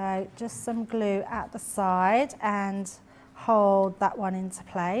 So just some glue at the side and hold that one into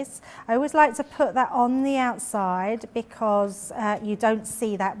place. I always like to put that on the outside because you don't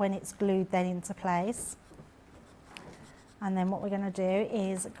see that when it's glued then into place. And then what we're going to do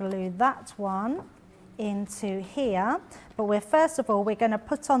is glue that one into here, but first of all we're going to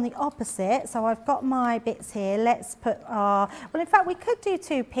put on the opposite. So I've got my bits here. Let's put our, well in fact we could do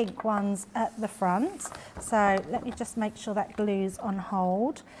 2 pink ones at the front. So let me just make sure that glue's on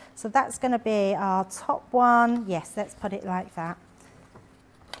hold. So that's going to be our top one. Yes, let's put it like that.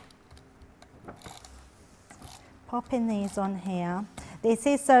 Popping these on here. This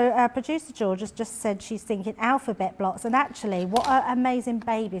is, so producer George has just said she's thinking alphabet blocks, and actually what an amazing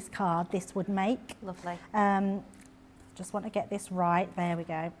baby's card this would make. Lovely. Just want to get this right. There we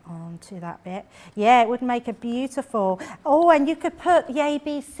go, onto that bit. Yeah, it would make a beautiful, oh, and you could put the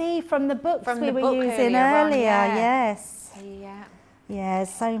ABC from the books we were using earlier. Yeah. Yes. Yeah. Yeah,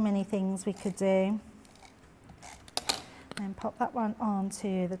 so many things we could do. And pop that one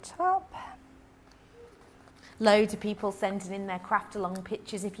onto the top. Loads of people sending in their craft along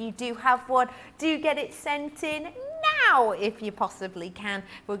pictures. If you do have one, do get it sent in now if you possibly can.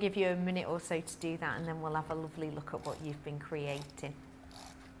 We'll give you a minute or so to do that, and then we'll have a lovely look at what you've been creating.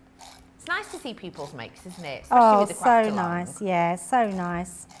 It's nice to see people's makes, isn't it? Especially with the craft so along. nice. Yeah, so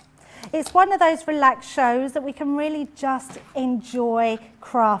nice. It's one of those relaxed shows that we can really just enjoy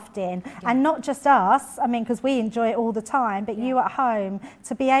crafting, and not just us, I mean, because we enjoy it all the time, but you at home,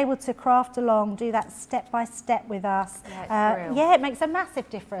 to be able to craft along, do that step by step with us. Yeah, it makes a massive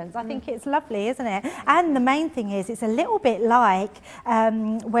difference. I think it's lovely, isn't it? And the main thing is, it's a little bit like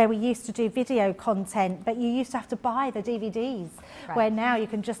where we used to do video content, but you used to have to buy the DVDs, where now you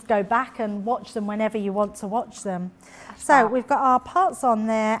can just go back and watch them whenever you want to watch them. So we've got our parts on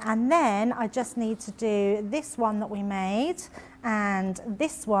there, and then I just need to do this one that we made and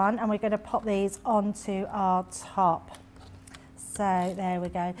this one, and we're going to pop these onto our top. So there we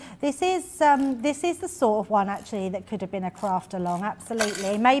go. This is the sort of one actually that could have been a craft along,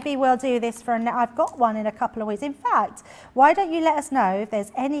 absolutely. Maybe we'll do this for I've got one in a couple of weeks. In fact, why don't you let us know if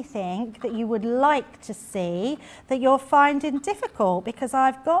there's anything that you would like to see that you're finding difficult, because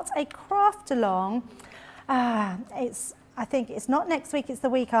I've got a craft along. I think it's not next week, it's the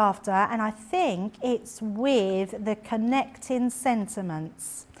week after, and I think it's with the connecting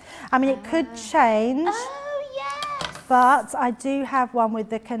sentiments. I mean, it could change. Oh, yes. But I do have one with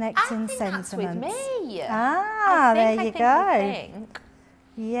the connecting sentiments. That's with me. There you go.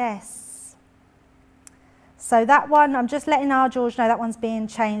 Yes. So that one, I'm just letting our George know that one's being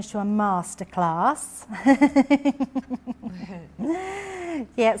changed to a masterclass.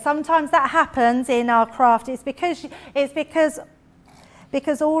 Yeah, sometimes that happens in our craft. It's because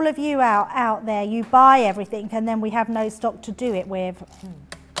all of you out there, you buy everything and then we have no stock to do it with.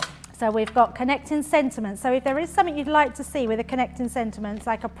 So we've got connecting sentiments. So if there is something you'd like to see with a connecting sentiments,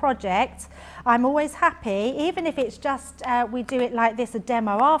 like a project, I'm always happy, even if it's just we do it like this, a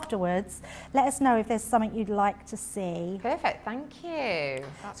demo afterwards. Let us know if there's something you'd like to see. Perfect, thank you.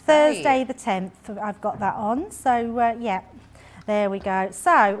 That's Thursday great. the 10th, I've got that on. So yeah. There we go.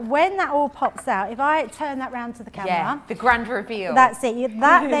 So when that all pops out, if I turn that round to the camera, the grand reveal. That's it.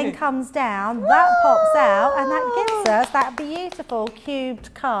 That then comes down, that pops out, and that gives us that beautiful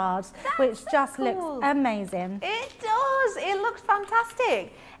cubed card, which just looks amazing. It does. It looks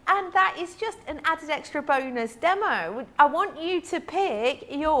fantastic. And that is just an added extra bonus demo. I want you to pick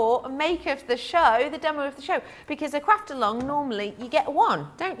your make of the show, the demo of the show, because a craft along, normally you get one,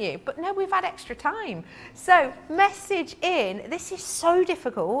 don't you? But no, we've had extra time. So message in. This is so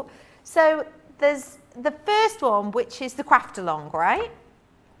difficult. So there's the first one, which is the craft along, right?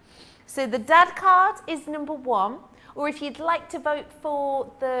 So the dad card is number 1. Or if you'd like to vote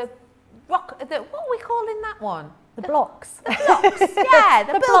for the rock, what are we calling that one? The blocks. The blocks, yeah,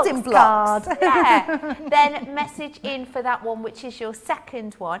 the building blocks. Card. Yeah. Then message in for that one, which is your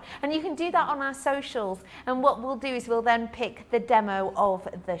second one. And you can do that on our socials. And what we'll do is we'll then pick the demo of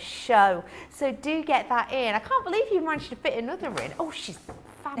the show. So do get that in. I can't believe you managed to fit another in. Oh, she's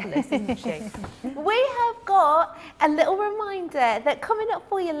fabulous, isn't she? We have got a little reminder that coming up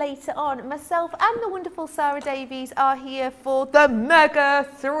for you later on, myself and the wonderful Sarah Davies are here for the mega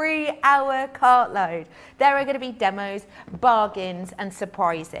 3-hour cartload. There are going to be demos, bargains and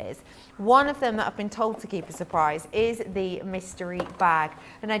surprises. One of them that I've been told to keep a surprise is the mystery bag.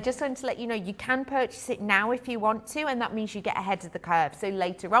 And I just wanted to let you know you can purchase it now if you want to, and that means you get ahead of the curve. So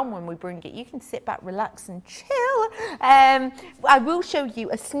later on when we bring it, you can sit back, relax and chill. I will show you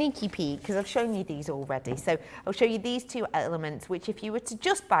a sneaky peek because I've shown you these already. So I'll show you these two elements, which if you were to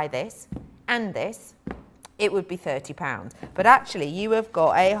just buy this and this, it would be £30. But actually, you have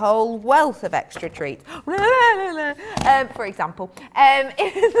got a whole wealth of extra treats. For example, in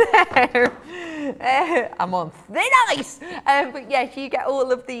there, I'm on thin ice. But yes, you get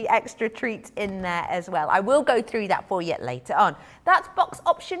all of the extra treats in there as well. I will go through that for you later on. That's box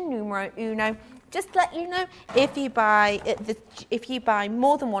option numero uno. Just to let you know, if you buy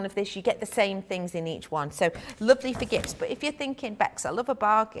more than one of this, you get the same things in each one. So lovely for gifts. But if you're thinking, Bex, I love a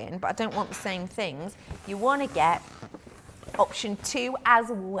bargain, but I don't want the same things, you want to get option 2 as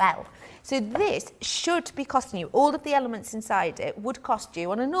well. So this should be costing you, all of the elements inside it would cost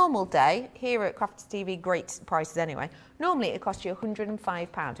you on a normal day, here at Crafty TV, great prices anyway, normally it costs you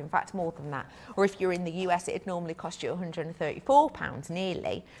 £105, in fact more than that. Or if you're in the US, it'd normally cost you £134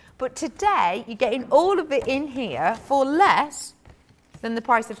 nearly. But today, you're getting all of it in here for less than the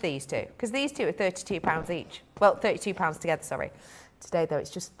price of these two, because these two are £32 each. Well, £32 together, sorry. Today though, it's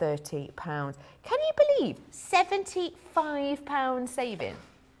just £30. Can you believe £75 saving?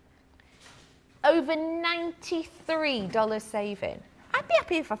 Over $93 saving. I'd be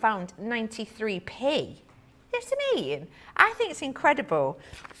happy if I found 93p. You know what I mean? I think it's incredible.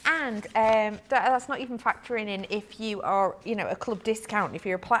 And that's not even factoring in if you are, you know, a club discount, if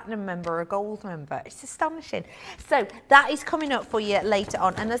you're a platinum member or a gold member. It's astonishing. So that is coming up for you later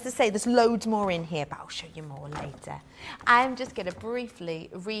on. And as I say, there's loads more in here, but I'll show you more later. I'm just going to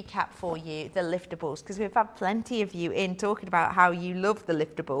briefly recap for you the liftables, because we've had plenty of you in talking about how you love the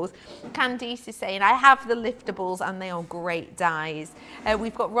liftables. Candice is saying, I have the liftables and they are great dies.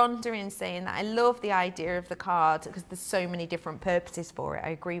 We've got Rhonda in saying that I love the idea of the card because there's so many different purposes for it. I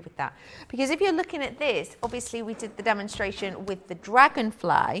agree with that. Because if you're looking at this, obviously we did the demonstration with the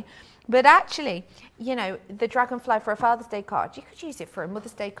dragonfly, but actually, you know, the dragonfly for a Father's Day card, you could use it for a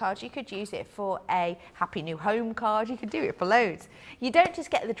Mother's Day card, you could use it for a Happy New Home card, you could do it for loads. You don't just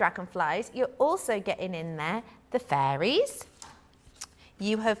get the dragonflies, you're also getting in there the fairies.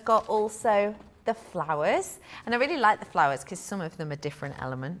 You have got also the flowers, and I really like the flowers because some of them are different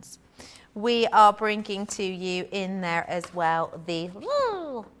elements. We are bringing to you in there as well the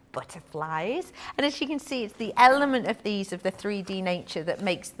butterflies, and as you can see, it's the element of these of the 3D nature that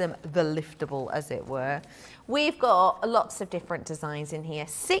makes them the liftable, as it were. We've got lots of different designs in here,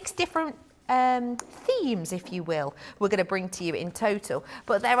 6 different themes, if you will, we're going to bring to you in total,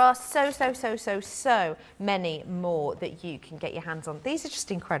 but there are so many more that you can get your hands on. These are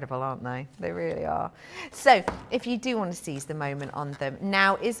just incredible, aren't they? They really are. So if you do want to seize the moment on them,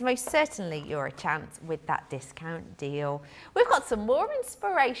 now is most certainly your chance with that discount deal. We've got some more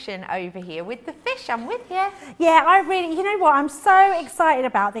inspiration over here with the fish. I'm with you. Yeah, I really, you know what, I'm so excited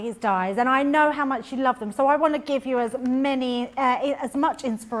about these dies, and I know how much you love them, so I want to give you as much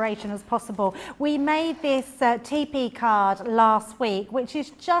inspiration as possible. We made this TP card last week, which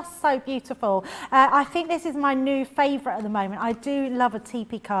is just so beautiful. I think this is my new favourite at the moment. I do love a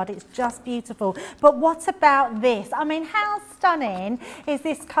TP card, it's just beautiful. But what about this? I mean, how stunning is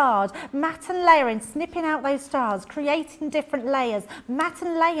this card? Matte and layering, snipping out those stars, creating different layers, matte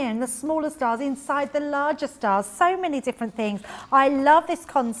and layering the smaller stars inside the larger stars, so many different things. I love this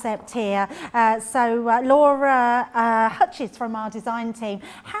concept here. Laura Hutchins from our design team,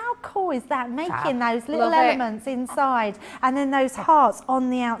 how cool is that, making those little elements inside and then those hearts on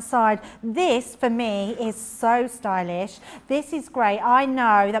the outside? This for me is so stylish. This is great. I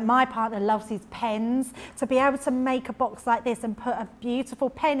know that my partner loves his pens. To be able to make a box like this and put a beautiful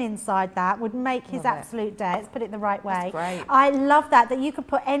pen inside that would make his absolute day. Let's put it the right way. That's great. I love that you could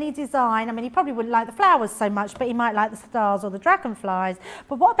put any design. I mean, he probably wouldn't like the flowers so much, but he might like the stars or the dragonflies.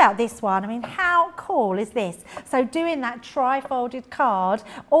 But what about this one? I mean, how cool is this? So doing that tri-folded card,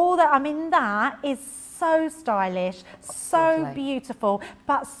 all that, I mean, And that is so stylish, so beautiful,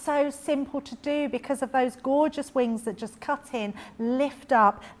 but so simple to do because of those gorgeous wings that just cut in, lift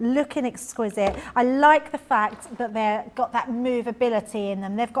up, looking exquisite. I like the fact that they've got that movability in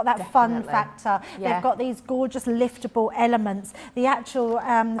them. They've got that fun factor. They've got these gorgeous liftable elements. The actual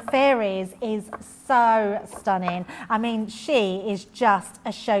fairies is so stunning. I mean, she is just a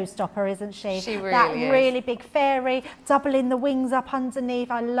showstopper, isn't she? She really that is. Really big fairy, doubling the wings up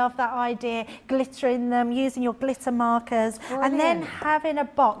underneath. I love that idea. Glittering them, using your glitter markers. Brilliant. And then having a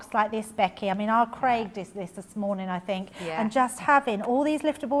box like this, Becky. I mean, our Craig did this morning, I think. And just having all these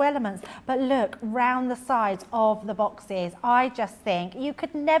liftable elements. But look, round the sides of the boxes, I just think you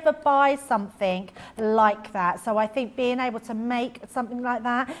could never buy something like that. So I think being able to make something like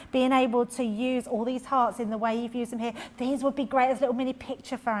that, being able to use all these hearts in the way you've used them here, these would be great as little mini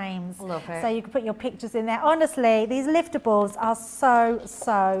picture frames. Love it. So you can put your pictures in there. Honestly, these liftables are so,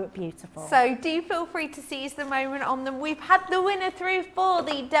 so beautiful. So do feel free to seize the moment on them. We've had the winner through for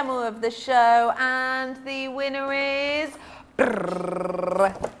the demo of the show, and the winner is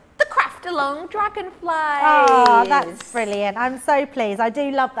the Craft Along Dragonfly. Oh, that's brilliant. I'm so pleased. I do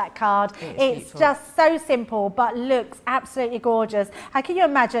love that card. It's just so simple, but looks absolutely gorgeous. And can you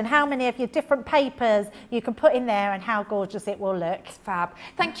imagine how many of your different papers you can put in there and how gorgeous it will look? It's fab.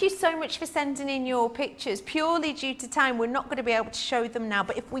 Thank you so much for sending in your pictures. Purely due to time, we're not going to be able to show them now,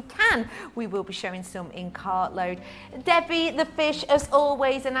 but if we can, we will be showing some in Cartload. Debbie the Fish, as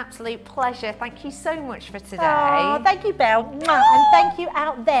always, an absolute pleasure. Thank you so much for today. Oh, thank you, Belle. And thank you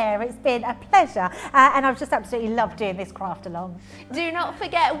out there. It's been a pleasure. And I've just absolutely loved doing this craft along. Do not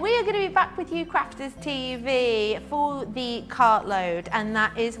forget, we are going to be back with you, Crafters TV, for the Cartload, and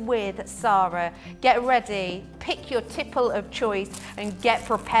that is with Sarah. Get ready, pick your tipple of choice, and get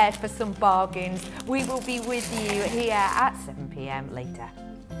prepared for some bargains. We will be with you here at 7 p.m. later.